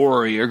and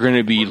Laurie are going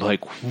to be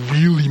like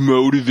really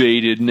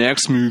motivated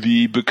next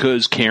movie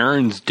because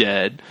Karen's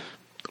dead.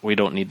 We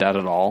don't need that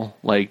at all.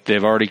 Like,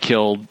 they've already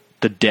killed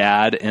the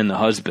dad and the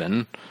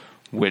husband,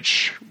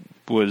 which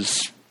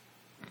was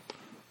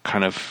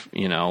kind of,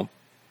 you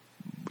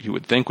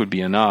would think would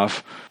be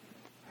enough.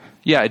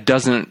 Yeah, it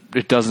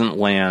doesn't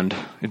land.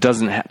 It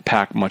doesn't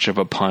pack much of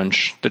a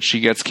punch that she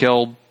gets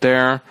killed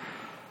there.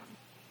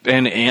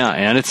 And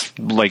it's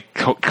like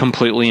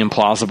completely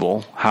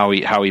implausible how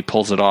he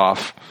pulls it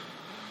off.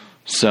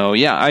 So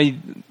yeah,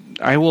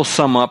 I will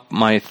sum up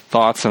my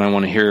thoughts, and I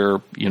want to hear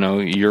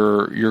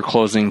your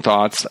closing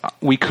thoughts.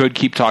 We could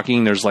keep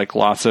talking. There's like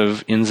lots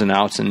of ins and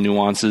outs and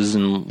nuances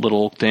and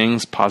little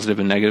things, positive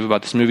and negative,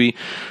 about this movie.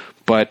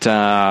 But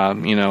there's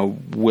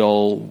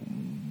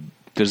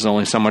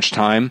only so much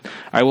time.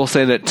 I will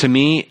say that to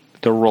me,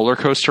 the roller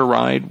coaster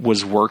ride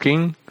was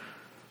working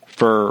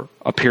for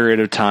a period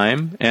of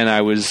time, and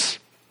I was,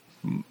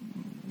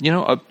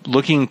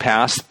 looking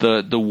past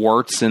the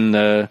warts and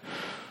the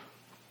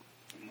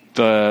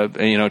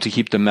to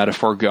keep the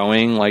metaphor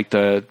going, like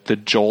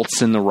the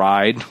jolts in the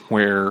ride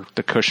where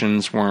the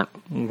cushions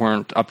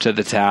weren't up to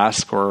the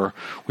task, or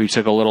we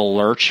took a little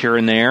lurch here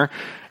and there,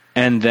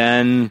 and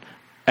then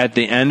at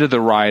the end of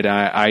the ride,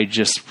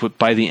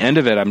 by the end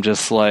of it, I'm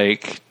just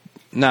like,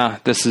 nah,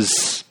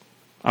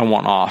 I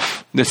want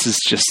off. This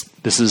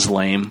is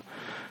lame.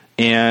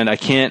 And I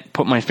can't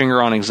put my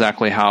finger on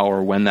exactly how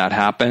or when that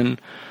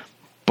happened,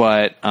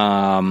 but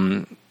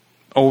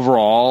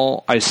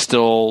overall, I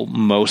still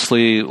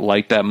mostly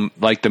like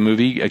the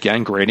movie.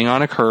 Again, grading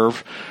on a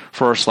curve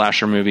for a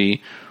slasher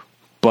movie,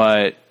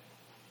 but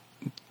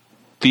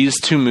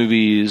these two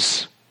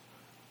movies,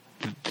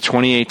 the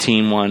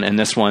 2018 one and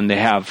this one,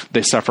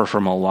 they suffer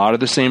from a lot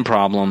of the same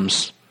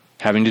problems,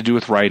 having to do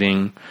with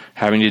writing,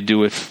 having to do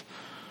with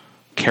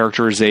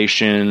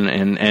characterization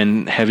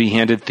and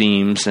heavy-handed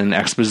themes and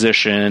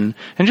exposition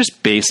and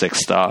just basic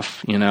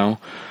stuff,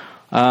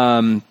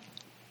 they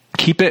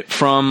keep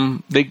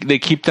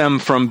them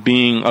from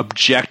being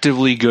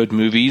objectively good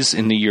movies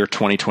in the year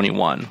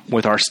 2021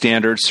 with our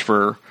standards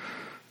for,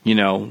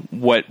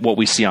 what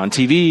we see on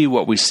TV,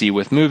 what we see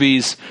with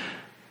movies.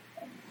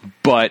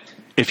 But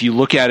if you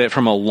look at it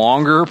from a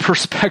longer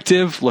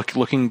perspective,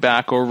 looking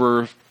back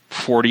over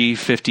 40,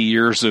 50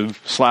 years of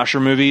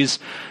slasher movies,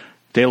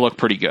 they look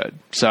pretty good.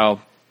 So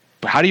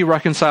how do you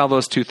reconcile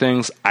those two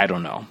things? I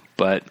don't know.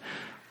 But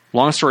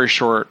long story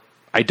short,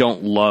 I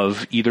don't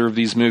love either of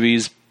these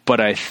movies, but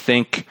I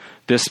think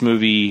this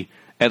movie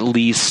at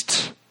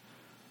least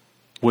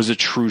was a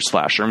true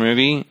slasher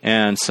movie,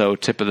 and so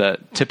tip of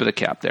the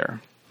cap there.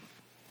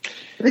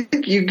 I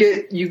think you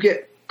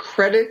get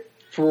credit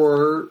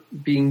for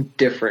being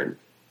different.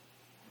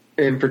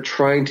 and for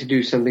trying to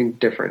do something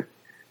different.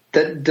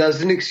 That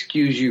doesn't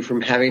excuse you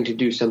from having to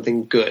do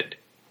something good.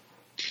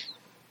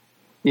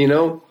 You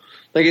know,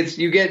 like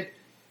you get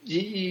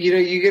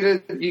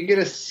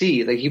a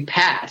C, like you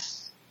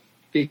pass,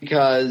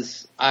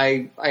 because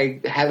I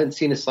haven't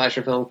seen a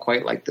slasher film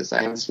quite like this.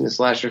 I haven't seen a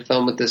slasher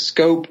film with this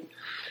scope,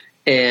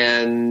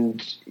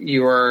 and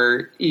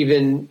you're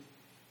even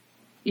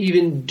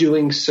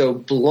doing so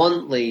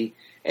bluntly.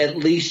 At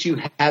least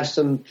you have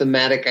some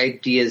thematic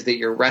ideas that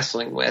you're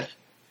wrestling with,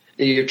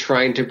 that you're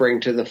trying to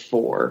bring to the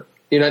fore.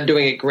 You're not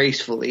doing it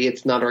gracefully.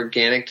 It's not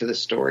organic to the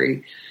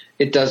story.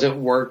 It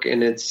doesn't work,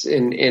 and it's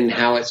in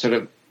how it sort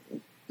of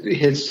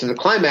hits to the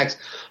climax.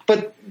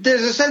 But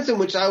there's a sense in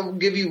which I'll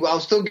give you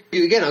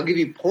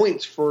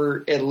points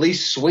for at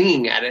least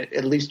swinging at it,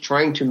 at least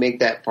trying to make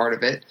that part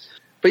of it.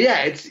 But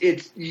yeah,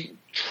 it's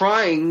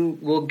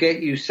trying will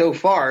get you so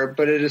far,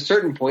 but at a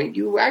certain point,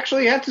 you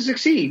actually have to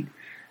succeed.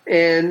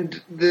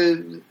 And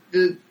the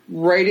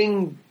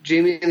writing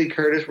Jamie Lee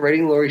Curtis,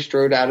 writing Laurie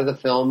Strode out of the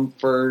film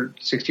for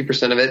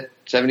 60% of it,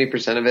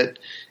 70% of it,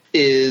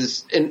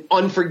 is an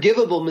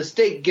unforgivable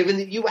mistake, given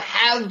that you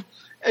have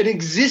an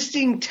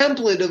existing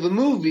template of a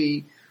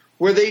movie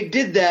where they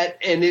did that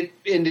and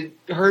it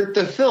hurt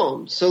the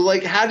film. So,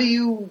 like, how do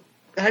you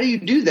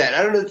do that?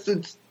 I don't know.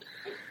 It's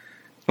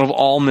of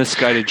all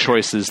misguided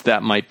choices,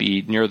 that might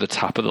be near the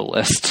top of the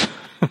list.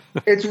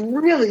 It's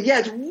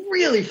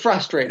really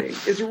frustrating.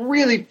 It's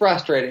really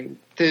frustrating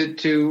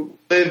to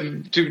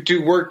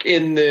work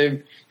in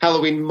the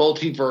Halloween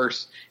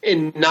multiverse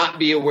and not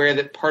be aware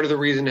that part of the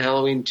reason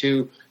Halloween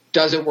 2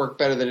 doesn't work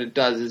better than it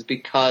does is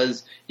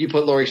because you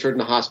put Laurie Strode in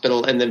the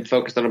hospital and then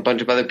focused on a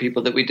bunch of other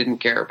people that we didn't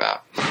care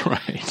about.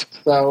 Right.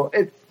 So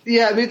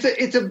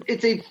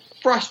it's a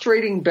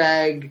frustrating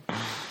bag,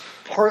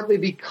 partly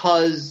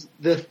because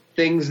the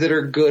things that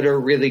are good are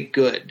really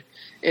good.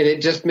 And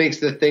it just makes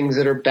the things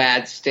that are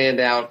bad stand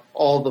out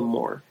all the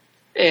more.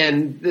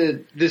 And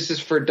This Is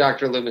for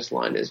Dr. Loomis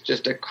line is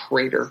just a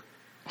crater.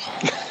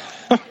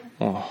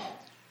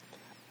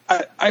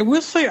 I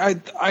will say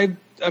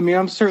I mean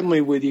I'm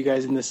certainly with you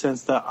guys in the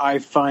sense that I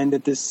find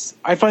that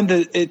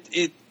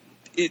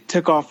it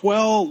took off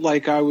well.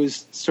 Like I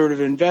was sort of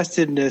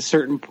invested in a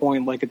certain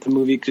point, like at the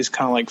movie just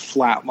kind of like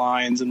flat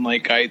lines, and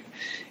like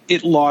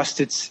it lost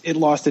its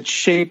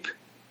shape.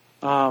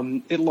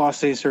 It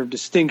lost a sort of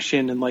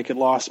distinction, and like it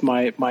lost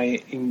my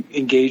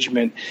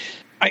engagement.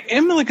 I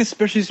am like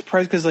especially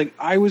surprised because like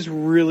I was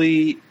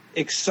really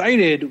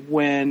excited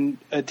when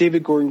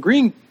David Gordon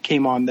Green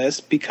came on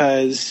this,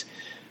 because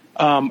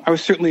I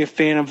was certainly a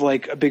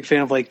big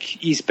fan of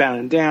like Eastbound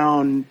and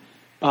Down,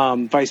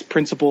 Vice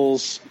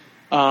Principals,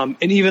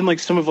 and even like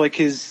some of like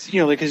his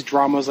his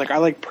dramas. Like I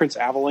like Prince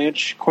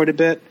Avalanche quite a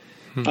bit.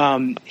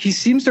 He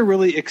seems to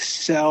really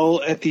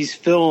excel at these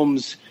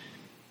films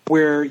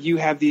where you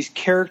have these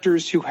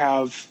characters who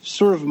have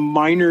sort of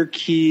minor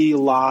key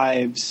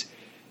lives,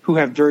 who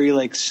have very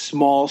like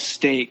small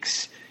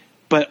stakes,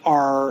 but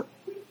are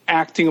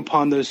acting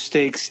upon those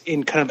stakes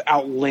in kind of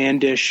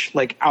outlandish,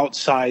 like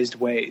outsized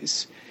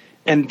ways.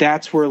 And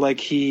that's where like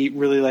he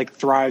really like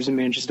thrives and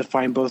manages to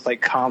find both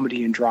like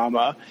comedy and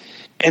drama.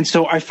 And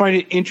so I find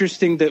it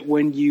interesting that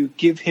when you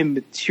give him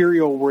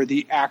material where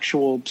the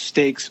actual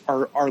stakes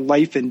are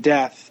life and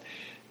death,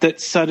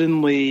 that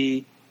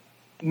suddenly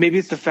maybe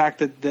it's the fact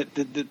that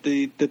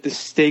the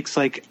stakes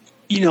like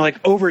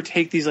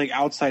overtake these like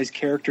outsized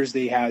characters that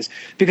he has,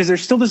 because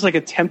there's still this like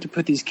attempt to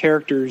put these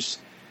characters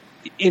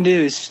into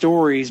his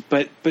stories,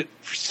 but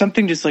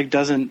something just like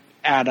doesn't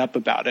add up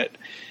about it.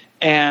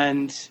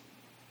 And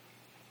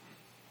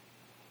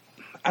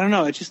I don't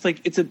know, it's just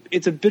like it's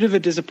a bit of a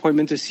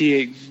disappointment to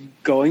see it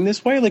going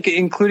this way, like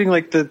including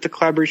like the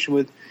collaboration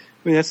with,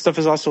 I mean that stuff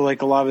is also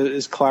like a lot of it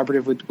is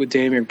collaborative with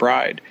Danny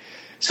McBride.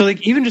 So,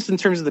 like, even just in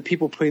terms of the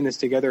people putting this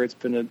together, it's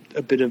been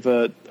a bit of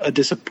a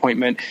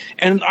disappointment.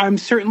 And I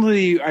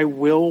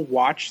will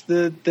watch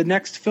the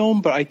next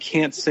film, but I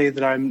can't say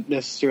that I'm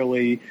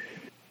necessarily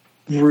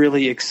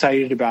really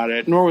excited about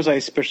it, nor was I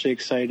especially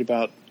excited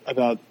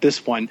about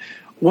this one.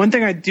 One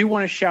thing I do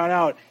want to shout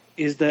out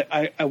is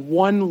that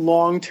one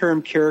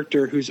long-term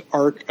character whose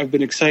arc I've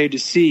been excited to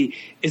see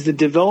is the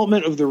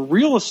development of the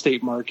real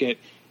estate market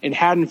in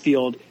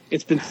Haddonfield.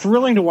 It's been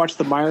thrilling to watch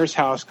the Myers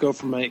house go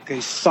from like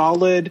a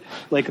solid,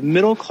 like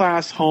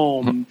middle-class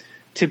home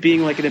to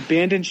being like an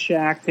abandoned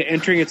shack to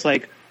entering its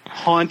like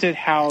haunted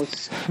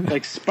house,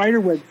 like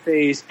spiderweb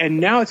phase. And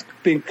now it's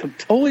been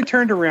totally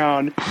turned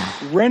around,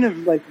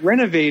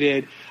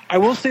 renovated. I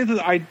will say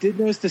that I did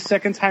notice the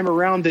second time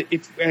around that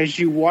as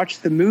you watch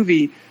the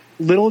movie,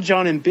 Little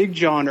John and Big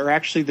John are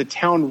actually the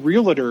town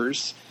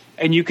realtors,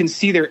 and you can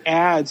see their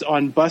ads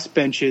on bus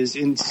benches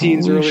in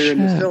scenes earlier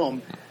in the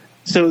film.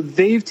 So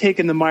they've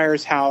taken the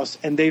Myers house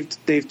and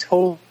they've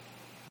told,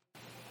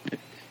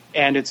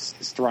 and it's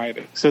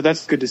thriving. So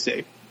that's good to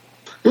see.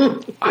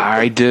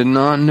 I did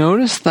not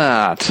notice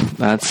that.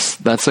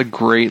 That's a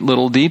great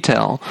little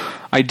detail.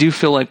 I do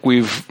feel like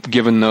we've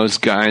given those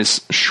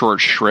guys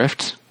short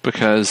shrift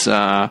because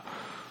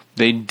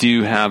they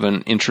do have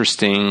an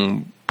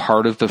interesting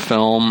part of the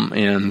film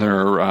and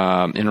their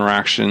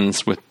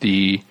interactions with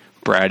the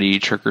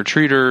bratty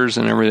trick-or-treaters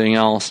and everything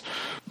else.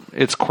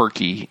 It's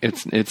quirky.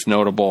 It's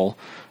notable.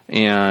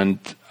 And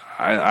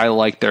I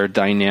like their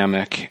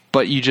dynamic.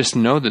 But you just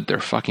know that they're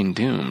fucking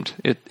doomed.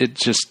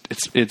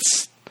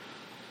 It's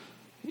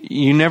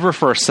you never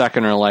for a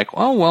second are like,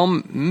 oh, well,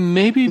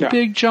 maybe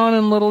Big John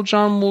and Little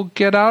John will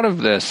get out of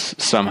this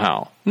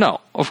somehow. No,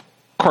 of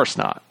course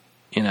not.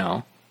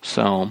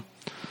 So...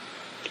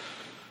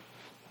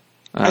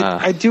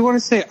 I do want to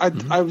say,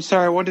 I'm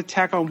sorry, I wanted to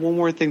tack on one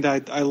more thing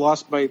that I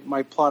lost my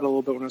plot a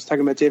little bit when I was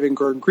talking about David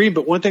Gordon Green,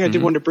 but one thing I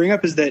did want to bring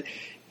up is that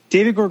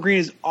David Gordon Green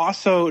is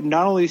also,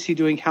 not only is he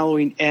doing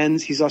Halloween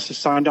Ends, he's also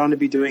signed on to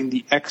be doing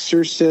The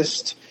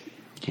Exorcist.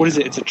 What is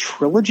it? It's a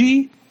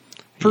trilogy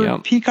for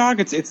Peacock?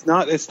 It's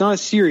not a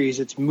series,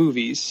 it's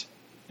movies.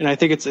 And I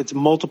think it's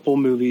multiple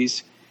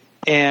movies.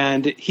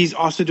 And he's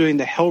also doing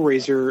the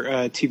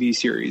Hellraiser TV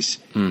series.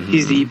 Mm-hmm.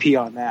 He's the EP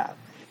on that.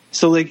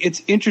 So,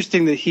 it's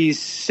interesting that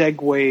he's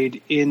segued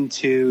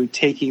into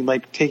taking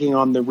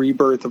on the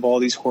rebirth of all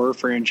these horror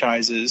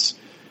franchises.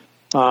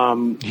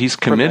 He's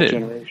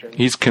committed.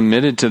 He's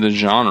committed to the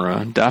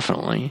genre,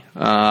 definitely.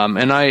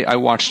 And I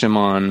watched him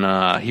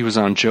on. He was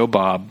on Joe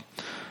Bob,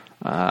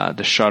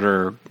 the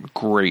Shudder,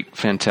 great,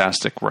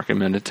 fantastic,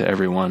 recommend it to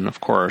everyone. Of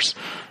course,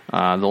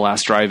 the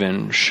Last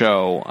Drive-In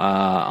show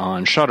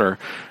on Shudder.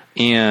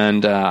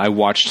 And I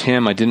watched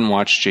him. I didn't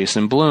watch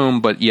Jason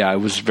Blum, but yeah, it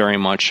was very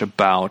much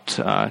about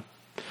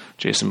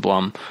Jason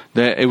Blum.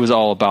 It was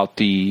all about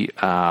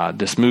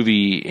this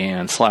movie,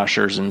 and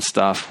slashers and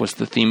stuff was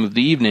the theme of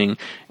the evening.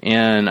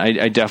 And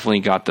I definitely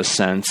got the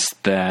sense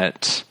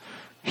that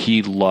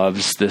he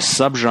loves this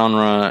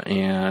subgenre,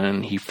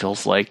 and he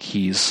feels like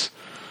he's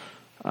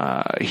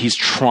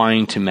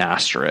trying to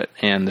master it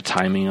and the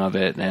timing of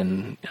it,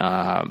 and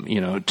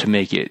to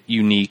make it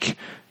unique,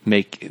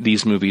 make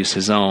these movies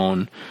his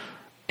own.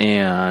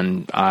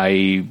 And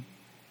I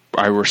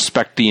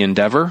respect the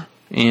endeavor,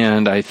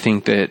 and I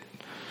think that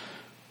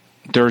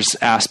there's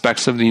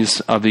aspects of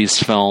these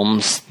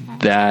films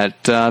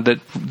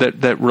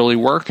that really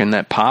work and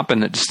that pop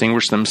and that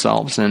distinguish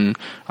themselves. And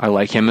I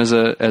like him as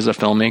a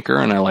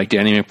filmmaker, and I like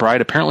Danny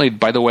McBride. Apparently,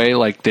 by the way,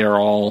 they're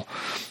all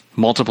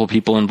multiple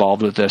people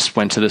involved with this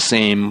went to the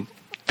same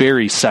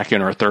very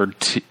second or third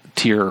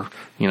tier,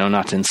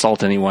 not to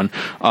insult anyone,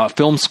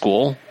 film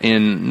school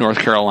in North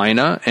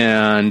Carolina.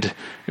 And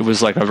it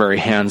was a very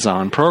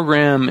hands-on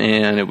program,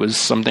 and it was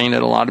something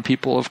that a lot of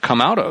people have come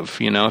out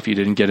of. If you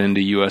didn't get into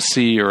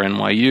USC or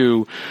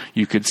NYU,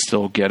 you could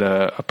still get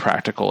a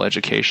practical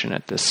education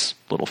at this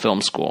little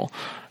film school.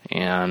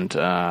 And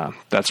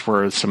that's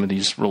where some of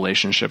these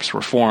relationships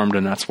were formed,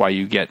 and that's why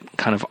you get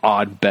kind of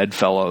odd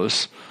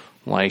bedfellows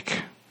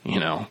like,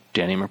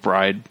 Danny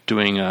McBride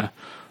doing a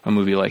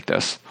movie like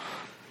this.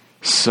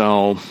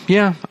 So,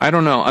 yeah, I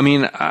don't know. I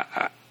mean,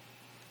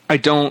 I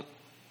don't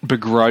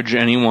begrudge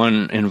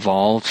anyone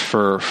involved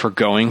for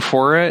going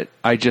for it.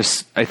 I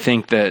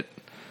think that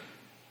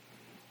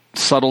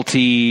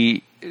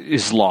subtlety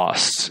is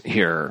lost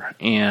here,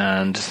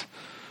 and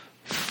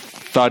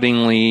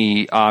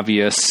thuddingly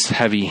obvious,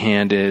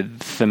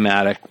 heavy-handed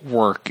thematic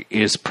work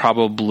is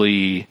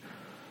probably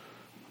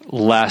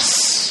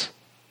less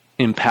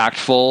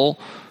impactful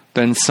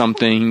than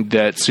something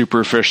that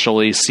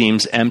superficially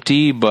seems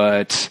empty,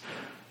 but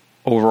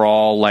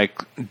overall,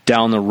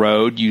 down the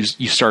road, you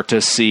start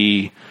to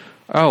see,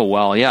 oh,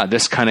 well, yeah,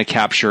 this kind of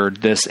captured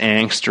this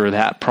angst or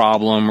that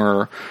problem,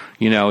 or,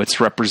 it's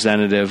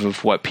representative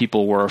of what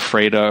people were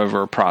afraid of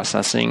or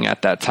processing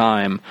at that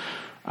time.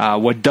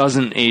 What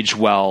doesn't age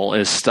well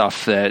is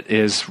stuff that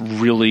is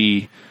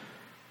really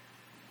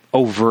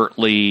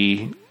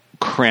overtly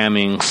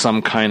cramming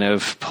some kind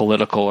of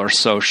political or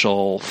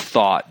social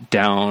thought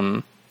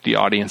down the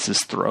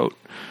audience's throat.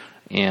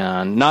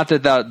 And not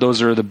that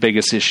those are the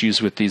biggest issues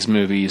with these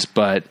movies,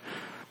 but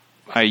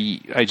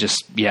it's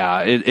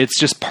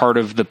just part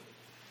of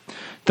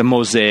the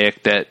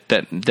mosaic that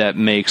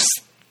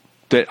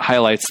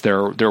highlights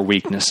their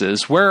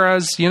weaknesses.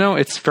 Whereas,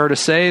 it's fair to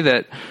say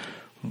that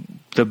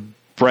the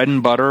bread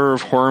and butter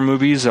of horror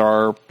movies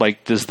are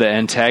does the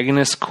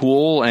antagonist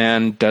cool,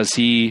 and does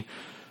he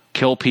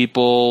kill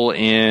people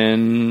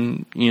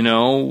in,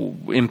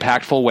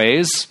 impactful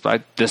ways?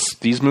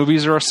 These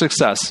movies are a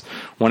success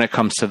when it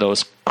comes to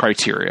those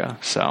criteria.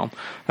 So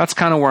that's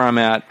kind of where I'm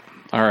at.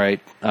 All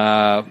right.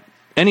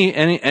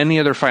 Any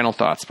other final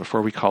thoughts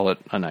before we call it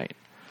a night?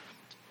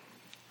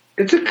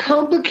 It's a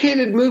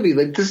complicated movie.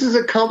 This is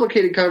a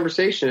complicated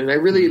conversation. And I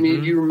really, I mean,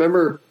 if you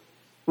remember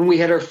when we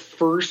had your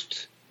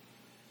first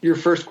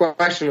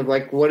question of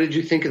what did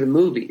you think of the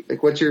movie?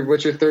 What's your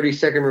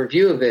 30-second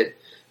review of it?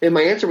 And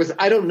my answer was,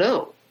 I don't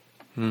know.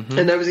 Mm-hmm.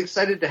 And I was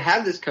excited to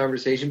have this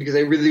conversation because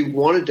I really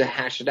wanted to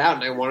hash it out,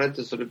 and I wanted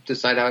to sort of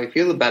decide how I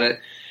feel about it.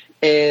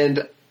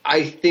 And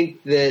I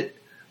think that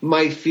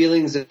my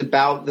feelings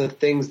about the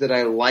things that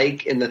I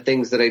like and the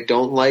things that I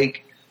don't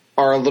like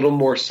are a little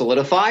more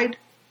solidified.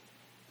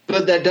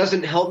 But that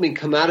doesn't help me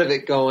come out of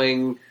it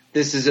going,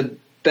 this is a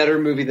better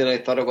movie than I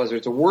thought it was, or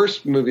it's a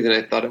worse movie than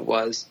I thought it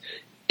was.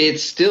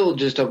 it's still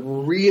just a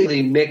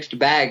really mixed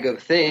bag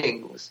of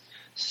things,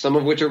 some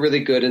of which are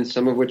really good and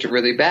some of which are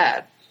really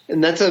bad.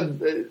 And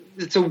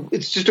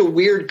it's just a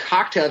weird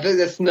cocktail. I think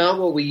that's not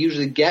what we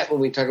usually get when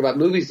we talk about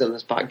movies on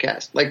this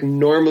podcast. Like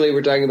normally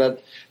we're talking about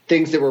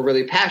things that we're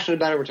really passionate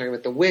about. We're talking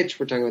about The Witch.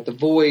 We're talking about The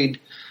Void.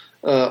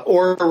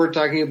 Or we're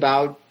talking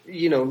about,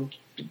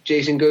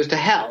 Jason Goes to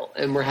Hell.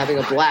 And we're having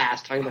a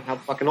blast talking about how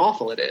fucking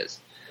awful it is.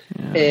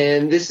 Yeah.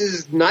 And this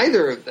is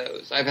neither of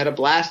those. I've had a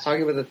blast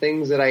talking about the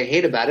things that I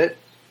hate about it.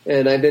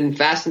 And I've been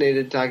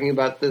fascinated talking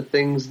about the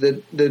things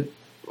that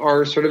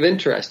are sort of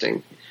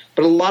interesting.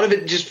 But a lot of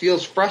it just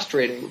feels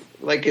frustrating.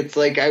 Like it's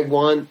like I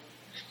want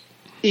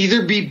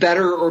either be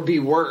better or be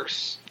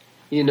worse.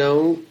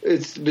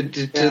 It's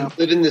to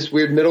live in this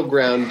weird middle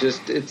ground.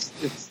 Just it's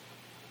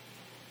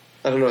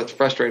I don't know. It's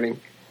frustrating.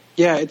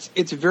 Yeah,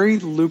 it's very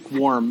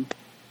lukewarm.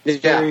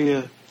 It's very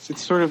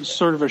it's sort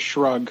of a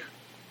shrug.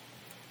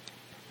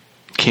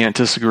 Can't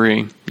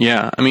disagree.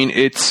 Yeah, I mean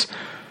it's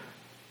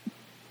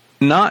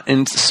not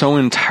so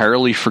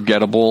entirely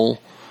forgettable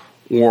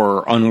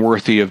or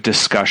unworthy of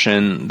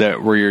discussion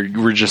that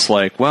we're just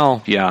like,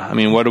 well, yeah, I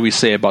mean, what do we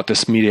say about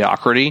this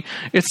mediocrity?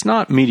 It's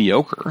not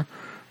mediocre.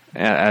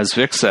 As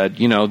Vic said,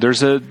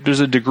 there's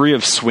a degree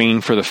of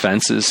swinging for the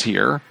fences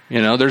here.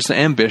 There's the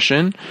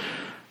ambition,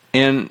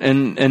 and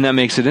that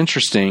makes it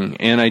interesting.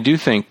 And I do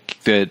think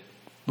that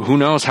who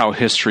knows how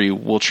history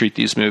will treat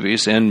these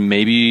movies, and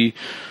maybe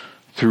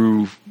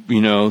through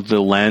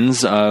the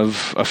lens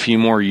of a few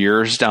more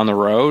years down the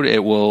road,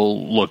 it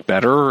will look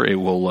better, it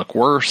will look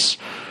worse.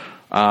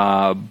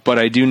 But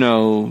I do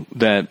know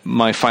that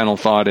my final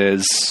thought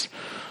is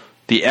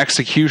the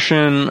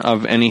execution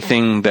of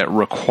anything that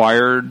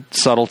required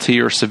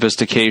subtlety or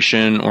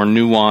sophistication or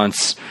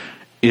nuance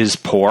is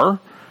poor,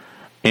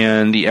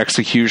 and the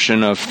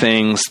execution of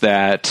things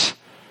that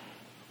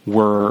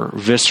were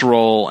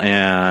visceral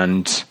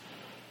and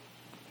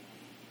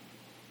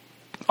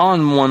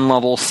on one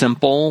level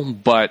simple,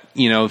 but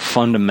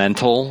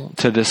fundamental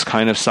to this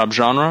kind of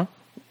subgenre,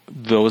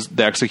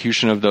 the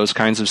execution of those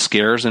kinds of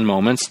scares and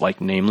moments,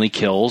 like namely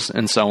kills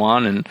and so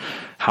on, and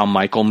how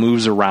Michael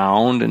moves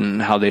around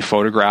and how they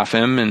photograph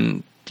him,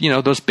 and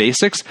those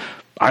basics,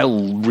 I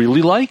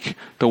really like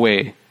the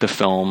way the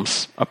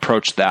films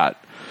approach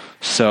that.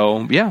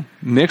 So yeah,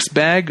 mixed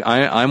bag.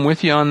 I'm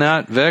with you on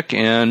that, Vic,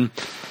 and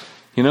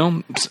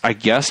I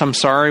guess I'm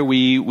sorry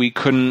we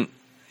couldn't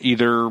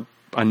either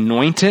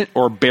anoint it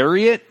or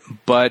bury it,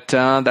 but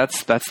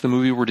that's the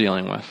movie we're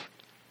dealing with.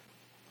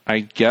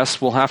 I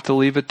guess we'll have to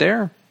leave it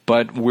there,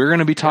 but we're going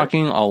to be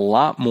talking a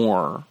lot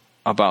more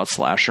about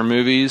slasher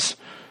movies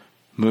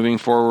moving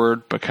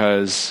forward,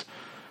 because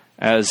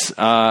as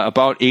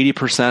about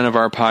 80% of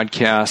our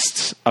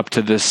podcasts up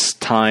to this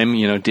time,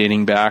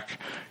 dating back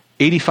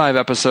 85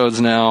 episodes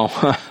now,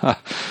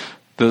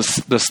 the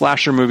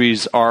slasher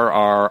movies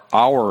are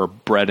our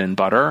bread and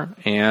butter,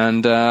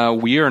 and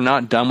we are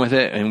not done with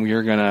it, and we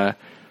are going to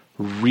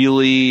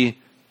really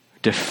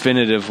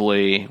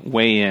definitively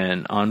weigh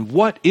in on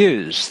what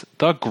is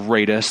the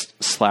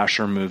greatest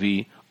slasher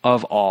movie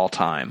of all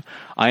time.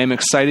 I am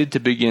excited to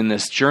begin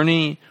this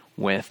journey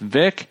with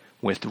Vic,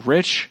 with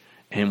Rich,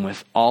 and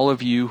with all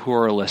of you who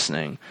are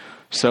listening.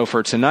 So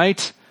for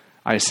tonight,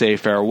 I say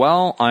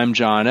farewell. I'm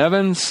John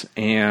Evans,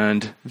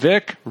 and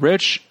Vic,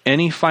 Rich,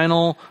 any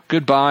final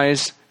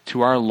goodbyes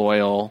to our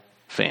loyal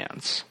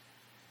fans?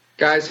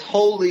 Guys,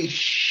 holy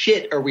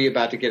shit, are we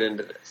about to get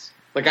into this?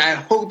 Like, I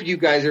hope you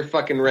guys are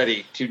fucking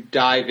ready to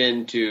dive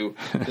into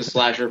the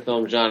slasher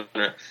film genre.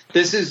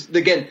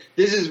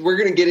 We're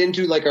going to get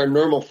into like our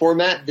normal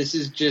format. This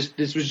was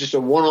just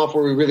a one-off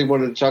where we really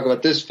wanted to talk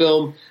about this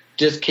film.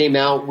 Just came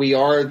out. We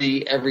are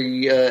the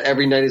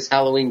Every Night is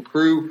Halloween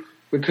crew.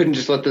 We couldn't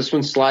just let this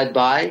one slide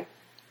by.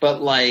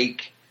 But I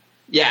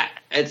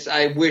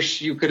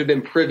wish you could have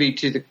been privy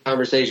to the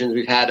conversations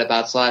we've had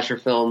about slasher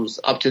films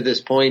up to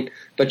this point,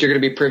 but you're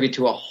going to be privy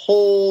to a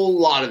whole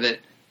lot of it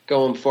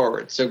going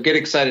forward. So get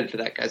excited for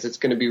that, guys. It's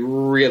going to be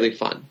really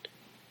fun.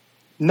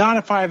 Not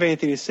if I have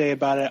anything to say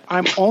about it.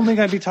 I'm only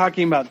going to be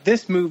talking about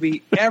this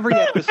movie every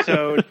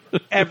episode,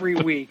 every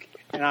week,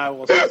 and I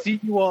will see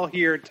you all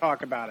here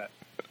talk about it.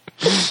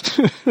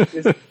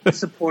 This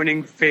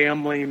disappointing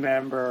family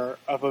member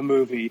of a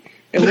movie.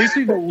 At least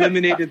we've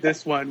eliminated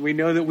this one. We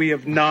know that we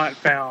have not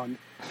found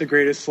the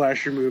greatest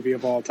slasher movie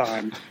of all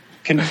time.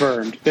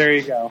 Confirmed. There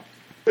you go.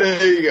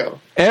 There you go.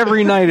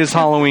 Every Night is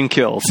Halloween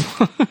Kills.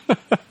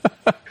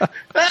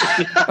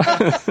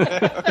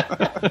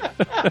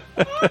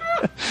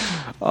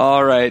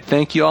 All right.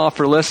 Thank you all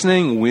for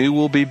listening. We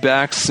will be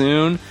back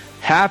soon.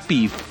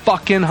 Happy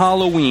fucking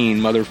Halloween,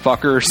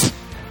 motherfuckers.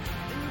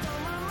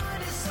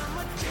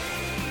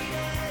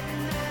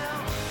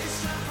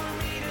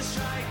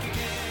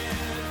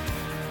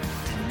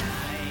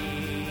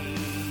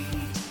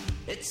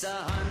 It's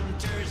a